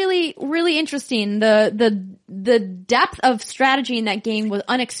was really, really interesting. The depth of strategy in that game was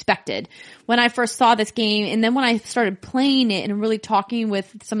unexpected when I first saw this game. And then when I started playing it and really talking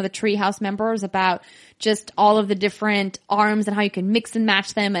with some of the Treehouse members about just all of the different arms and how you can mix and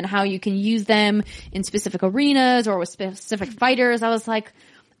match them and how you can use them in specific arenas or with specific fighters, I was like,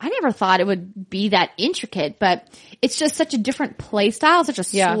 I never thought it would be that intricate, but it's just such a different play style, such a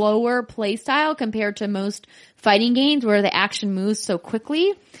Yeah. slower play style compared to most fighting games where the action moves so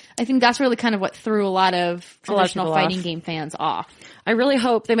quickly. I think that's really kind of what threw a lot of traditional people fighting off. game fans off. I really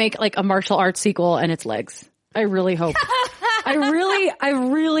hope they make like a martial arts sequel and it's legs. I really hope. I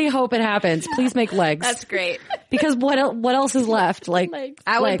really hope it happens. Please make legs. That's great. Because what else is left? Like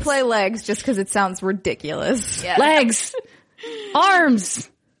I would legs. play legs just because it sounds ridiculous. Yeah. legs, arms,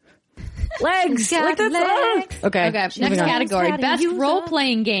 legs. Like that's legs. Okay. Okay, next moving on. category. Best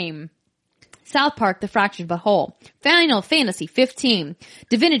role-playing game. South Park, The Fractured But Whole. Final Fantasy 15.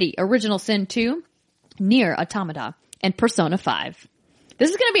 Divinity, Original Sin 2. Nier Automata. And Persona 5. This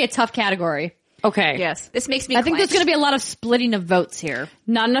is going to be a tough category. Okay. Yes. This makes me I think there's clench. going to be a lot of splitting of votes here.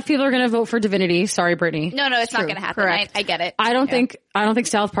 Not enough people are going to vote for Divinity. Sorry, Brittany. No, it's not going to happen. Correct. I get it. I don't think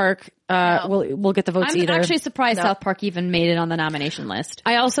South Park will get the votes I'm either. actually surprised No. South Park even made it on the nomination list.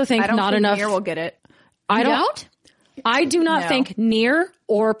 I also think I don't not think enough. Nier will get it. I You don't. I do not No. think Nier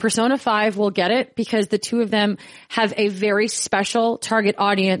or Persona 5 will get it because the two of them have a very special target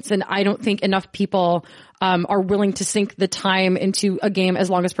audience, and I don't think enough people are willing to sink the time into a game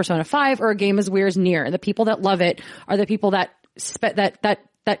as long as Persona 5 or a game as weird as Nier. The people that love it are the people that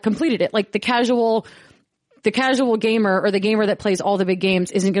that completed it. Like the casual gamer or the gamer that plays all the big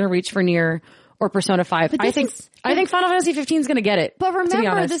games isn't going to reach for Nier or Persona 5. I think Final Fantasy 15 is going to get it. But to be remember,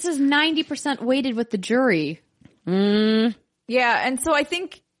 honest. this is 90% weighted with the jury. Yeah, and so I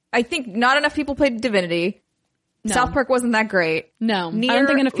think not enough people played Divinity. No. South Park wasn't that great. No. Nier I don't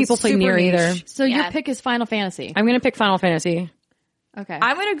think enough people was play super Nier niche. either. So your Yeah. pick is Final Fantasy. I'm going to pick Final Fantasy. Okay.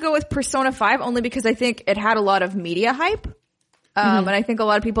 I'm gonna go with Persona 5 only because I think it had a lot of media hype. And I think a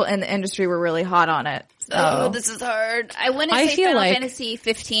lot of people in the industry were really hot on it. So. Oh, this is hard. I wouldn't I say feel Final like- Fantasy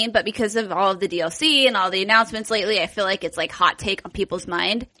 15, but because of all of the DLC and all the announcements lately, I feel like it's like hot take on people's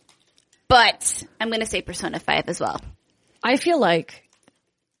mind. But I'm going to say Persona 5 as well. I feel like,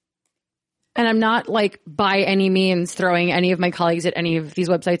 and I'm not like by any means throwing any of my colleagues at any of these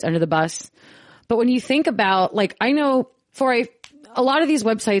websites under the bus, but when you think about, like, I know for a lot of these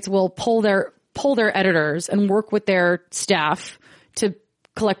websites will pull their editors and work with their staff to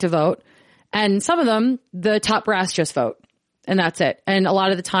collect a vote. And some of them, the top brass just vote, and that's it. And a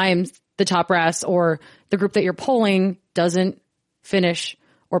lot of the times the top brass or the group that you're polling doesn't finish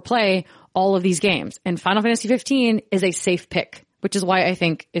or play all of these games. And Final Fantasy 15 is a safe pick, which is why I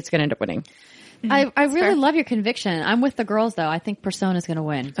think it's going to end up winning. I really love your conviction. I'm with the girls though. I think Persona's going to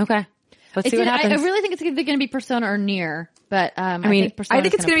win. Okay. Let's see what I happens. really think it's either going to be Persona or Nier, but I mean, think Persona's I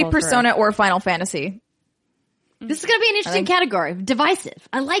think it's going to be pull through. Persona or Final Fantasy. This is going to be an interesting category. Divisive.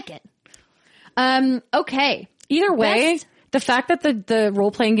 I like it. Okay. Either way, Best- the fact that the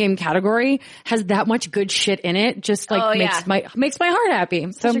role playing game category has that much good shit in it just like Oh, makes my heart happy.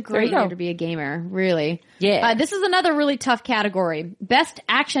 So Such a there great you go. year to be a gamer, really. Yeah. This is another really tough category. Best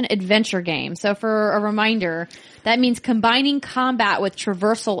action adventure game. So for a reminder, that means combining combat with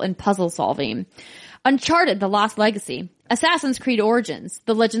traversal and puzzle solving. Uncharted: The Lost Legacy, Assassin's Creed Origins,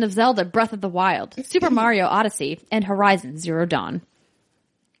 The Legend of Zelda: Breath of the Wild, Super Mario Odyssey, and Horizon Zero Dawn.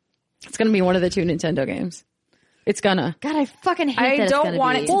 It's going to be one of the two Nintendo games. It's gonna. God, I fucking hate I that it's don't gonna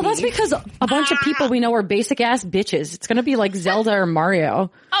want be. it to Well, be. that's because a bunch of people we know are basic ass bitches. It's going to be like Zelda or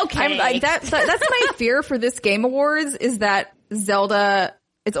Mario. Okay. That's my fear for this Game Awards is that Zelda,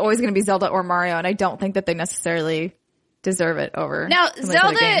 it's always going to be Zelda or Mario, and I don't think that they necessarily deserve it over. Now, some of the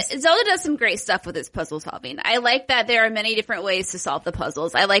other games. Zelda does some great stuff with its puzzle solving. I like that there are many different ways to solve the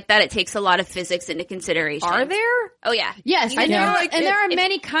puzzles. I like that it takes a lot of physics into consideration. Are there? Oh yeah. Yes, You and, can there do, are, like, and there are if-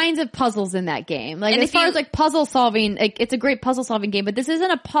 many kinds of puzzles in that game. Like And as if far you- as like puzzle solving, like, it's a great puzzle solving game, but this isn't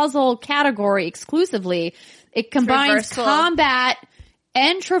a puzzle category exclusively. It combines Traversal. combat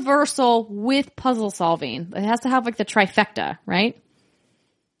and traversal with puzzle solving. It has to have like the trifecta, right?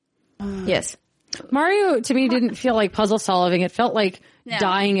 Yes. Mario to me didn't feel like puzzle solving. It felt like No.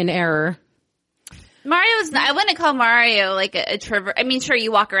 dying in error. Mario's not, I wouldn't call Mario like a I mean, sure,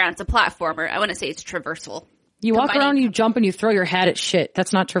 you walk around, it's a platformer. I wouldn't say it's traversal. You walk Combining- around, you jump, and you throw your hat at shit.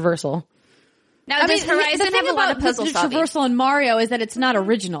 That's not traversal. Now, does Horizon have a lot of puzzle the solving? traversal in Mario is that it's not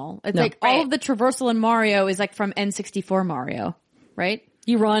original. It's No. like all Right. of the traversal in Mario is like from N64 Mario, right?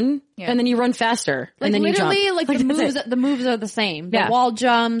 You run, and then you run faster, Like and then you jump. literally, like the that's moves, it. the moves are the same. The Yeah. wall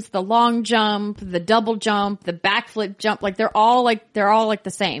jumps, the long jump, the double jump, the backflip jump. Like they're all like the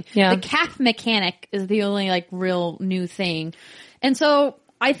same. Yeah. The calf mechanic is the only like real new thing, and so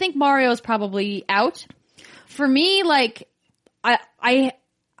I think Mario is probably out. For me, like I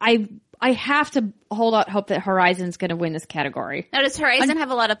have to hold out hope that Horizon's going to win this category. Now, does Horizon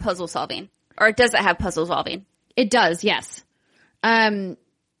have a lot of puzzle solving? Or does it have puzzle solving? It does, yes.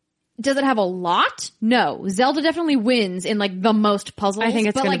 Does it have a lot? No. Zelda definitely wins in like the most puzzles. I think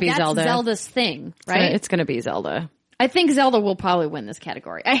it's but, gonna like, be that's Zelda. Zelda's thing, right? It's going to be Zelda. I think Zelda will probably win this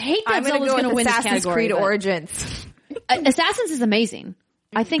category. I hate that I'm going to Zelda's go going to with win this Assassin's category. Creed but- Origins. Assassins is amazing.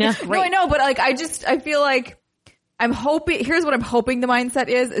 I think it's Yeah. great. No, I know, but like, I feel like I'm hoping, here's what I'm hoping the mindset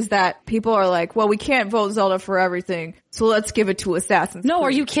is that people are like, well, we can't vote Zelda for everything, so let's give it to Assassin's No, Creed.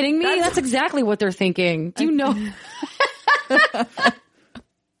 are you kidding me? That's exactly what they're thinking. Do you know?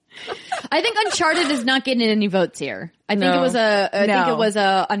 I think Uncharted is not getting any votes here. I think No. it was I think No. it was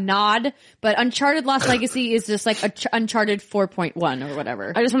a nod, but Uncharted Lost Legacy is just like Uncharted 4.1 or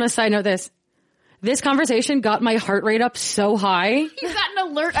whatever. I just want to side note this. This conversation got my heart rate up so high. You got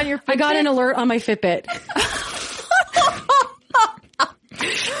an alert on your Fitbit? I got an alert on my Fitbit.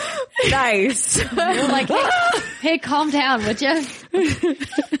 Nice. You're like, hey, calm down, would you?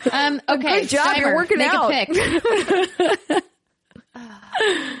 Okay, Good job, Steimer, you're working make out. a pick.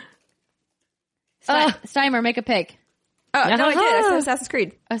 Steimer, make a pick. Oh, no, I did. I said Assassin's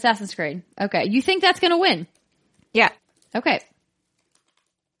Creed. Assassin's Creed. Okay, you think that's gonna win? Yeah. Okay,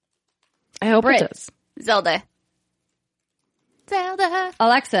 I hope Brit. it does. Zelda. Zelda.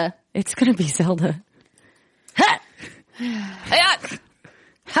 Alexa. It's going to be Zelda. Yuck.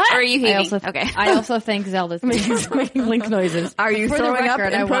 Or are you heaving? Okay. I also think Zelda's gonna win. Making link noises. Are you For the throwing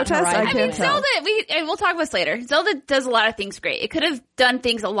record, up I in want protest? Horizon. I I can't mean, tell. Zelda, and we'll talk about this later. Zelda does a lot of things great. It could have done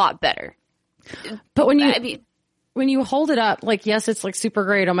things a lot better. But when you hold it up, like, yes, it's like super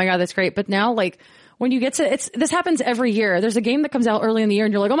great. Oh my God, that's great. But now, like, when you get to this happens every year. There's a game that comes out early in the year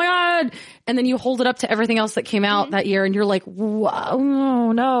and you're like, oh my God. And then you hold it up to everything else that came out that year and you're like, wow,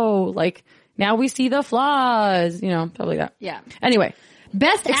 no. Like, Now we see the flaws. You know, stuff like that. Yeah. Anyway.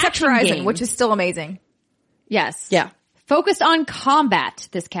 Best Except action Horizon, game. which is still amazing. Yes. Yeah. Focused on combat,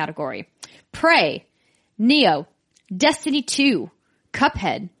 this category. Prey, Neo, Destiny 2,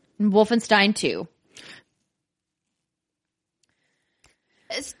 Cuphead, and Wolfenstein 2.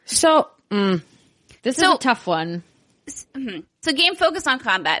 So, This is a tough one. So game focused on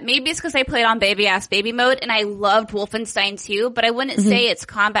combat. Maybe it's because I played on baby mode and I loved Wolfenstein 2, but I wouldn't say its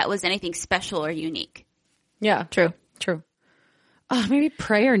combat was anything special or unique. yeah. True. Maybe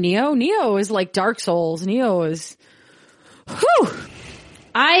Prey or Neo. Neo is like Dark Souls. Neo is, whew.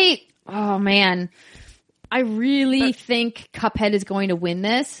 Oh man. I really think Cuphead is going to win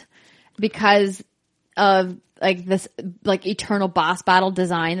this because of like this like eternal boss battle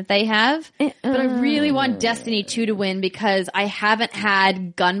design that they have. But I really want Destiny 2 to win because I haven't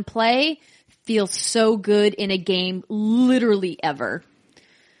had gunplay feel so good in a game literally ever.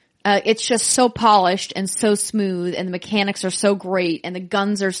 It's just so polished and so smooth and the mechanics are so great and the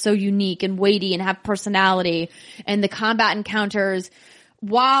guns are so unique and weighty and have personality and the combat encounters,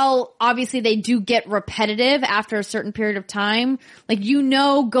 while obviously they do get repetitive after a certain period of time, like, you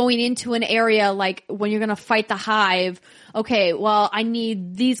know, going into an area, like when you're going to fight the Hive, okay, well, I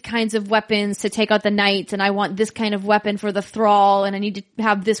need these kinds of weapons to take out the Knights and I want this kind of weapon for the Thrall and I need to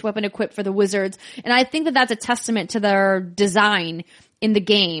have this weapon equipped for the Wizards. And I think that that's a testament to their design in the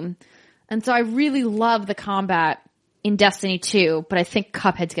game. And so I really love the combat in Destiny 2, but I think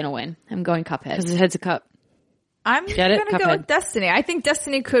Cuphead's going to win. I'm going Cuphead. Because his head's a cup. I'm Get it? going to go Cuphead. with Destiny. I think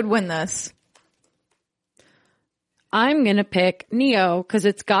Destiny could win this. I'm going to pick Neo because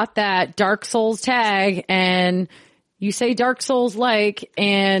it's got that Dark Souls tag and you say Dark Souls like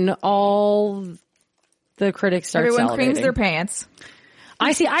and all the critics start Everyone salivating. creams their pants.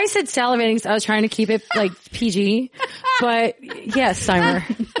 I said salivating because I was trying to keep it like PG, but yes, Seimer.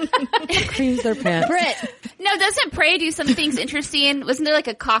 Creams their pants. Brit. No, doesn't Prey do some things interesting? Wasn't there like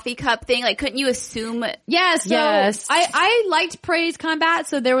a coffee cup thing? Like, couldn't you assume? Yeah, so Yes. I liked Prey's combat,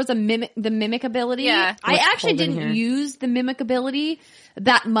 so there was the mimic ability. Yeah. I What's actually pulled in didn't here? use the mimic ability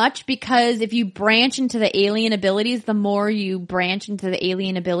that much because if you branch into the alien abilities, the more you branch into the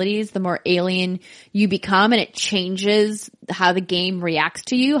alien abilities, the more alien you become, and it changes how the game reacts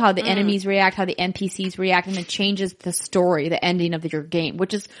to you, how the enemies react, how the NPCs react, and it changes the story, the ending of your game,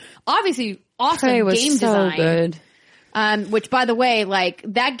 which is obviously awesome Prey was game so design. good. Which, by the way, like,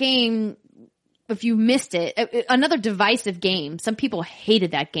 that game, if you missed it, another divisive game. Some people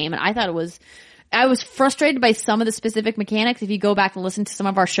hated that game, and I thought I was frustrated by some of the specific mechanics. If you go back and listen to some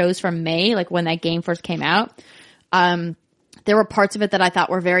of our shows from May, like when that game first came out, there were parts of it that I thought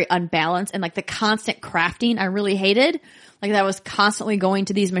were very unbalanced, and like the constant crafting I really hated. Like, that was constantly going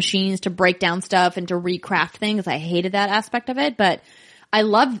to these machines to break down stuff and to recraft things. I hated that aspect of it, but I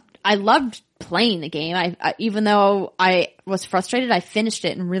loved playing the game. I even though I was frustrated, I finished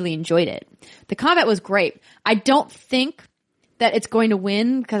it and really enjoyed it. The combat was great. I don't think that it's going to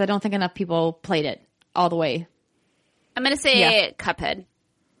win because I don't think enough people played it all the way. I'm going to say Cuphead.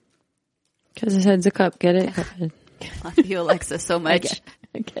 Because his head's a cup. Get it? Cuphead. Love you, Alexa, so much.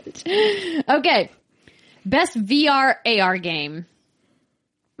 Okay. Best VR AR game.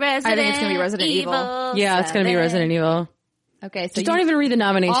 Resident I think it's gonna be Resident Evil. Yeah, it's going to be Resident Evil. Okay, so Just don't even read the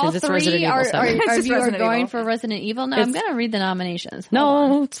nominations. all It's three Resident Evil are 7. just you Resident going Evil. for Resident Evil? No, I'm It's- going to read the nominations. Hold on.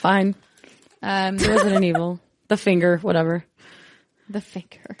 No, it's fine. Resident Evil. The finger, whatever. The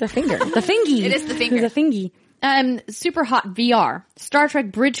finger. The finger. The fingy. It is the finger. The fingy. Super Hot VR, Star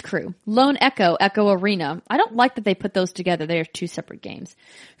Trek Bridge Crew, Lone Echo, Echo Arena. I don't like that they put those together. They are two separate games.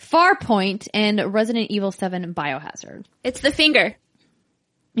 Farpoint and Resident Evil 7 Biohazard. It's the finger.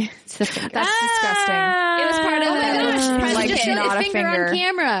 It's the finger. That's disgusting. It was part of Oh my gosh, the Press like, just kit. showed not his a finger finger. on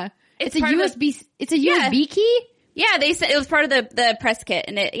camera. It's a part of the- USB. It's a USB key. Yeah, they said it was part of the press kit,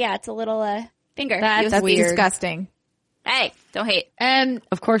 and it's a little finger. That's That's weird. disgusting. Hey, don't hate.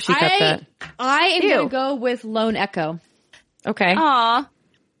 Of course you kept that. I am Ew. going to go with Lone Echo. Okay. Aw.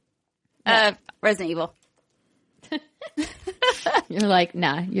 Resident Evil. You're like,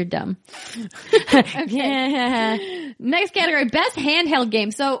 nah, you're dumb. Yeah. Next category, best handheld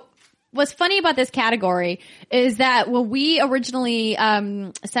game. So what's funny about this category is that when we originally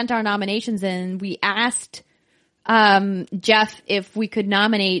sent our nominations in, we asked Jeff if we could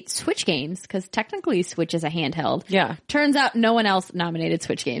nominate Switch games because technically Switch is a handheld. Yeah. Turns out no one else nominated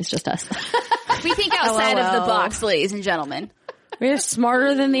Switch games, just us. We think outside of the LOL. box, ladies and gentlemen. We're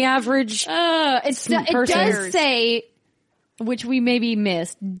smarter than the average. It person. does say, which we maybe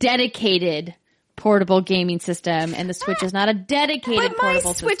missed, dedicated portable gaming system, and the Switch is not a dedicated But my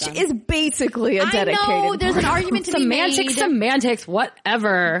portable Switch system. is basically a dedicated. I know, there's an argument to be made. Semantics,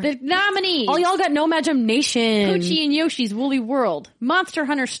 whatever. The nominees. All y'all got No Imagination. Poochie and Yoshi's Woolly World, Monster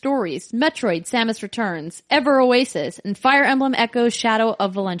Hunter Stories, Metroid Samus Returns, Ever Oasis, and Fire Emblem Echoes Shadow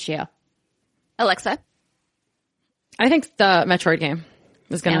of Valentia. Alexa. I think the Metroid game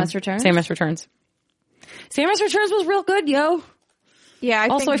was gonna Samus Returns? Samus Returns. Samus Returns was real good, yo. Yeah,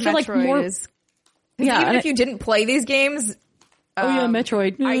 Also, I think feel like Metroid more- is. Yeah, Even and if you didn't play these games,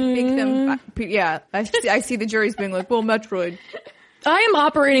 Metroid. I think them. Yeah, I see the juries being like, "Well, Metroid." I am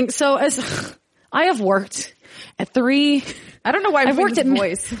operating so as I have worked at 3. I don't know why I've worked this at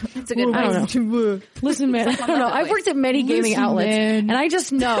voice. It's a good I one. don't know. Listen, man, I don't know. I've worked at many gaming outlets, and I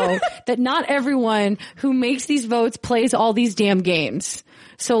just know that not everyone who makes these votes plays all these damn games.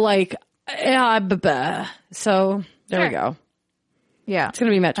 So, like, so there we go. Yeah, It's gonna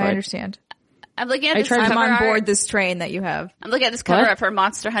be Metroid. I understand. I'm looking at I this tried- cover I'm on art. board this train that you have. I'm looking at this cover What? art for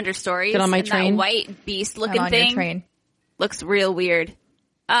Monster Hunter Stories. Get on my and train. That white beast I'm looking on thing your train. looks real weird.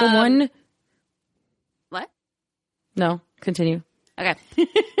 The one. What? No, continue. Okay.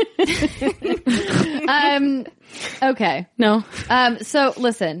 Okay. No. So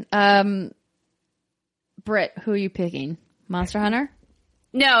listen, Britt, who are you picking? Monster Hunter?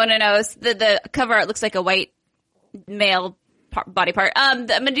 No. It's the cover art looks like a white male body part. I'm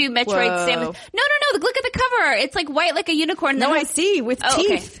gonna do Metroid Whoa. Samus. No. Look at the cover art. It's like white like a unicorn. No, Then I has- see with Oh,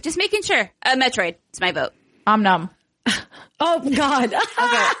 okay. teeth. Just making sure. Metroid. It's my vote. I'm numb. Oh God.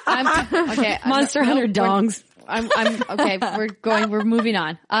 Monster Hunter dongs. I'm okay. We're moving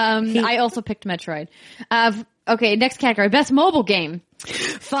on. I also picked Metroid. Okay, next category: best mobile game.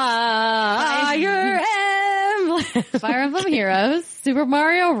 Fire Emblem. Fire Emblem Heroes, Super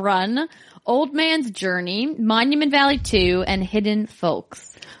Mario Run, Old Man's Journey, Monument Valley 2, and Hidden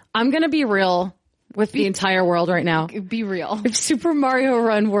Folks. I'm gonna be real with the entire world right now. Be real. If Super Mario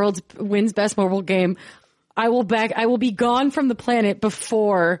Run wins best mobile game, I will be gone from the planet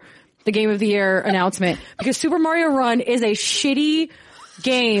before the Game of the Year announcement, because Super Mario Run is a shitty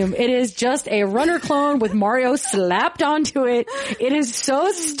game. It is just a runner clone with Mario slapped onto it. It is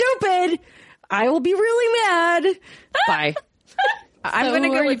so stupid. I will be really mad. Bye. I'm So going to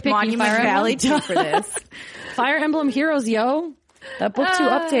who are go you with picking, Monument Fire Valley Emblem? 2 for this. Fire Emblem Heroes, yo. That book 2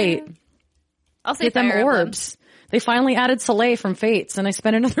 update. I'll say Get them Fire Emblem. orbs. They finally added Soleil from Fates, and I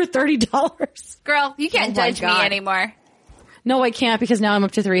spent another $30. Girl, you can't Oh my judge me God. anymore. No, I can't, because now I'm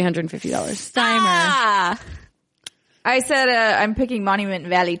up to $350. Ah. I said I'm picking Monument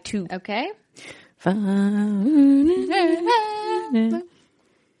Valley 2. Okay.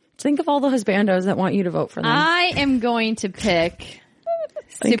 Think of all the husbandos that want you to vote for them. I am going to pick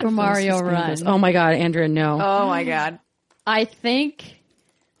Think Super of those Mario husbandos. Run. Oh my God, Andrea, no. Oh my God. I think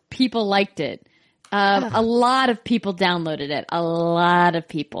people liked it. A lot of people downloaded it. A lot of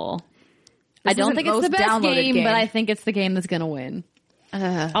people. I don't isn't think it's the most best downloaded game, but I think it's the game that's going to win.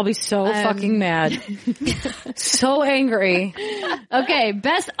 I'll be so fucking mad. So angry. Okay,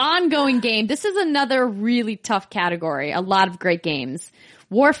 best ongoing game. This is another really tough category. A lot of great games.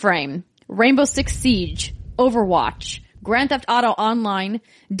 Warframe, Rainbow Six Siege, Overwatch, Grand Theft Auto Online,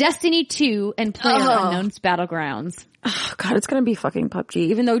 Destiny 2, and PlayerUnknown's Battlegrounds. Oh God, it's gonna be fucking PUBG,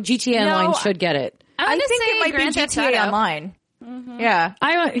 even though GTA Online should get it. I think say it might Grand be Theft GTA Auto. Online. Yeah.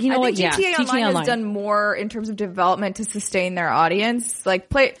 You know I what? think Yeah, GTA Online has done more in terms of development to sustain their audience. Like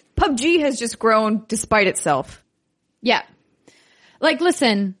PUBG has just grown despite itself. Yeah. Like,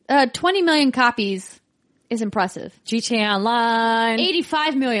 listen, 20 million copies is impressive. GTA Online.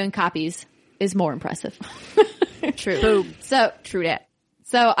 85 million copies is more impressive. True. Boom. So, True that.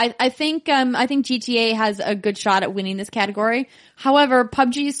 So I think GTA has a good shot at winning this category. However,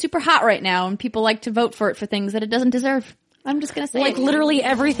 PUBG is super hot right now, and people like to vote for it for things that it doesn't deserve. I'm just gonna say Like it. literally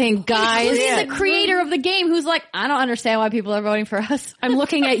everything, guys. Including the creator of the game, who's like, I don't understand why people are voting for us. I'm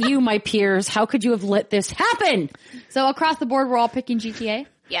looking at you, my peers. How could you have let this happen? So across the board, we're all picking GTA.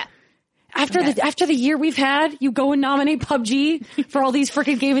 Yeah. After the year we've had, you go and nominate PUBG for all these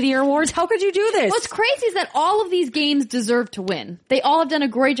freaking Game of the Year awards. How could you do this? What's crazy is that all of these games deserve to win. They all have done a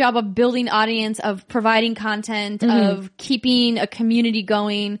great job of building audience, of providing content, of keeping a community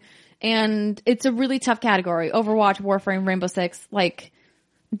going. And it's a really tough category. Overwatch, Warframe, Rainbow Six, like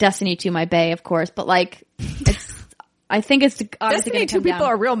Destiny 2, my bae, of course. But like, I think it's obviously Destiny going to 2 come people down.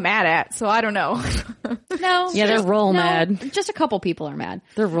 are real mad at, so I don't know. No. Yeah, they're roll mad. Just a couple people are mad.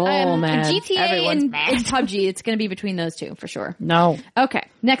 They're roll mad. GTA Everyone's and, mad. and PUBG, it's going to be between those two for sure. No. Okay,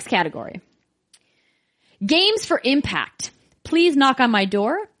 next category. Games for impact. Please Knock on My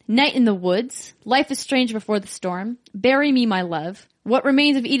Door, Night in the Woods, Life is Strange Before the Storm, Bury Me My Love, What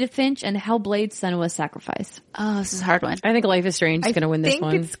Remains of Edith Finch, and Hellblade: Senua's Sacrifice. Oh, this is a hard one. I think Life is Strange is going to win this one.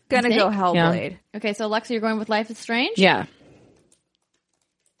 I think it's going to go Hellblade. Okay, so Alexa, you're going with Life is Strange? Yeah.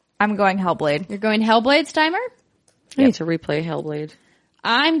 I'm going Hellblade. You're going Hellblade, Steimer? I need to replay Hellblade.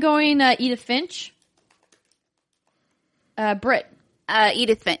 I'm going Edith Finch. Britt.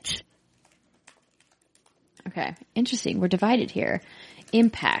 Edith Finch. Okay, interesting. We're divided here.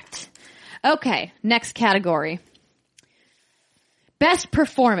 Impact. Okay, next category. Best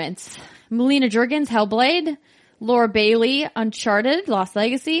Performance. Melina Juergens, Hellblade. Laura Bailey, Uncharted, Lost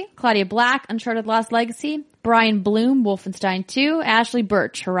Legacy. Claudia Black, Uncharted, Lost Legacy. Brian Bloom, Wolfenstein 2. Ashley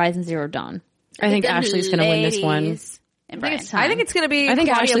Birch, Horizon Zero Dawn. I think Ashley's going to win this one. And Brian. I think it's going to be I think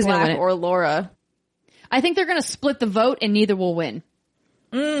Claudia Ashley's gonna Black win it. or Laura. I think they're going to split the vote and neither will win.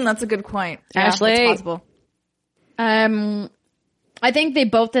 That's a good point. Ashley. Yeah, that's possible. I think they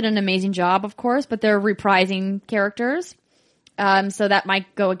both did an amazing job, of course, but they're reprising characters. So that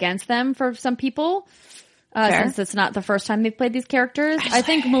might go against them for some people. Since it's not the first time they've played these characters. Ashley. I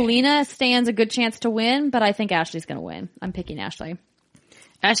think Melina stands a good chance to win, but I think Ashley's going to win. I'm picking Ashley.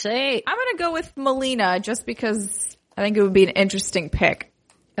 Ashley. I'm going to go with Melina just because I think it would be an interesting pick.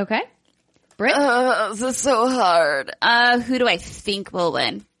 Okay. Britt? This is so hard. Who do I think will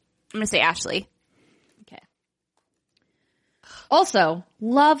win? I'm going to say Ashley. Okay. Also,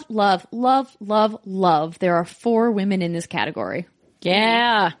 love. There are 4 women in this category.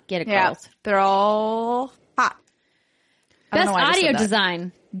 Yeah. Get it, Yeah, girls. they're all hot. I don't Best know why I just audio said that.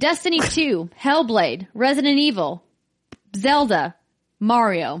 design. Destiny 2, Hellblade, Resident Evil, Zelda,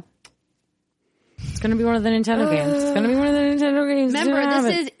 Mario. It's going to be one of the Nintendo games. It's going to be one of the Nintendo games. Remember,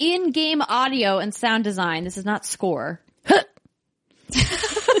 this is in-game audio and sound design. This is not score.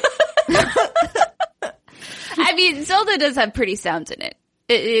 I mean, Zelda does have pretty sounds in it.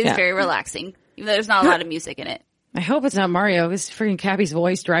 It is Yeah. very relaxing, even though there's not a lot of music in it. I hope it's not Mario. This freaking Cappy's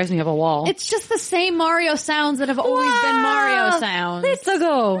voice drives me up a wall. It's just the same Mario sounds that have always been Mario sounds. Let's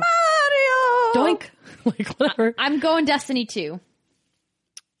go. Mario! Doink. Like, whatever. I'm going Destiny 2.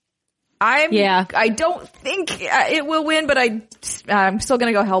 I don't think it will win, but I'm still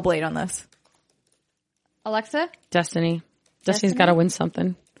going to go Hellblade on this. Alexa? Destiny. Destiny's got to win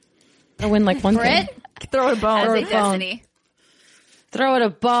something. Gotta win like one thing. Britt? Throw it a bone. I a say phone. Destiny. Throw it a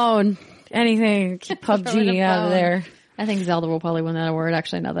bone. Anything. Keep Throw it PUBG a out of bone. there. I think Zelda will probably win that award,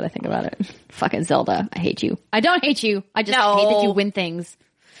 actually, now that I think about it. Fucking Zelda. I hate you. I don't hate you. I just hate that you win things.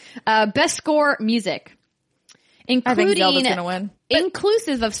 Best score music. I think Zelda's Including going to win.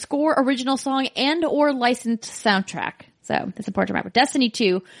 inclusive of score, original song, and or licensed soundtrack. So it's important to remember. Destiny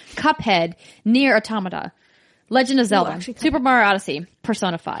 2, Cuphead, Nier Automata, Legend of Zelda, Super Mario Odyssey,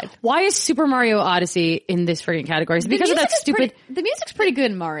 Persona 5. Why is Super Mario Odyssey in this freaking category? Is it because of that stupid... The music's pretty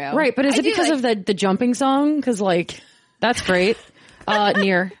good in Mario. Right, but is it because of the jumping song? Because, like, that's great.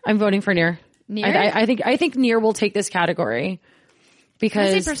 Nier. I'm voting for Nier. Nier? I think Nier will take this category. I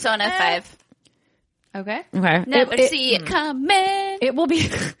Because... say Persona 5. Okay. Okay. Never see it coming. It will be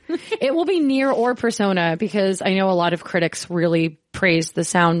it will be Nier or Persona because I know a lot of critics really praise the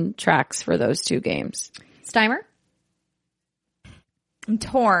soundtracks for those two games. Steimer? I'm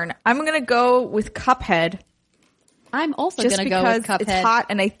torn. I'm going to go with Cuphead. I'm also Just going to go with because Cuphead. it's hot,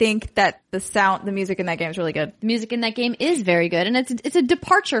 and I think that the music in that game is really good. The music in that game is very good, and it's a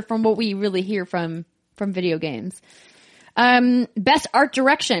departure from what we really hear from video games. Best art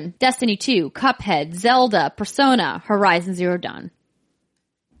direction, Destiny 2, Cuphead, Zelda, Persona, Horizon Zero Dawn.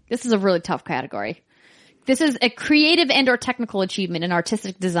 This is a really tough category. This is a creative and or technical achievement in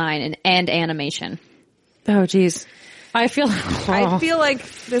artistic design and animation. Oh geez. I feel like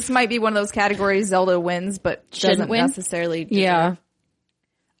this might be one of those categories Zelda wins, but Shouldn't doesn't win? necessarily deserve. yeah.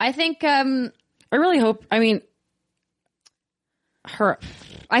 I think I really hope Cuphead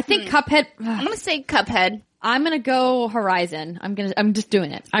I'm going to say Cuphead. I'm going to go Horizon. I'm just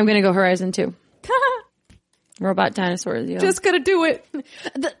doing it. I'm gonna go Horizon 2. Robot dinosaurs, yo. Just gonna do it.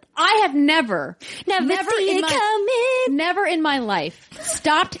 I have never in my life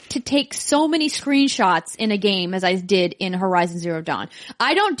stopped to take so many screenshots in a game as I did in Horizon Zero Dawn.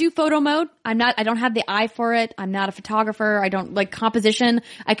 I don't do photo mode. I don't have the eye for it. I'm not a photographer. I don't like composition.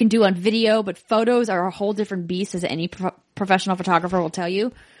 I can do on video, but photos are a whole different beast, as any professional photographer will tell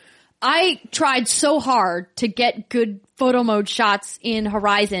you. I tried so hard to get good photo mode shots in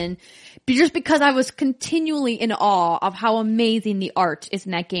Horizon just because I was continually in awe of how amazing the art is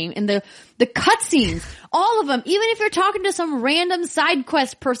in that game. And the cutscenes, all of them, even if you're talking to some random side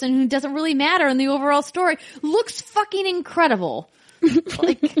quest person who doesn't really matter in the overall story, looks fucking incredible.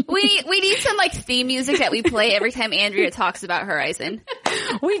 Like, We need some like theme music that we play every time Andrea talks about Horizon.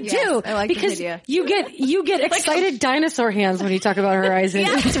 We do. I like this because idea. you get excited dinosaur hands when you talk about Horizon.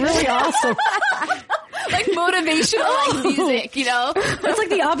 It's really awesome. Like motivational like music, you know? It's like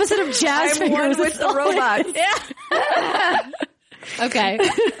the opposite of jazz I'm one fingers. with the robot.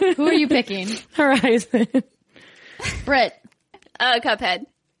 okay. Who are you picking? Horizon. Britt. Cuphead.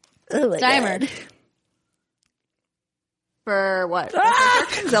 Steimer. For what? Art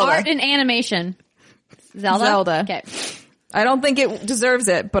Zelda. and animation. Zelda? Zelda. Okay. I don't think it deserves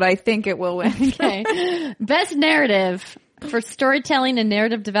it, but I think it will win. Okay. Best narrative for storytelling and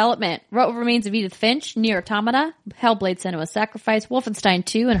narrative development. What Remains of Edith Finch, Nier Automata, Hellblade: Senua's Sacrifice, Wolfenstein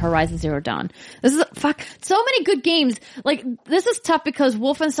 2, and Horizon Zero Dawn. This is so many good games. Like, this is tough because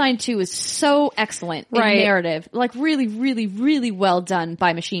Wolfenstein 2 is so excellent in Right. narrative. Like, really, really, really well done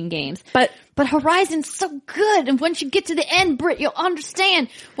by Machine Games. But Horizon's so good, and once you get to the end, Britt, you'll understand.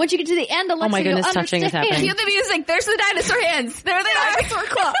 Once you get to the end, Alexa, my goodness, you'll touching is understand. happening. Cue the music. There's the dinosaur hands. There they are. Dinosaur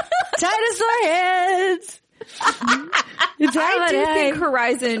Club. dinosaur heads. It's I do happening. think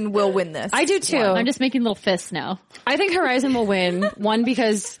Horizon will win this. I do too. I'm just making little fists now. I think Horizon will win. One,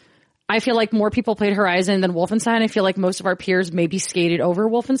 because I feel like more people played Horizon than Wolfenstein. I feel like most of our peers maybe skated over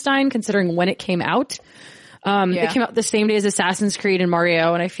Wolfenstein considering when it came out. It came out the same day as Assassin's Creed and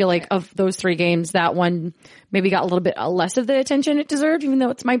Mario, and I feel like of those three games, that one maybe got a little bit less of the attention it deserved, even though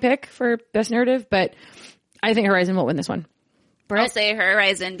it's my pick for best narrative. But I think Horizon will win this one. I'll say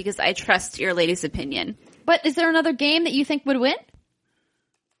Horizon because I trust your lady's opinion. But is there another game that you think would win?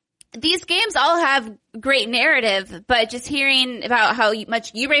 These games all have great narrative, but just hearing about how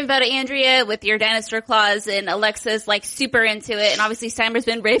much you rave about it, Andrea, with your dinosaur claws, and Alexa's like super into it, and obviously Steimer's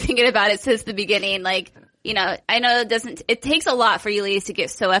been raving it about it since the beginning. Like, you know, I know it takes a lot for you ladies to get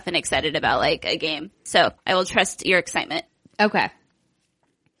so effing excited about like a game. So I will trust your excitement. Okay.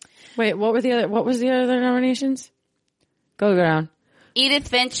 Wait, what was the other nominations? Go down. Edith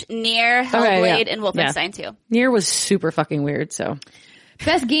Finch, Nier, Hellblade, yeah. and Wolfenstein 2. Nier was super fucking weird, so.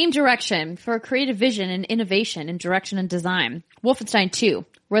 Best game direction for creative vision and innovation in direction and design. Wolfenstein 2,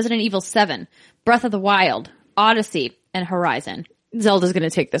 Resident Evil 7, Breath of the Wild, Odyssey, and Horizon. Zelda's gonna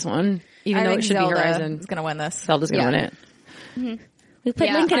take this one, even I though think it should Zelda be Horizon. is going to win this. Zelda's gonna win it. We put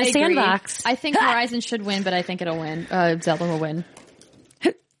Link in I a agree. sandbox. I think Horizon should win, but I think it'll win. Zelda will win.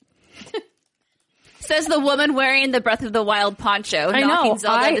 Says the woman wearing the Breath of the Wild poncho, I knocking know.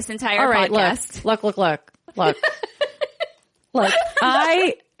 Zelda this entire all right, podcast. Look. Look,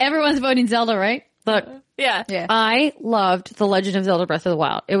 Everyone's voting Zelda, right? look. Yeah. I loved The Legend of Zelda Breath of the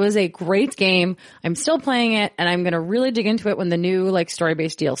Wild. It was a great game. I'm still playing it, and I'm going to really dig into it when the new like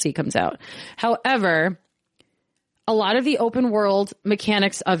story-based DLC comes out. However, a lot of the open world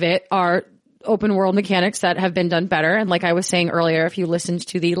mechanics of it are open world mechanics that have been done better. And like I was saying earlier, if you listened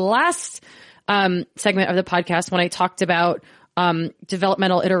to the last segment of the podcast when I talked about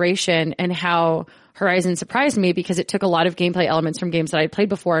developmental iteration and how Horizon surprised me because it took a lot of gameplay elements from games that I had played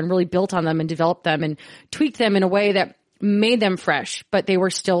before and really built on them and developed them and tweaked them in a way that made them fresh, but they were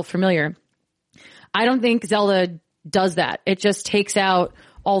still familiar. I don't think Zelda does that. It just takes out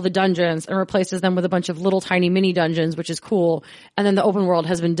all the dungeons and replaces them with a bunch of little tiny mini dungeons, which is cool. And then the open world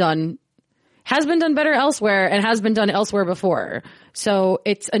has been done better elsewhere and has been done elsewhere before. So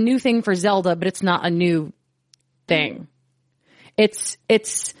it's a new thing for Zelda, but it's not a new thing. It's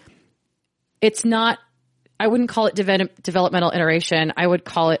not, I wouldn't call it developmental iteration. I would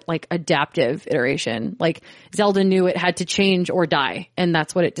call it like adaptive iteration. Like Zelda knew it had to change or die, and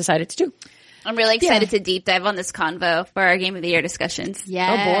that's what it decided to do. I'm really excited to deep dive on this convo for our Game of the Year discussions. Yeah.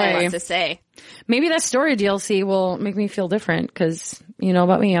 Oh, boy. Lots to say. Maybe that story DLC will make me feel different because you know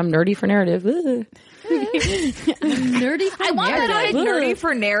about me, I'm nerdy for narrative. Ugh. Nerdy for I want that on a Nerdy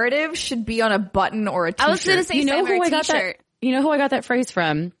for narrative should be on a button or a t-shirt. I was going to say, You know Steimer, who a I got that? t-shirt. You know who I got that phrase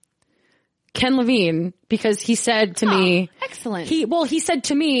from? Ken Levine, because he said to me, excellent. he said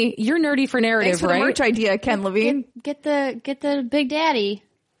to me, "You're nerdy for narrative, Thanks for the right?" merch idea, Ken Levine. Get the Big Daddy.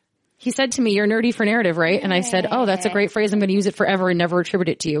 He said to me, "You're nerdy for narrative, right?" And I said, "Oh, that's a great phrase. I'm going to use it forever and never attribute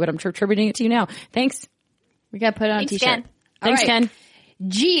it to you, but I'm attributing it to you now. Thanks. We got to put it on Thanks, a t-shirt. Ken. Thanks, right. Ken."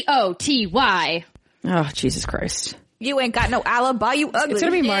 GOTY. Oh, Jesus Christ. You ain't got no alibi, you ugly. It's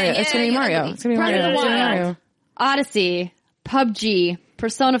going to be Mario. It's going to be Mario. It's going to be Mario. It's going to be Mario. Odyssey, PUBG,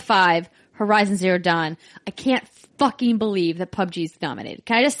 Persona 5, Horizon Zero Dawn. I can't fucking believe that PUBG's nominated.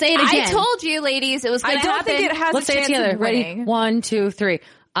 Can I just say it again? I told you, ladies, it was going I to don't happen. think it has Let's a say it chance together. of Ready? winning. 1, 2, 3.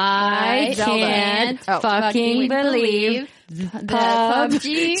 I can't fucking believe that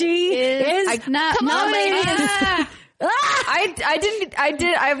PUBG is not nominated.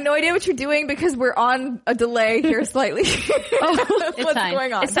 I have no idea what you're doing because we're on a delay here slightly. What's fine.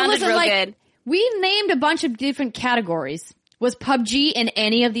 going on? It sounded Listen, real like, good. We named a bunch of different categories. Was PUBG in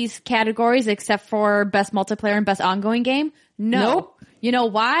any of these categories except for best multiplayer and best ongoing game? No. Nope. You know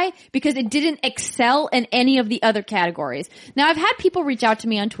why? Because it didn't excel in any of the other categories. Now, I've had people reach out to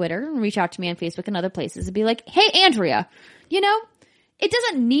me on Twitter and reach out to me on Facebook and other places and be like, hey, Andrea, you know, it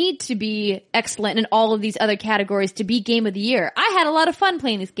doesn't need to be excellent in all of these other categories to be game of the year. I had a lot of fun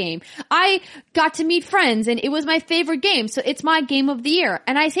playing this game. I got to meet friends and it was my favorite game, so it's my game of the year.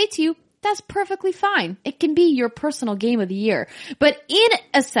 And I say to you, that's perfectly fine. It can be your personal game of the year. But in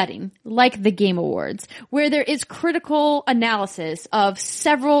a setting like the Game Awards, where there is critical analysis of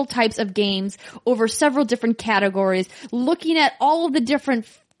several types of games over several different categories, looking at all of the different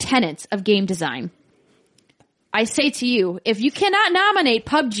tenets of game design, I say to you, if you cannot nominate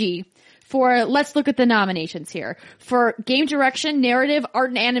PUBG for, let's look at the nominations here, for game direction, narrative, art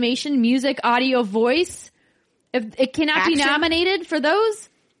and animation, music, audio, voice, if it cannot be nominated for those,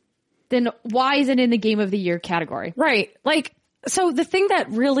 then why is it in the game of the year category? Right. Like, so the thing that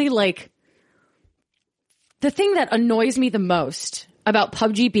really the thing that annoys me the most about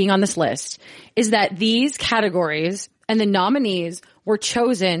PUBG being on this list is that these categories and the nominees were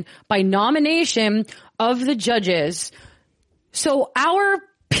chosen by nomination of the judges. So our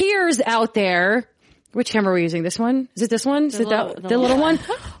peers out there, which camera are we using? This one? Is it this one? Is it the little one?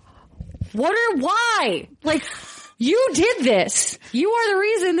 Why? Like, you did this. You are the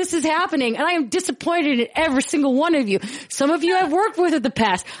reason this is happening, and I am disappointed in every single one of you. Some of you I've worked with in the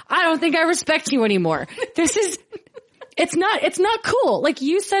past. I don't think I respect you anymore. It's not cool. Like,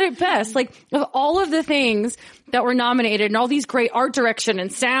 you said it best. Like, of all of the things that were nominated and all these great art direction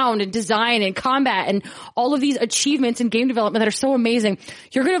and sound and design and combat and all of these achievements in game development that are so amazing,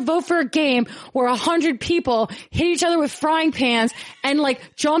 you're going to vote for a game where 100 people hit each other with frying pans and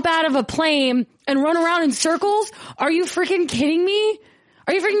like jump out of a plane and run around in circles? Are you freaking kidding me?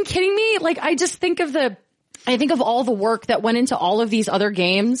 Like, I just think of all the work that went into all of these other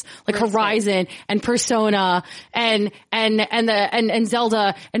games, like Horizon and Persona and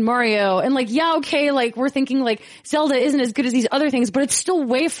Zelda and Mario. And like, yeah, okay, like we're thinking like Zelda isn't as good as these other things, but it's still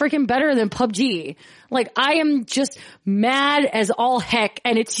way freaking better than PUBG. Like, I am just mad as all heck,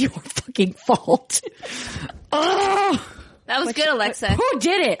 and it's your fucking fault. Oh, That was good, Alexa. who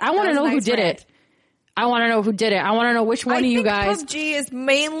did it? I want to know who did it. I want to know who did it. I want to know which one of you guys. PUBG is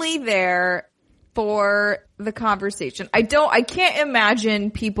mainly there for the conversation. I can't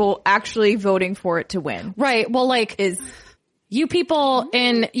imagine people actually voting for it to win. Right. Well, like, you people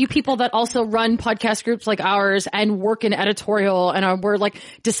that also run podcast groups like ours and work in editorial and we're like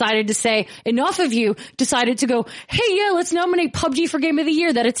decided to say, enough of you decided to go, hey, yeah, let's nominate PUBG for Game of the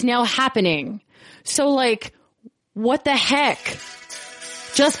Year, that it's now happening. So like, what the heck?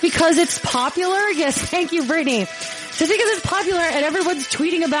 Just because it's popular? Yes, thank you, Brittany. Just because it's popular and everyone's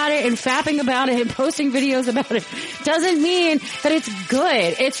tweeting about it and fapping about it and posting videos about it doesn't mean that it's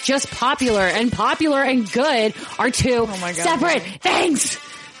good. It's just popular, and popular and good are two separate things.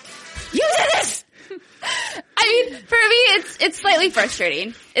 You did this! I mean, for me, it's slightly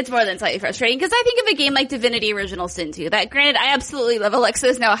frustrating. It's more than slightly frustrating because I think of a game like Divinity Original Sin 2. That, granted, I absolutely love. Alexa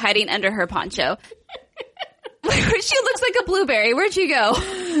is now hiding under her poncho. She looks like a blueberry. Where'd you go?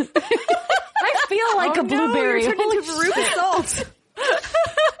 I feel like a blueberry. No, you're turned into Veruca Salt.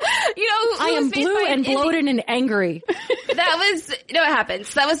 You know, I am blue and bloated and angry. It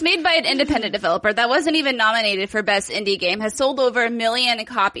happens. That was made by an independent developer that wasn't even nominated for Best Indie Game, has sold over 1 million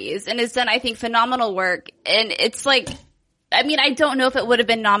copies, and has done, I think, phenomenal work. And it's like, I mean, I don't know if it would have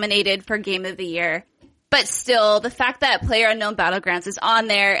been nominated for Game of the Year. But still, the fact that PlayerUnknown Battlegrounds is on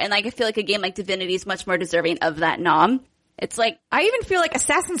there, and like I feel like a game like Divinity is much more deserving of that nom. It's like, I even feel like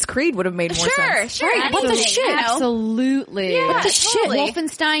Assassin's Creed would have made more sense. Sure. Right, what the anything, shit? you know? Absolutely. Yeah, What the totally. shit?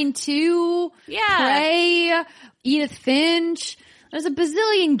 Wolfenstein 2, Yeah. Prey, Edith Finch. There's a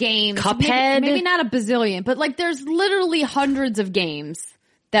bazillion games. Cuphead. Maybe not a bazillion, but like there's literally hundreds of games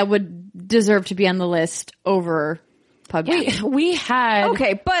that would deserve to be on the list over PUBG. We had...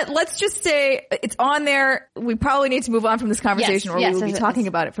 Okay, but let's just say it's on there. We probably need to move on from this conversation, or we will be talking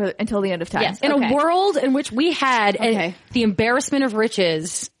about it until the end of time. Yes. In Okay. a world in which we had Okay. the embarrassment of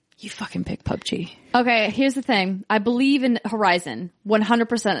riches, you fucking pick PUBG. Okay, here's the thing. I believe in Horizon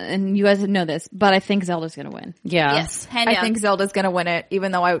 100%, and you guys know this, but I think Zelda's gonna win. Yeah. yes, hand I down. think Zelda's going to win it,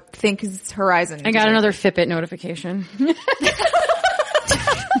 even though I think it's Horizon. I got another Fitbit notification.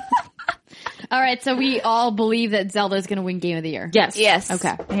 All right, so we all believe that Zelda's gonna win Game of the Year. Yes. Yes.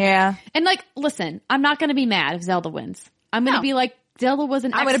 Okay. Yeah. And like, listen, I'm not gonna be mad if Zelda wins. I'm gonna No. be like, Zelda was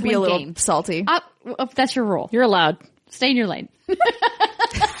an I'm going excellent to be a little game. salty. If that's your rule. You're allowed. Stay in your lane.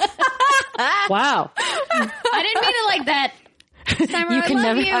 Wow. I didn't mean it like that. Summer, You can I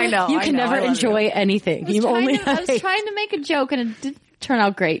love never, you. I know. you can never I love enjoy anything. You only, I was trying to make a joke and it didn't turn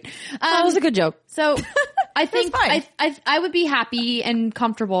out great. that was a good joke. So I think fine. I would be happy and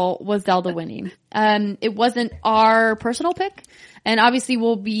comfortable with Zelda winning. It wasn't our personal pick. And obviously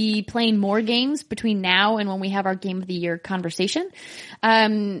we'll be playing more games between now and when we have our Game of the Year conversation.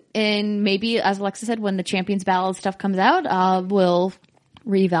 And maybe, as Alexa said, when the Champions Ballad stuff comes out, we'll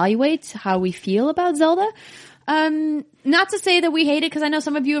reevaluate how we feel about Zelda. Not to say that we hate it, because I know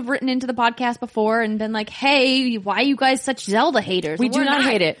some of you have written into the podcast before and been like, hey, why are you guys such Zelda haters? We do We're not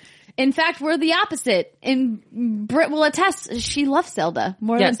hate it. In fact, we're the opposite. And Britt will attest, she loves Zelda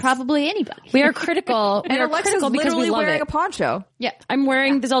more Yes. than probably anybody. We are critical. We And are Alexa's critical because literally we love wearing it. a poncho. Yeah. I'm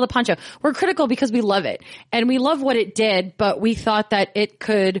wearing the Zelda poncho. We're critical because we love it. And we love what it did, but we thought that it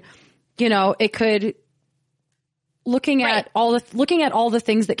could, looking at all the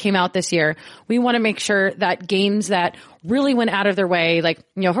things that came out this year, we want to make sure that games that really went out of their way, like,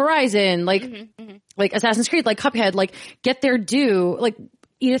 Horizon, like Assassin's Creed, like Cuphead, like get their due, like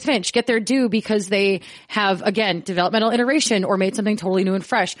Edith Finch, get their due because they have, again, developmental iteration or made something totally new and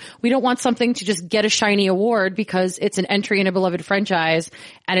fresh. We don't want something to just get a shiny award because it's an entry in a beloved franchise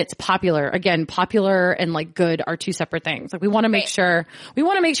and it's popular. Again, popular and like good are two separate things. Like we want to make sure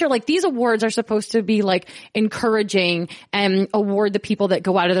like these awards are supposed to be like encouraging and award the people that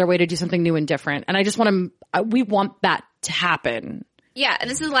go out of their way to do something new and different. And I just we want that to happen. Yeah, and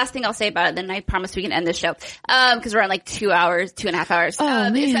this is the last thing I'll say about it, then I promise we can end the show. Cause we're on like 2.5 hours.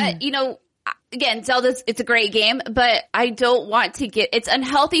 Is that, again, Zelda's, it's a great game, but I don't want to it's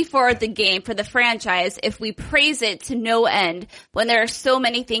unhealthy for the game, for the franchise, if we praise it to no end when there are so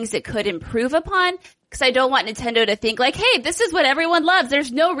many things it could improve upon. Cause I don't want Nintendo to think like, hey, this is what everyone loves.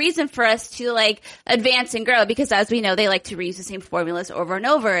 There's no reason for us to like advance and grow, because as we know, they like to reuse the same formulas over and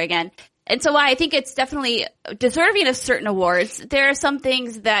over again. And so while I think it's definitely deserving of certain awards, there are some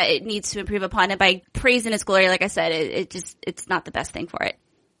things that it needs to improve upon. And by praising its glory, like I said, it's not the best thing for it.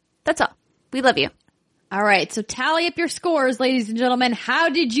 That's all. We love you. All right. So tally up your scores, ladies and gentlemen. How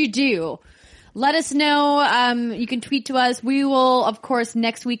did you do? Let us know. You can tweet to us. We will, of course,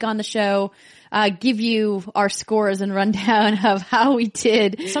 next week on the show, give you our scores and rundown of how we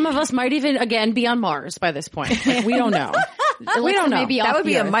did. Some of us might even, again, be on Mars by this point. Like, we don't know. We don't know. Maybe That off would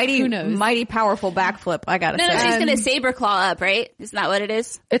be the a Earth. mighty, Who knows? mighty powerful backflip, I gotta No, say. she's gonna saber claw up, right? Isn't that what it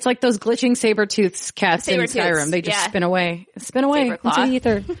is? It's like those glitching saber-toothed cats in Saber-tooths, Skyrim. They just yeah. spin away Saber-claw. into the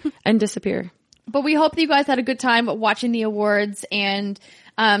ether and disappear. But we hope that you guys had a good time watching the awards, and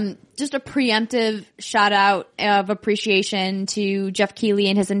just a preemptive shout out of appreciation to Jeff Keighley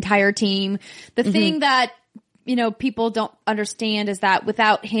and his entire team. The thing that, people don't understand is that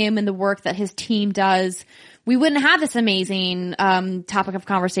without him and the work that his team does, we wouldn't have this amazing topic of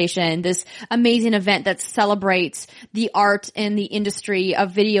conversation, this amazing event that celebrates the art and the industry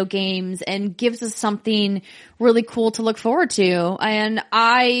of video games and gives us something really cool to look forward to. And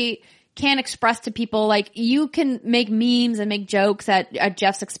I can't express to people, like, you can make memes and make jokes at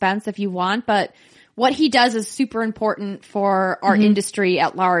Jeff's expense if you want, but what he does is super important for our industry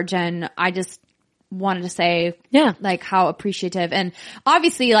at large. And I just wanted to say, like, how appreciative. And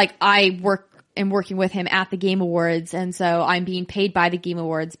obviously, like, I am working with him at the Game Awards, and so I'm being paid by the Game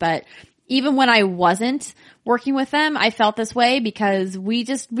Awards, but even when I wasn't working with them, I felt this way because we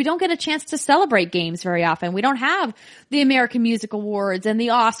don't get a chance to celebrate games very often. We don't have the American Music Awards and the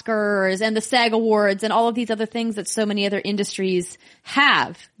Oscars and the SAG Awards and all of these other things that so many other industries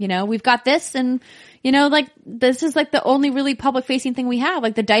have. We've got this, and like, this is like the only really public facing thing we have.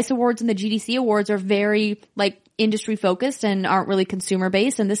 Like, the DICE Awards and the GDC Awards are very like industry focused and aren't really consumer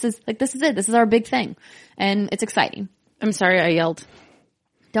based. And this is it. This is our big thing, and it's exciting. I'm sorry I yelled.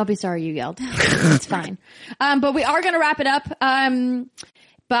 Don't be sorry you yelled. It's fine. But we are going to wrap it up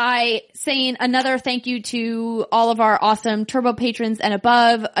by saying another thank you to all of our awesome Turbo patrons and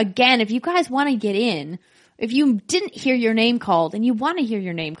above. Again, if you guys want to get in, if you didn't hear your name called and you want to hear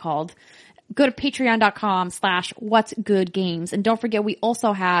your name called, go to patreon.com/whatsgoodgames. And don't forget, we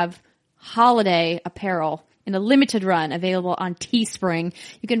also have holiday apparel in a limited run available on Teespring.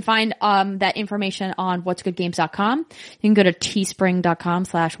 You can find that information on whatsgoodgames.com. You can go to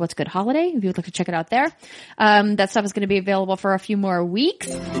teespring.com/whatsgoodholiday if you would like to check it out there. That stuff is going to be available for a few more weeks.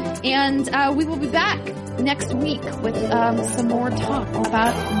 And we will be back next week with some more talk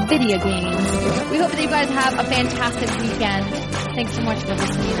about video games. We hope that you guys have a fantastic weekend. Thanks so much for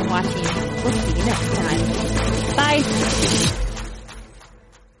listening and watching. We'll see you next time. Bye.